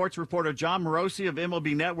Friday. Sports reporter John Morosi of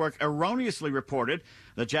MLB Network erroneously reported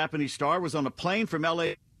the Japanese star was on a plane from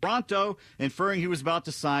L.A. to Toronto, inferring he was about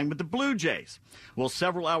to sign with the Blue Jays. Well,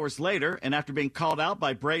 several hours later, and after being called out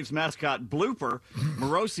by Braves mascot Blooper,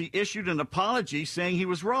 Morosi issued an apology saying he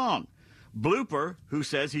was wrong. Blooper, who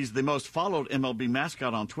says he's the most followed MLB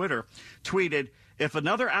mascot on Twitter, tweeted, "If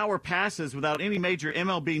another hour passes without any major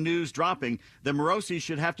MLB news dropping, then Morosi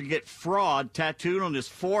should have to get fraud tattooed on his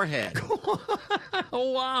forehead."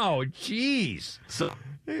 Oh, wow. Jeez. So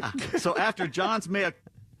after John's mayor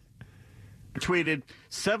tweeted,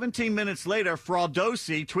 17 minutes later,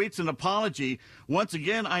 Fraudosi tweets an apology. "Once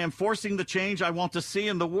again, I am forcing the change I want to see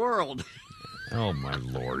in the world." Oh, my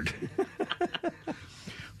Lord.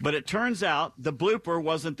 But it turns out the Blooper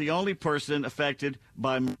wasn't the only person affected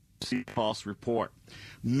by Morosi's false report.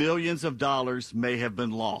 Millions of dollars may have been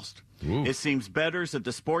lost. Ooh. It seems bettors at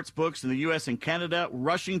the sports books in the U.S. and Canada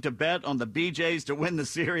rushing to bet on the BJs to win the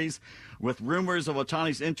series, with rumors of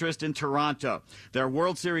Ohtani's interest in Toronto. Their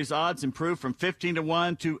World Series odds improved from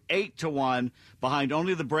 15-1 to 8-1, behind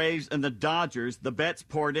only the Braves and the Dodgers. The bets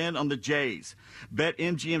poured in on the Jays.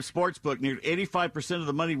 BetMGM Sportsbook, near 85% of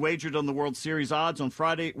the money wagered on the World Series odds on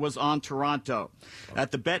Friday was on Toronto.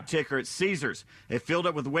 At the bet ticker at Caesars, it filled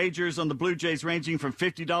up with wagers on the Blue Jays ranging from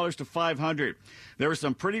 $50 to $500. There were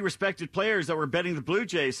some pretty respected players that were betting the Blue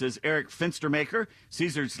Jays, says Eric Finstermaker,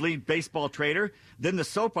 Caesars' lead baseball trader. Then the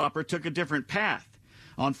soap opera took a different path.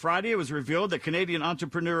 On Friday, it was revealed that Canadian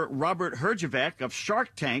entrepreneur Robert Herjavec of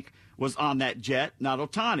Shark Tank was on that jet, not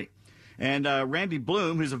Ohtani. And Randy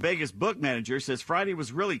Bloom, who's a Vegas book manager, says Friday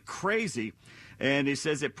was really crazy. And he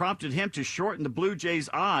says it prompted him to shorten the Blue Jays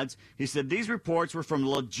odds. He said these reports were from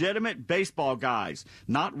legitimate baseball guys,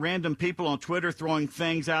 not random people on Twitter throwing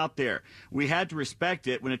things out there. We had to respect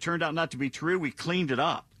it. When it turned out not to be true, we cleaned it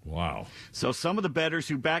up. Wow. So some of the bettors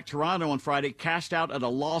who backed Toronto on Friday cashed out at a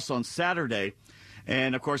loss on Saturday.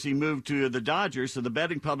 And, of course, he moved to the Dodgers, so the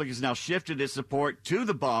betting public has now shifted its support to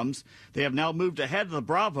the Bums. They have now moved ahead of the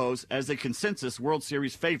Bravos as a consensus World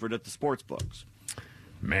Series favorite at the sports books.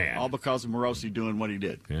 Man. All because of Morosi doing what he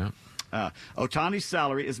did. Yeah. Ohtani's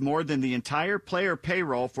salary is more than the entire player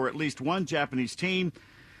payroll for at least one Japanese team,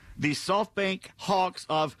 the SoftBank Hawks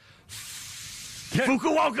of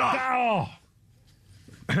Fukuoka. Oh.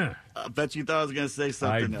 I bet you thought I was going to say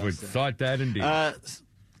something else. I thought that indeed.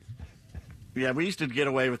 Yeah, we used to get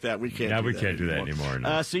away with that. We can't. Yeah, do we that can't do that anymore.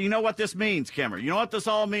 No. So you know what this means, Kimmer? You know what this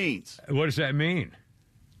all means? What does that mean?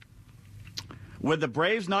 When the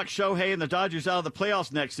Braves knock Shohei and the Dodgers out of the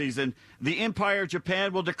playoffs next season, the Empire of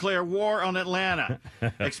Japan will declare war on Atlanta.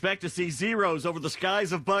 Expect to see zeros over the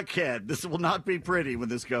skies of Buckhead. This will not be pretty when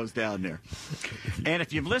this goes down there. And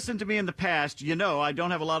if you've listened to me in the past, you know I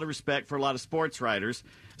don't have a lot of respect for a lot of sports writers.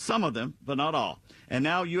 Some of them, but not all. And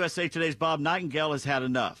now USA Today's Bob Nightingale has had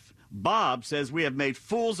enough. Bob says we have made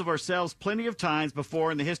fools of ourselves plenty of times before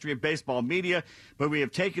in the history of baseball media, but we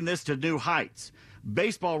have taken this to new heights.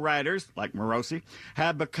 Baseball writers, like Morosi,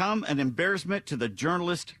 have become an embarrassment to the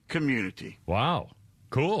journalist community. Wow.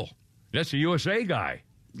 Cool. That's a USA guy.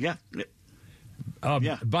 Yeah.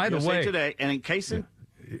 Yeah. By the USA way, Today, and in case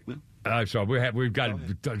so we've got a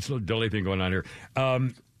delay thing going on here.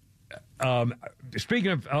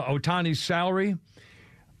 Speaking of Ohtani's salary,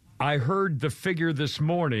 I heard the figure this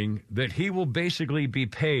morning that he will basically be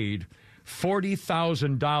paid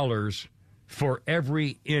 $40,000 for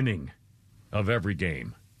every inning of every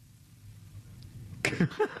game.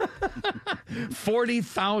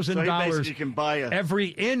 $40,000 you can buy every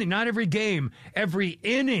inning, not every game, every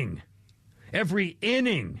inning. Every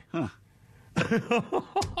inning. Huh.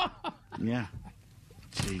 Yeah.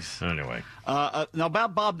 Jeez. Anyway. Now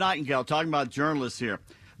about Bob Nightingale, talking about journalists here.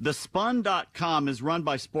 TheSpun.com is run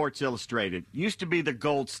by Sports Illustrated. Used to be the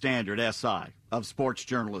gold standard, SI, of sports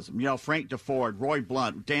journalism. You know, Frank DeFord, Roy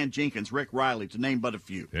Blunt, Dan Jenkins, Rick Riley, to name but a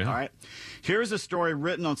few. Yeah. All right? Here's a story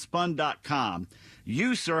written on Spun.com.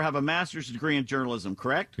 You, sir, have a master's degree in journalism,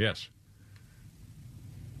 correct? Yes.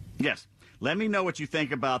 Yes. Let me know what you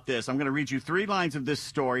think about this. I'm going to read you 3 lines of this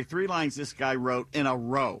story, 3 lines this guy wrote in a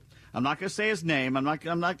row. I'm not going to say his name. I'm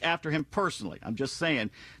not after him personally. I'm just saying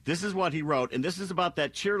this is what he wrote, and this is about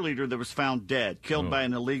that cheerleader that was found dead, killed by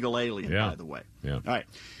an illegal alien, by the way. Yeah. All right.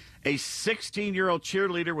 A 16-year-old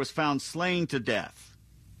cheerleader was found slain to death.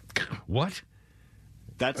 What?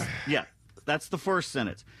 That's the first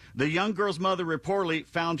sentence. The young girl's mother reportedly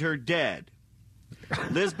found her dead.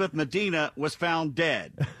 Lisbeth Medina was found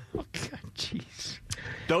dead. Jeez.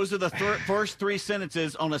 Those are the first 3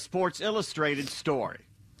 sentences on a Sports Illustrated story.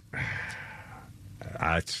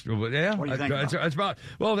 It's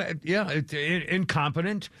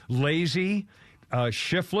incompetent, lazy,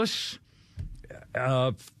 shiftless.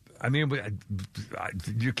 I mean,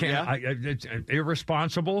 you can't. It's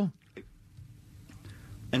irresponsible.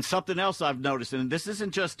 And something else I've noticed, and this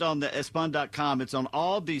isn't just on the Spun.com, it's on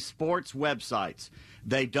all these sports websites.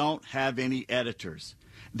 They don't have any editors.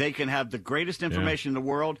 They can have the greatest information in the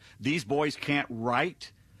world. These boys can't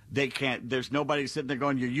write. They can't. There's nobody sitting there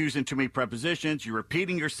going, you're using too many prepositions. You're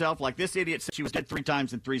repeating yourself. Like this idiot said she was dead 3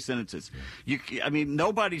 times in 3 sentences.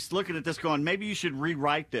 Nobody's looking at this going, maybe you should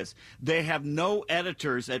rewrite this. They have no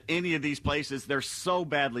editors at any of these places. They're so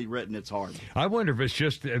badly written, it's hard. I wonder if it's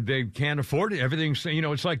just they can't afford it. Everything's,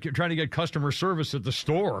 it's like you're trying to get customer service at the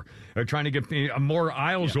store or trying to get more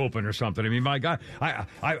aisles open or something. I mean, my God, I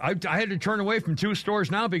had to turn away from 2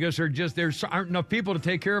 stores now because there aren't enough people to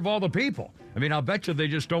take care of all the people. I mean, I'll bet you they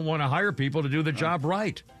just don't want to hire people to do the job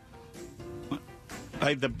right.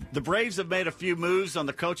 The Braves have made a few moves on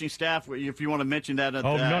the coaching staff. If you want to mention that,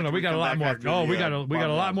 no, we got a lot more. We got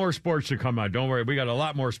a lot more sports to come on. Don't worry, we got a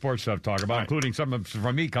lot more sports stuff to talk about, including some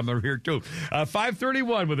from me coming here too.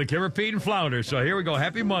 5:31 with the Kimmer, Pete, and Flounder. So here we go.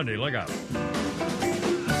 Happy Monday. Look out.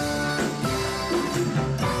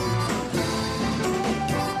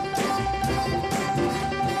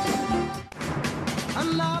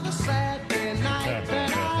 Another Saturday night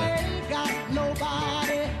that I ain't got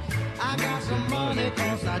nobody. I got some money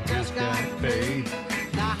 'cause I just got paid.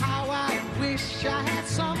 Now how I wish I had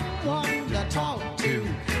someone to talk to.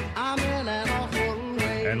 I'm in an awful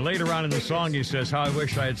way. And later on in the song, he says, how I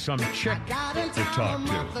wish I had some chick to talk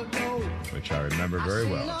to, which I remember very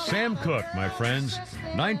well. Sam Cooke, my friends.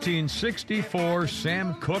 1964,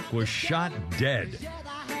 Sam Cooke was shot dead.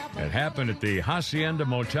 It happened at the Hacienda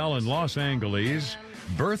Motel in Los Angeles.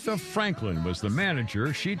 Bertha Franklin was the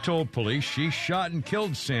manager. She told police she shot and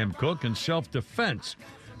killed Sam Cooke in self-defense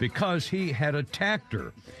because he had attacked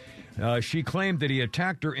her. She claimed that he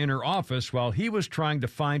attacked her in her office while he was trying to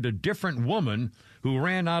find a different woman who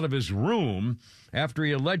ran out of his room after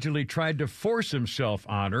he allegedly tried to force himself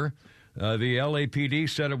on her. The LAPD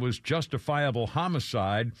said it was justifiable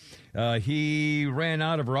homicide. He ran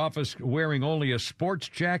out of her office wearing only a sports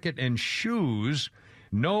jacket and shoes,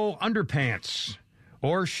 no underpants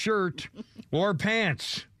or shirt or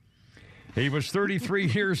pants. He was 33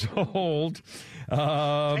 years old.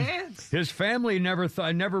 His family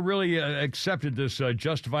never really accepted this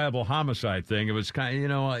justifiable homicide thing. It was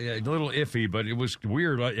kind of, a little iffy, but it was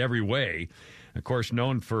weird every way. Of course,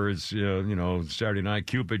 known for his, Saturday Night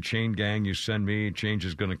Cupid, Chain Gang, You Send Me, Change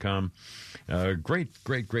Is Gonna Come.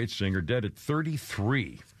 Great singer, dead at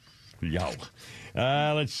 33. Yo.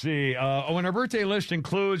 Let's see. And our birthday list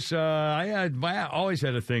includes, I always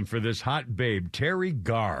had a thing for this hot babe, Terry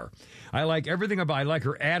Garr. I like everything about I like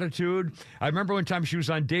her attitude. I remember one time she was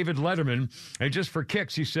on David Letterman, and just for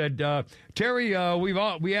kicks, he said, Terry,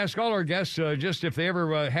 we ask all our guests just if they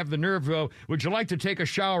ever have the nerve, would you like to take a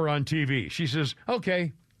shower on TV? She says,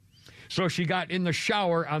 okay. So she got in the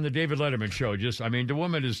shower on the David Letterman show. The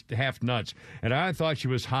woman is half nuts. And I thought she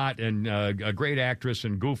was hot and a great actress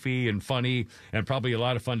and goofy and funny and probably a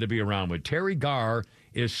lot of fun to be around with. Terry Garr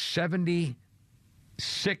is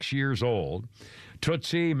 76 years old.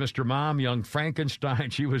 Tootsie, Mr. Mom, Young Frankenstein,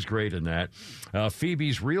 she was great in that.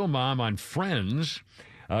 Phoebe's real mom on Friends.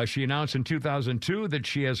 She announced in 2002 that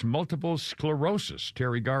she has multiple sclerosis.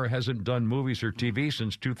 Terry Garr hasn't done movies or TV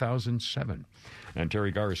since 2007. And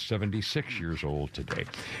Terry Garr is 76 years old today.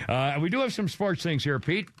 We do have some sports things here,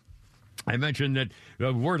 Pete. I mentioned that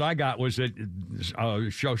the word I got was that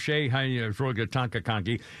Shohei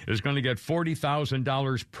Ohtani is going to get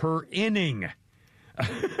 $40,000 per inning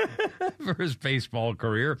for his baseball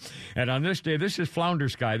career. And on this day, this is Flounder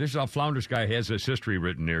Sky. This is how Flounder Sky has his history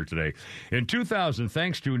written here today. In 2000,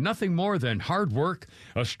 thanks to nothing more than hard work,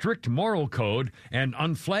 a strict moral code, and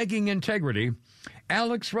unflagging integrity,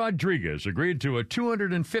 Alex Rodriguez agreed to a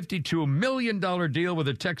 $252 million deal with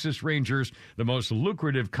the Texas Rangers, the most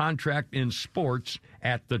lucrative contract in sports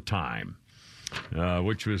at the time,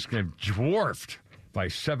 which was kind of dwarfed by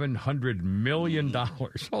 $700 million.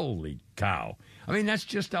 Holy cow. That's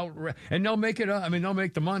just outrageous. And they'll make it up. They'll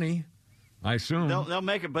make the money, I assume. They'll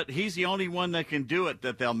make it, but he's the only one that can do it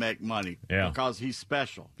that they'll make money. Yeah. Because he's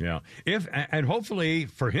special. Yeah. And hopefully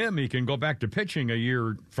for him, he can go back to pitching a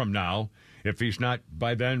year from now if he's not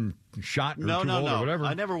by then shot or too old or whatever.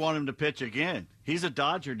 I never want him to pitch again. He's a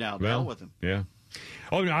Dodger now. Hell with him. Yeah.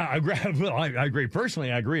 Oh, no, I agree.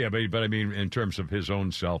 Personally, I agree. But in terms of his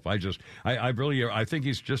own self, I think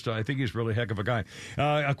he's really a heck of a guy.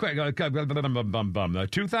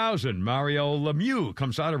 2000, Mario Lemieux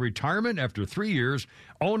comes out of retirement after 3 years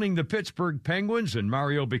owning the Pittsburgh Penguins, and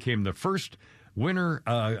Mario became the first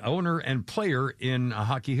owner and player in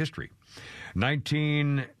hockey history.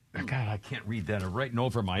 God, I can't read that. I'm writing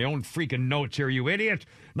over my own freaking notes here, you idiot.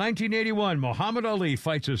 1981, Muhammad Ali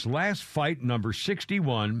fights his last fight, number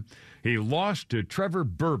 61. He lost to Trevor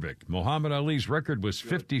Berbick. Muhammad Ali's record was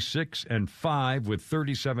 56-5 with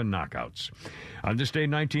 37 knockouts. On this day,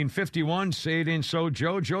 1951, say it ain't so,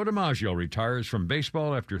 Joe DiMaggio retires from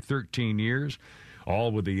baseball after 13 years.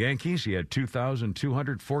 All with the Yankees. He had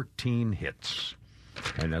 2,214 hits.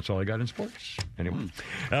 And that's all I got in sports. Anyway.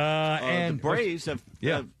 And the Braves have...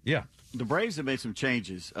 Yeah. The Braves have made some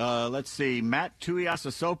changes. Let's see. Matt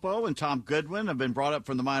Tuiasosopo and Tom Goodwin have been brought up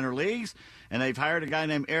from the minor leagues, and they've hired a guy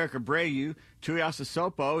named Eric Abreu.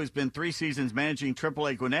 Tuiasosopo has been 3 seasons managing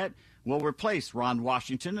AAA Gwinnett, will replace Ron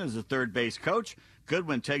Washington as the third base coach.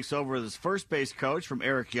 Goodwin takes over as first base coach from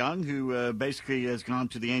Eric Young, who basically has gone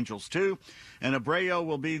to the Angels too. And Abreu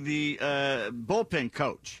will be the bullpen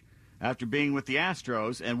coach after being with the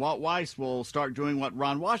Astros, and Walt Weiss will start doing what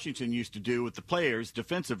Ron Washington used to do with the players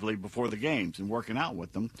defensively before the games and working out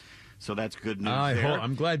with them. So that's good news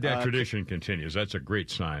I'm glad that tradition continues. That's a great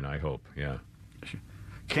sign, I hope. Yeah.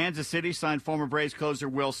 Kansas City signed former Braves closer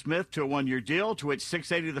Will Smith to a 1-year deal, to which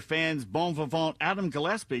 680 The Fan's bon vivant Adam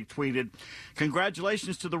Gillespie tweeted,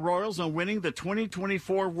 "Congratulations to the Royals on winning the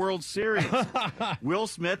 2024 World Series." Will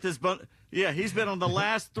Smith has been... Yeah, he's been on the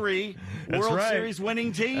last 3 World Series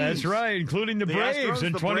winning teams. That's right, including the Braves Astros,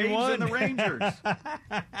 in the 21. Braves and the Rangers.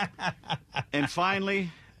 And finally,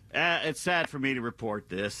 it's sad for me to report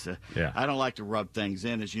this. I don't like to rub things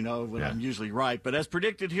in, as you know, when I'm usually right. But as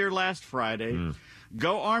predicted here last Friday,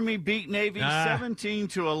 Go Army beat Navy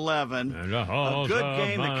 17-11. A good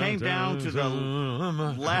game that came down to the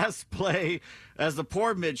last play as the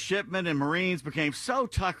poor midshipmen and Marines became so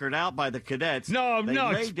tuckered out by the cadets. They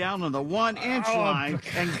laid down on the 1-inch line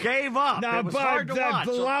and gave up. Now, it was hard to watch.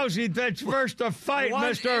 Lousy, that's first to fight,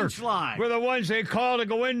 mister. 1-inch line. We're the ones they call to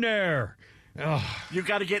go in there. You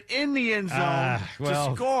got to get in the end zone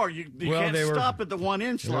to score. You can't stop at the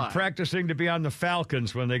 1-inch line. They were practicing to be on the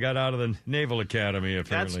Falcons when they got out of the Naval Academy,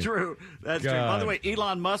 apparently. That's true. That's true. By the way,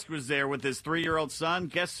 Elon Musk was there with his 3-year-old son.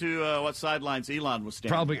 Guess who? What sidelines Elon was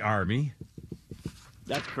standing? Probably Army.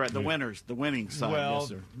 That's correct. The winning side. Well, yes,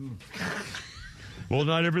 sir. Well,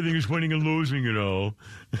 not everything is winning and losing, you know.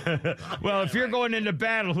 Well, if you're going into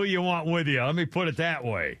battle, who you want with you? Let me put it that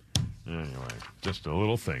way. Anyway, just a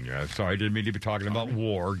little thing. Sorry, I didn't mean to be talking about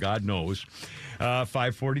war. God knows.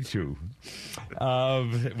 542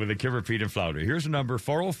 with a Kimmer, Pete, and Flounder. Here's a number,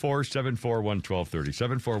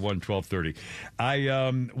 404-741-1230. 741-1230.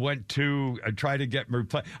 I went to try to get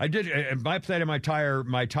I did my plate of my tire.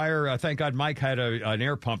 Thank God Mike had an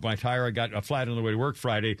air pump. My tire, I got a flat on the way to work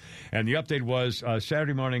Friday. And the update was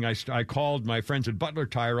Saturday morning, I called my friends at Butler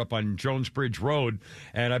Tire up on Jones Bridge Road.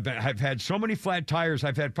 And I've had so many flat tires.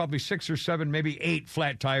 I've had probably 6 or 7, maybe 8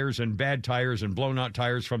 flat tires and bad tires and blown out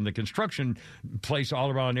tires from the construction place all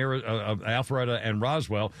around Alpharetta and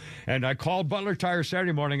Roswell. And I called Butler Tire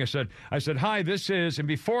Saturday morning. I said, hi, this is, and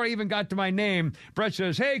before I even got to my name, Brett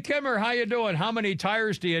says, hey, Kimmer, how you doing? How many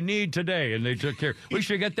tires do you need today? And they took care. We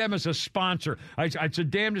should get them as a sponsor. It's the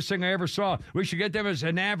damnedest thing I ever saw. We should get them as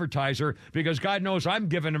an advertiser because God knows I'm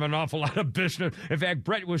giving them an awful lot of business. In fact,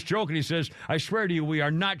 Brett was joking. He says, I swear to you, we are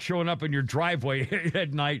not showing up in your driveway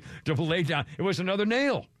at night to lay down. It was another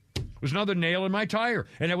nail. It was another nail in my tire,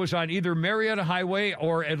 and it was on either Marietta Highway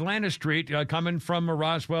or Atlanta Street coming from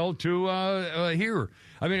Roswell to here.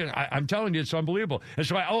 I mean, I'm telling you, it's unbelievable. And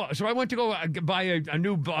so I went to go buy a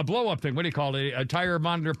new blow-up thing. What do you call it? A tire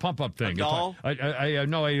monitor pump-up thing. A doll?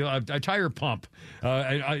 A tire pump.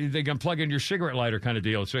 They can plug in your cigarette lighter kind of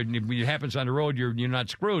deal. So when it happens on the road, you're not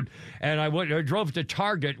screwed. And I drove to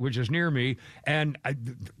Target, which is near me, and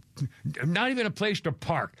not even a place to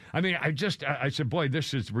park. I mean, I said, boy,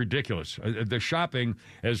 this is ridiculous. The shopping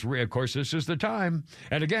of course, this is the time.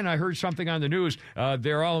 And again, I heard something on the news.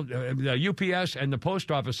 They're all, the UPS and the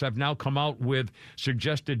post office have now come out with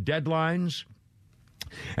suggested deadlines.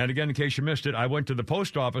 And again, in case you missed it, I went to the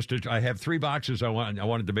post office. I have 3 boxes I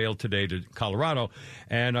wanted to mail today to Colorado.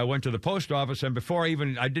 And I went to the post office, and before I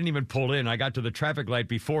didn't even pull in. I got to the traffic light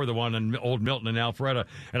before the one in Old Milton and Alpharetta,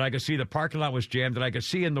 and I could see the parking lot was jammed, and I could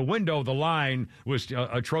see in the window the line was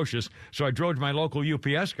atrocious. So I drove to my local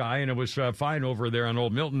UPS guy, and it was fine over there on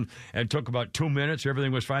Old Milton, and took about 2 minutes.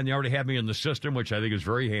 Everything was fine. They already had me in the system, which I think is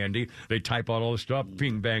very handy. They type out all the stuff,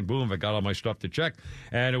 bing, bang, boom. I got all my stuff to check.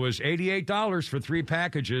 And it was $88 for 3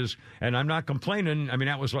 packages, and I'm not complaining. I mean,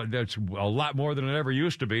 that's a lot more than it ever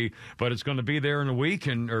used to be, but it's going to be there in a week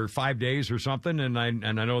or 5 days or something, and I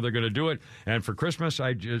know they're going to do it. And for Christmas,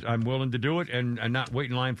 I'm willing to do it and not wait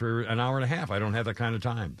in line for an hour and a half. I don't have that kind of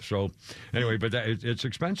time. So anyway, but it's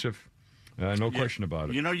expensive. No question about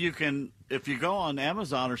it. You know, you can, if you go on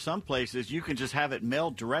Amazon or some places, you can just have it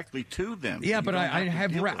mailed directly to them. Yeah, but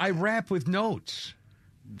I wrap with notes.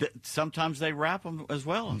 Sometimes they wrap them as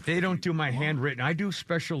well. They don't do my handwritten. I do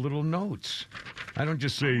special little notes. I don't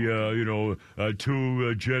just say, to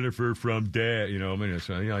Jennifer from Dad.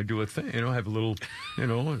 I do a thing. I have a little, a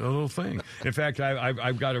little thing. In fact,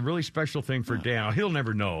 I've got a really special thing for Dan. He'll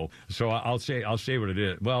never know, so I'll say what it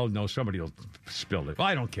is. Well, no, somebody will spill it. Well,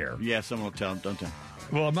 I don't care. Yeah, someone will tell him. Don't tell him.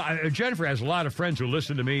 Well, Jennifer has a lot of friends who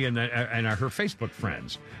listen to me and are her Facebook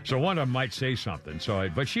friends. So one of them might say something.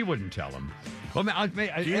 But she wouldn't tell them. Well,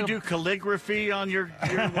 do you do calligraphy on your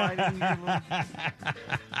writing?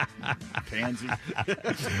 Pansy.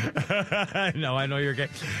 No, I know you're gay.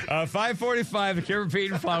 545, the Kimmer,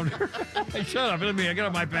 Pete, and Flounder. Shut up. Let me get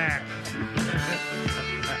on my back.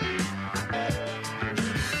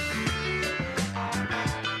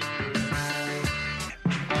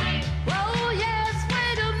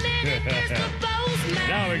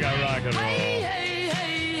 Now we got rock and roll.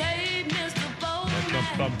 Hey,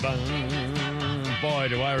 Mr. Postman. Boy,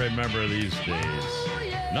 do I remember these days.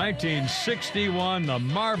 1961, the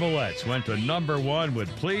Marvelettes went to #1 with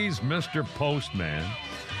Please, Mr. Postman.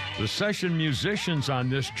 The session musicians on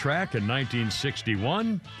this track in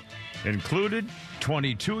 1961 included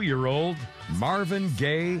 22-year-old Marvin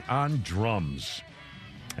Gaye on drums.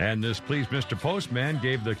 And this Please, Mr. Postman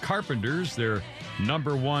gave the Carpenters their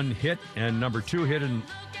 #1 hit and #2 hit in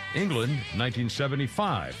England,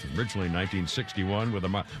 1975. Originally 1961 with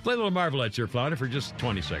play a little Marvelettes here, Flounder, for just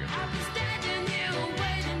 20 seconds.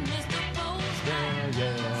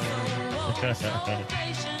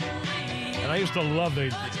 And I used to love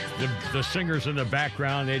the singers in the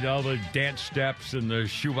background. They did all the dance steps and the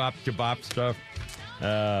shoo-bop-to-bop stuff.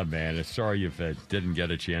 Man, sorry if I didn't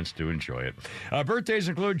get a chance to enjoy it. Birthdays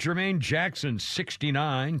include Jermaine Jackson,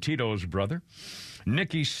 69, Tito's brother.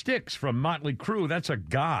 Nikki Sixx from Motley Crue, that's a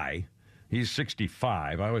guy. He's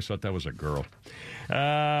 65. I always thought that was a girl.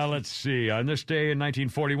 Let's see. On this day in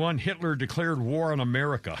 1941, Hitler declared war on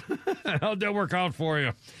America. How'd that work out for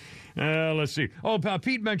you? Let's see. Oh,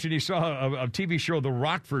 Pete mentioned he saw a TV show, The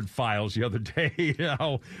Rockford Files, the other day.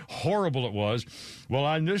 How horrible it was. Well,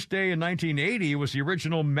 on this day in 1980, it was the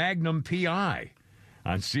original Magnum P.I.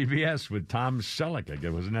 on CBS with Tom Selleck. I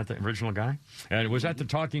guess. Wasn't that the original guy? And was that the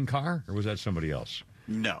talking car, or was that somebody else?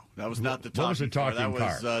 No, that was not the talking car. What was the talking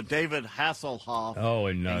car? That was David Hasselhoff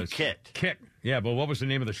and Kit. Kit. Yeah, but what was the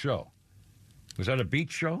name of the show? Was that a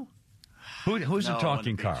beach show? Who's the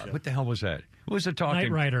talking car? Show. What the hell was that? Who was the talking?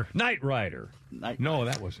 Knight Rider. Knight Rider. No,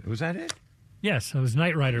 that wasn't. Was that it? Yes, it was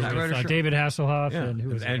Knight Rider with David Hasselhoff and who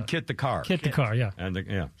was and Kit the car. Kit the car, yeah. And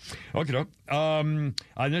Okay, doke. On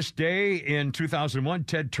this day in 2001,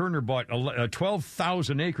 Ted Turner bought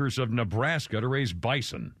 12,000 acres of Nebraska to raise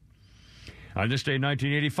bison. On this day in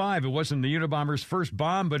 1985, it wasn't the Unabomber's first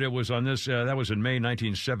bomb, but it was on this, that was in May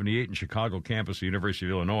 1978 in Chicago campus of the University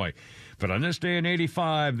of Illinois. But on this day in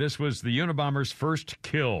 85, this was the Unabomber's first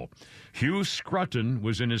kill. Hugh Scruton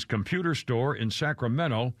was in his computer store in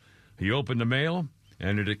Sacramento. He opened the mail,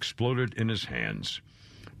 and it exploded in his hands.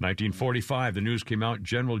 1945, the news came out,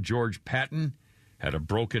 General George Patton had a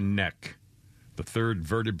broken neck. The third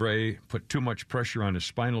vertebrae put too much pressure on his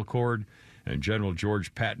spinal cord, and General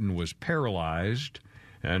George Patton was paralyzed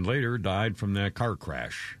and later died from that car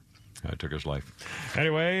crash. That took his life.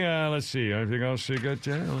 Anyway, let's see. Anything else you got?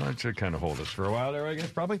 Let's kind of hold us for a while there, I guess,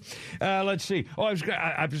 probably. Let's see. Oh,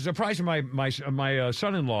 I was surprised my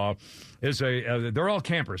son-in-law is they're all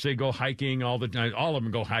campers. They go hiking all the time. All of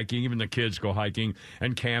them go hiking. Even the kids go hiking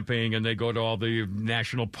and camping, and they go to all the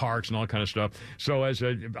national parks and all kind of stuff. So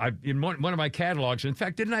in one of my catalogs, in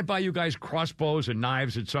fact, didn't I buy you guys crossbows and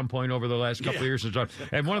knives at some point over the last couple of years and stuff?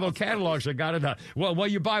 And one of those catalogs, I got it. Well,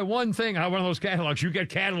 you buy one thing out of one of those catalogs, you get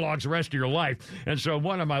catalogs the rest of your life. And so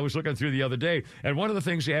one of them I was looking through the other day, and one of the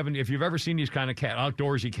things they have, if you've ever seen these kind of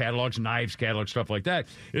outdoorsy catalogs, knives catalogs, stuff like that,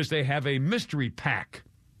 is they have a mystery pack.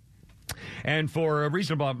 And for a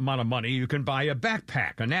reasonable amount of money, you can buy a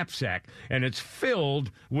backpack, a knapsack, and it's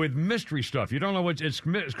filled with mystery stuff. You don't know what it's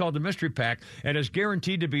called, the mystery pack, and it's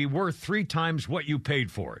guaranteed to be worth 3 times what you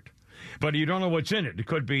paid for it. But you don't know what's in it. It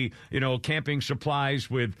could be, camping supplies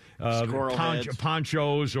with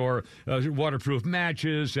ponchos or waterproof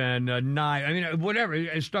matches and knife. I mean,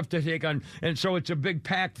 whatever, stuff to take on. And so it's a big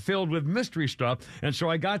pack filled with mystery stuff. And so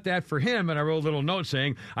I got that for him, and I wrote a little note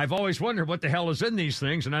saying, I've always wondered what the hell is in these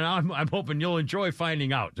things, and now I'm hoping you'll enjoy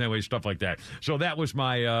finding out. Anyway, stuff like that. So that was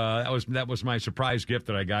my that was my surprise gift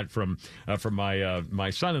that I got from my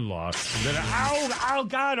son-in-law. Oh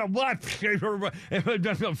God, what?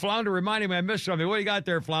 Flounder reminding me I missed something. What do you got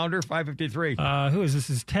there, Flounder? 553. Who is this?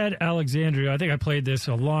 This is Ted Alexandria. I think I played this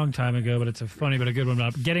a long time ago, but it's a funny but a good one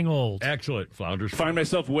about getting old. Excellent, Flounder. Find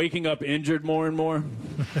myself waking up injured more and more.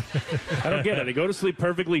 I don't get it. I go to sleep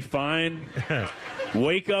perfectly fine.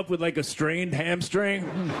 Wake up with like a strained hamstring.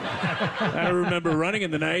 I don't remember running in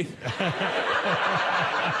the night.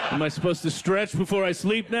 Am I supposed to stretch before I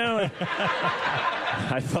sleep now?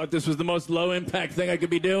 I thought this was the most low-impact thing I could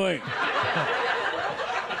be doing.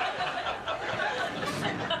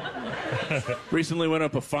 Recently went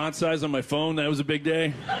up a font size on my phone. That was a big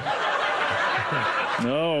day.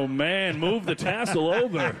 Oh, man, move the tassel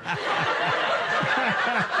over.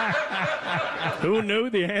 Who knew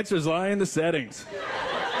the answers lie in the settings?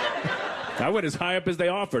 I went as high up as they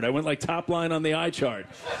offered. I went like top line on the eye chart.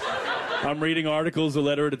 I'm reading articles a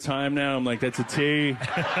letter at a time now. I'm like, that's a T.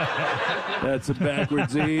 That's a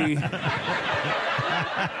backwards E.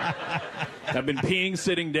 I've been peeing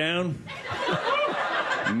sitting down.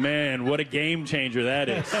 Man, what a game changer that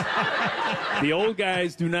is. The old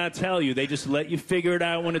guys do not tell you. They just let you figure it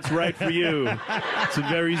out when it's right for you. It's a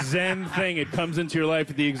very zen thing. It comes into your life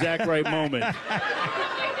at the exact right moment.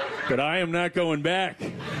 But I am not going back.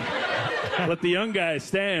 Let the young guys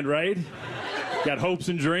stand, right? Got hopes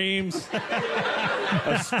and dreams.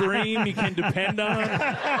 A stream you can depend on.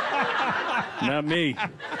 Not me.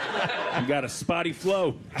 I've got a spotty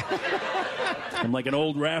flow. I'm like an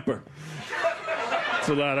old rapper. It's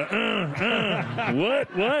a lot of,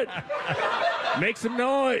 what? Make some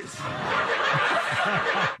noise.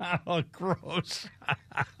 Oh, gross.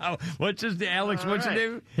 What's his name, Alex? What's his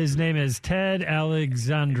name? His name is Ted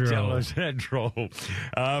Alexandro. Alexandro.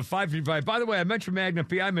 555. By the way, I mentioned Magnum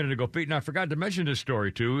P.I. a minute ago, Pete, and I forgot to mention this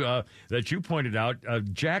story, too, that you pointed out.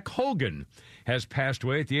 Jack Hogan has passed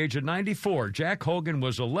away at the age of 94. Jack Hogan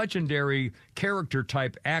was a legendary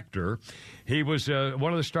character-type actor. He was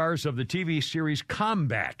one of the stars of the TV series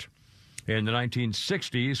Combat. in the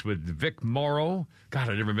 1960s with Vic Morrow. God,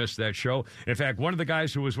 I never missed that show. In fact, one of the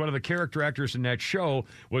guys who was one of the character actors in that show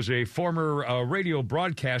was a former radio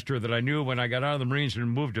broadcaster that I knew when I got out of the Marines and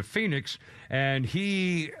moved to Phoenix, and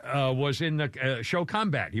he was in the show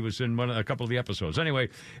Combat. He was in a couple of the episodes. Anyway,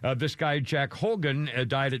 this guy, Jack Hogan,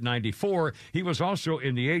 died at 94. He was also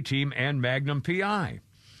in the A-Team and Magnum P.I.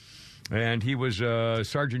 And he was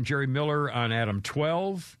Sergeant Jerry Miller on Adam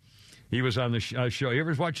 12. He was on the show. You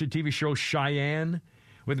ever watch the TV show Cheyenne?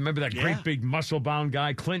 Remember that great big muscle-bound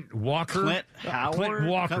guy, Clint Walker? Clint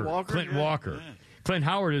Howard? Clint Walker. Yeah. Clint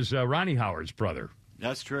Howard is Ronnie Howard's brother.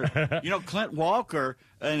 That's true. Clint Walker,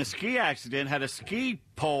 in a ski accident, had a ski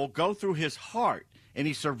pole go through his heart, and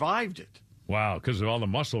he survived it. Wow, because of all the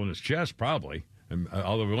muscle in his chest, probably. And,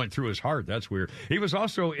 although it went through his heart, that's weird. He was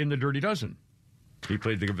also in The Dirty Dozen. He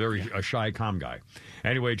played the very shy, calm guy.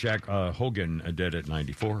 Anyway, Jack Hogan dead at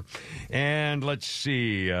 94. And let's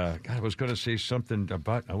see. God, I was going to say something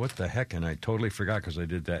about what the heck, and I totally forgot because I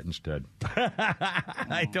did that instead.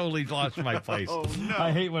 I totally lost my place. Oh, no.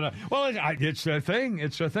 I hate when it's a thing.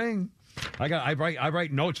 It's a thing. I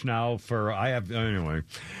write notes now anyway.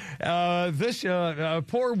 This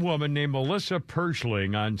poor woman named Melissa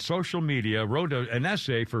Pershling on social media wrote an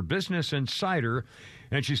essay for Business Insider.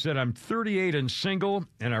 And she said, I'm 38 and single,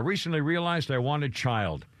 and I recently realized I want a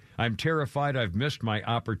child. I'm terrified I've missed my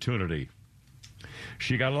opportunity.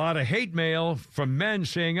 She got a lot of hate mail from men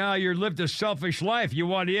saying, you lived a selfish life. You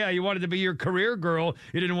wanted to be your career girl.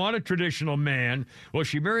 You didn't want a traditional man. Well,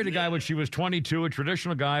 she married a guy when she was 22, a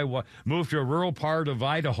traditional guy, moved to a rural part of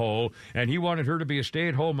Idaho, and he wanted her to be a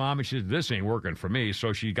stay-at-home mom, and she said, this ain't working for me.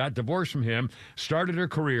 So she got divorced from him, started her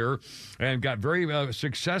career, and got very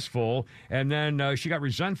successful, and then she got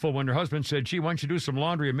resentful when her husband said, gee, why don't you do some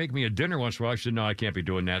laundry and make me a dinner once in a while? She said, no, I can't be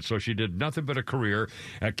doing that. So she did nothing but a career,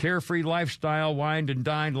 a carefree lifestyle, wined and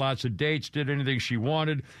dined, lots of dates, did anything she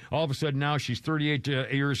wanted. All of a sudden now she's 38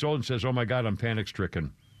 years old and says, oh my God, I'm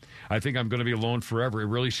panic-stricken. I think I'm going to be alone forever. It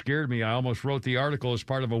really scared me. I almost wrote the article as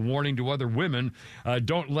part of a warning to other women.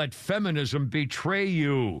 Don't let feminism betray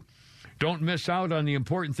you. Don't miss out on the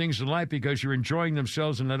important things in life because you're enjoying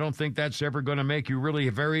themselves, and I don't think that's ever going to make you really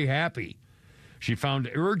very happy. She found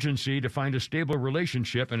urgency to find a stable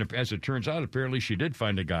relationship, and as it turns out, apparently she did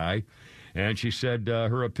find a guy. And she said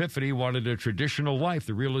her epiphany wanted a traditional life,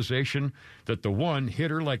 the realization that the one hit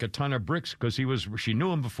her like a ton of bricks because she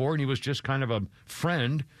knew him before and he was just kind of a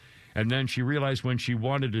friend. And then she realized when she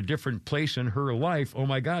wanted a different place in her life, oh,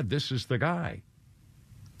 my God, this is the guy.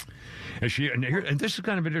 And this is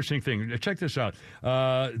kind of an interesting thing. Check this out.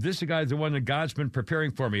 This is the one that God's been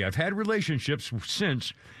preparing for me. I've had relationships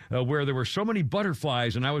since where there were so many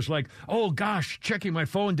butterflies, and I was like, oh, gosh, checking my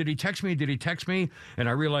phone. Did he text me? Did he text me? And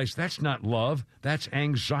I realized that's not love. That's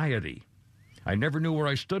anxiety. I never knew where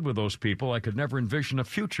I stood with those people. I could never envision a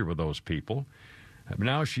future with those people.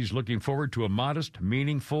 Now she's looking forward to a modest,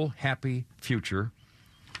 meaningful, happy future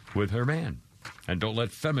with her man. And don't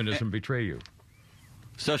let feminism betray you.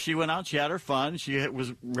 So she went out, she had her fun, she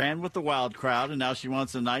ran with the wild crowd, and now she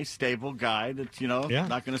wants a nice, stable guy that's, not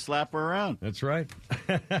going to slap her around. That's right.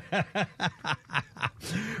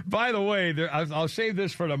 By the way, I'll save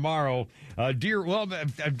this for tomorrow.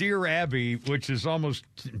 Dear Abby, which is almost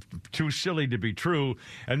too silly to be true.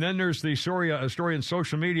 And then there's a story on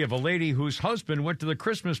social media of a lady whose husband went to the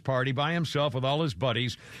Christmas party by himself with all his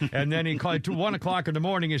buddies. And then he called at 1 o'clock in the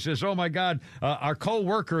morning. He says, oh, my God, our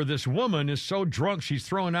co-worker, this woman, is so drunk.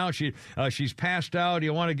 She's thrown out. She's passed out.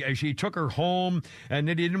 She took her home, and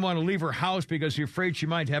then he didn't want to leave her house because he's afraid she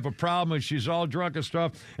might have a problem, and she's all drunk and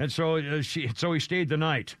stuff. And so he stayed the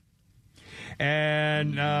night.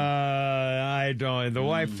 And the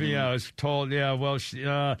wife, was told,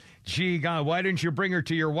 gee, God, why didn't you bring her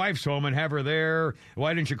to your wife's home and have her there?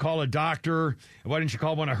 Why didn't you call a doctor? Why didn't you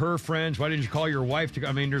call one of her friends? Why didn't you call your wife?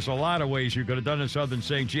 There's a lot of ways you could have done this other than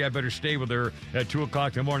saying, gee, I better stay with her at 2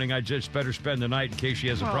 o'clock in the morning. I just better spend the night in case she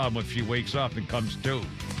has a problem if she wakes up and comes to.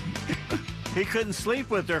 He couldn't sleep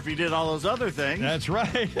with her if he did all those other things. That's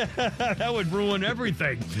right. That would ruin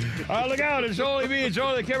everything. Look out. It's only me. It's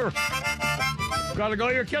only the Kipper. Gotta go.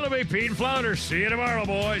 You're killing me, Pete and Flounder. See you tomorrow,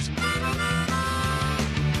 boys.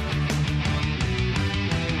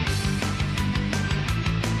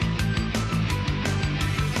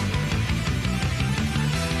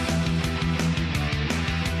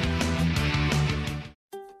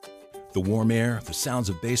 The warm air, the sounds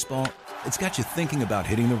of baseball, it's got you thinking about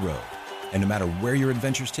hitting the road. And no matter where your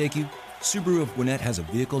adventures take you, Subaru of Gwinnett has a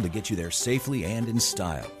vehicle to get you there safely and in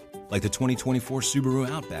style. Like the 2024 Subaru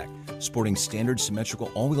Outback, sporting standard symmetrical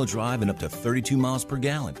all-wheel drive and up to 32 miles per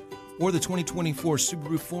gallon. Or the 2024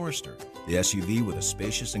 Subaru Forester, the SUV with a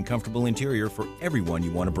spacious and comfortable interior for everyone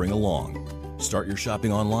you want to bring along. Start your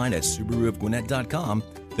shopping online at SubaruofGwinnett.com,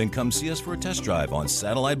 then come see us for a test drive on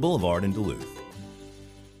Satellite Boulevard in Duluth.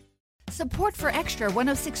 Support for Extra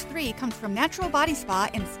 106.3 comes from Natural Body Spa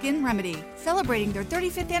and Skin Remedy, celebrating their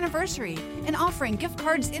 35th anniversary and offering gift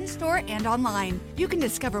cards in-store and online. You can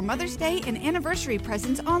discover Mother's Day and anniversary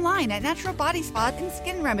presents online at Natural Body Spa and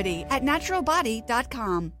Skin Remedy at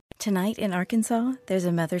naturalbody.com. Tonight in Arkansas, there's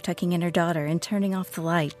a mother tucking in her daughter and turning off the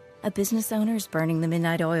light. A business owner is burning the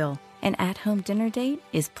midnight oil. An at-home dinner date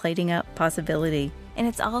is plating up possibility. And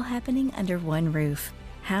it's all happening under one roof.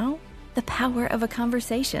 How? The power of a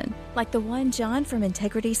conversation, like the one John from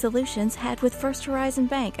Integrity Solutions had with First Horizon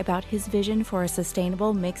Bank about his vision for a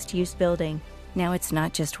sustainable mixed-use building. Now it's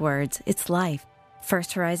not just words, it's life.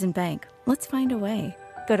 First Horizon Bank. Let's find a way.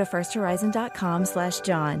 Go to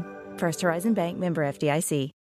firsthorizon.com/John. First Horizon Bank, member FDIC.